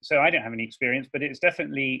I don't have any experience, but it's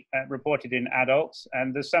definitely reported in adults.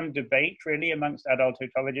 And there's some debate really amongst adult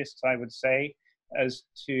otologists, I would say, as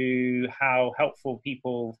to how helpful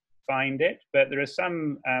people find it. But there are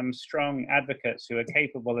some strong advocates who are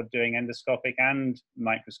capable of doing endoscopic and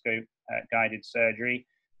microscope guided surgery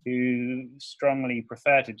who strongly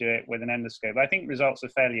prefer to do it with an endoscope. I think results are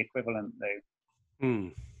fairly equivalent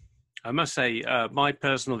though. I must say, my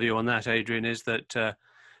personal view on that, Adrian, is that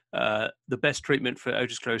the best treatment for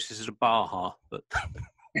otosclerosis is a Baha, but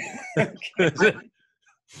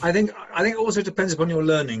I think it also depends upon your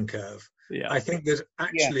learning curve. Yeah. I think that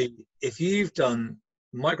actually, if you've done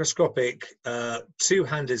microscopic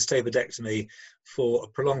two-handed stapedectomy for a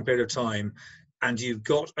prolonged period of time, and you've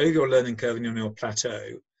got over your learning curve and you're on your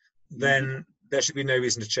plateau, then there should be no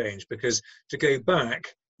reason to change, because to go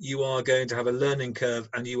back, you are going to have a learning curve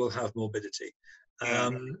and you will have morbidity.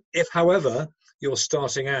 If, however, you're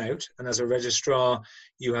starting out and as a registrar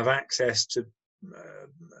you have access to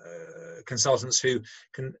consultants who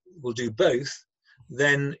will do both,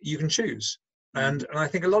 then you can choose. And I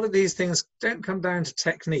think a lot of these things don't come down to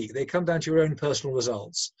technique, they come down to your own personal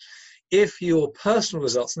results. If your personal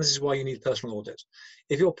results, and this is why you need personal audit,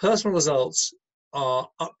 if your personal results are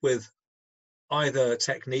up with either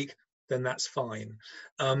technique, then that's fine.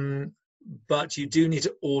 But you do need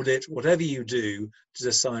to audit whatever you do to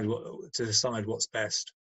decide what's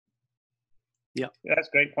best. Yeah, that's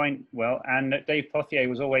a great point. Well, and Dave Pothier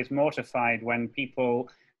was always mortified when people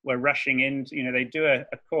were rushing in. You know, they do a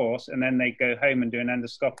course and then they go home and do an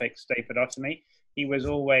endoscopic stapedotomy. He was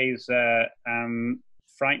always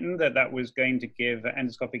frightened that that was going to give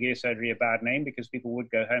endoscopic ear surgery a bad name, because people would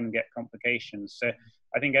go home and get complications. So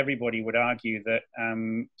I think everybody would argue that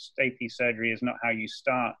stapes surgery is not how you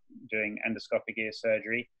start doing endoscopic ear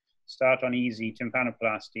surgery. Start on easy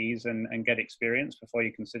tympanoplasties and get experience before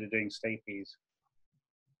you consider doing stapes.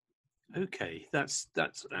 Okay, that's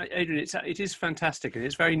Adrian. It is fantastic, and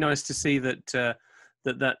it's very nice to see that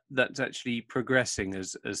that's actually progressing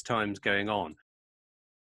as time's going on.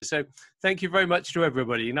 So thank you very much to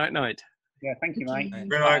everybody. Night night. Yeah, thank you, Mike. Good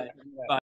night. Bye.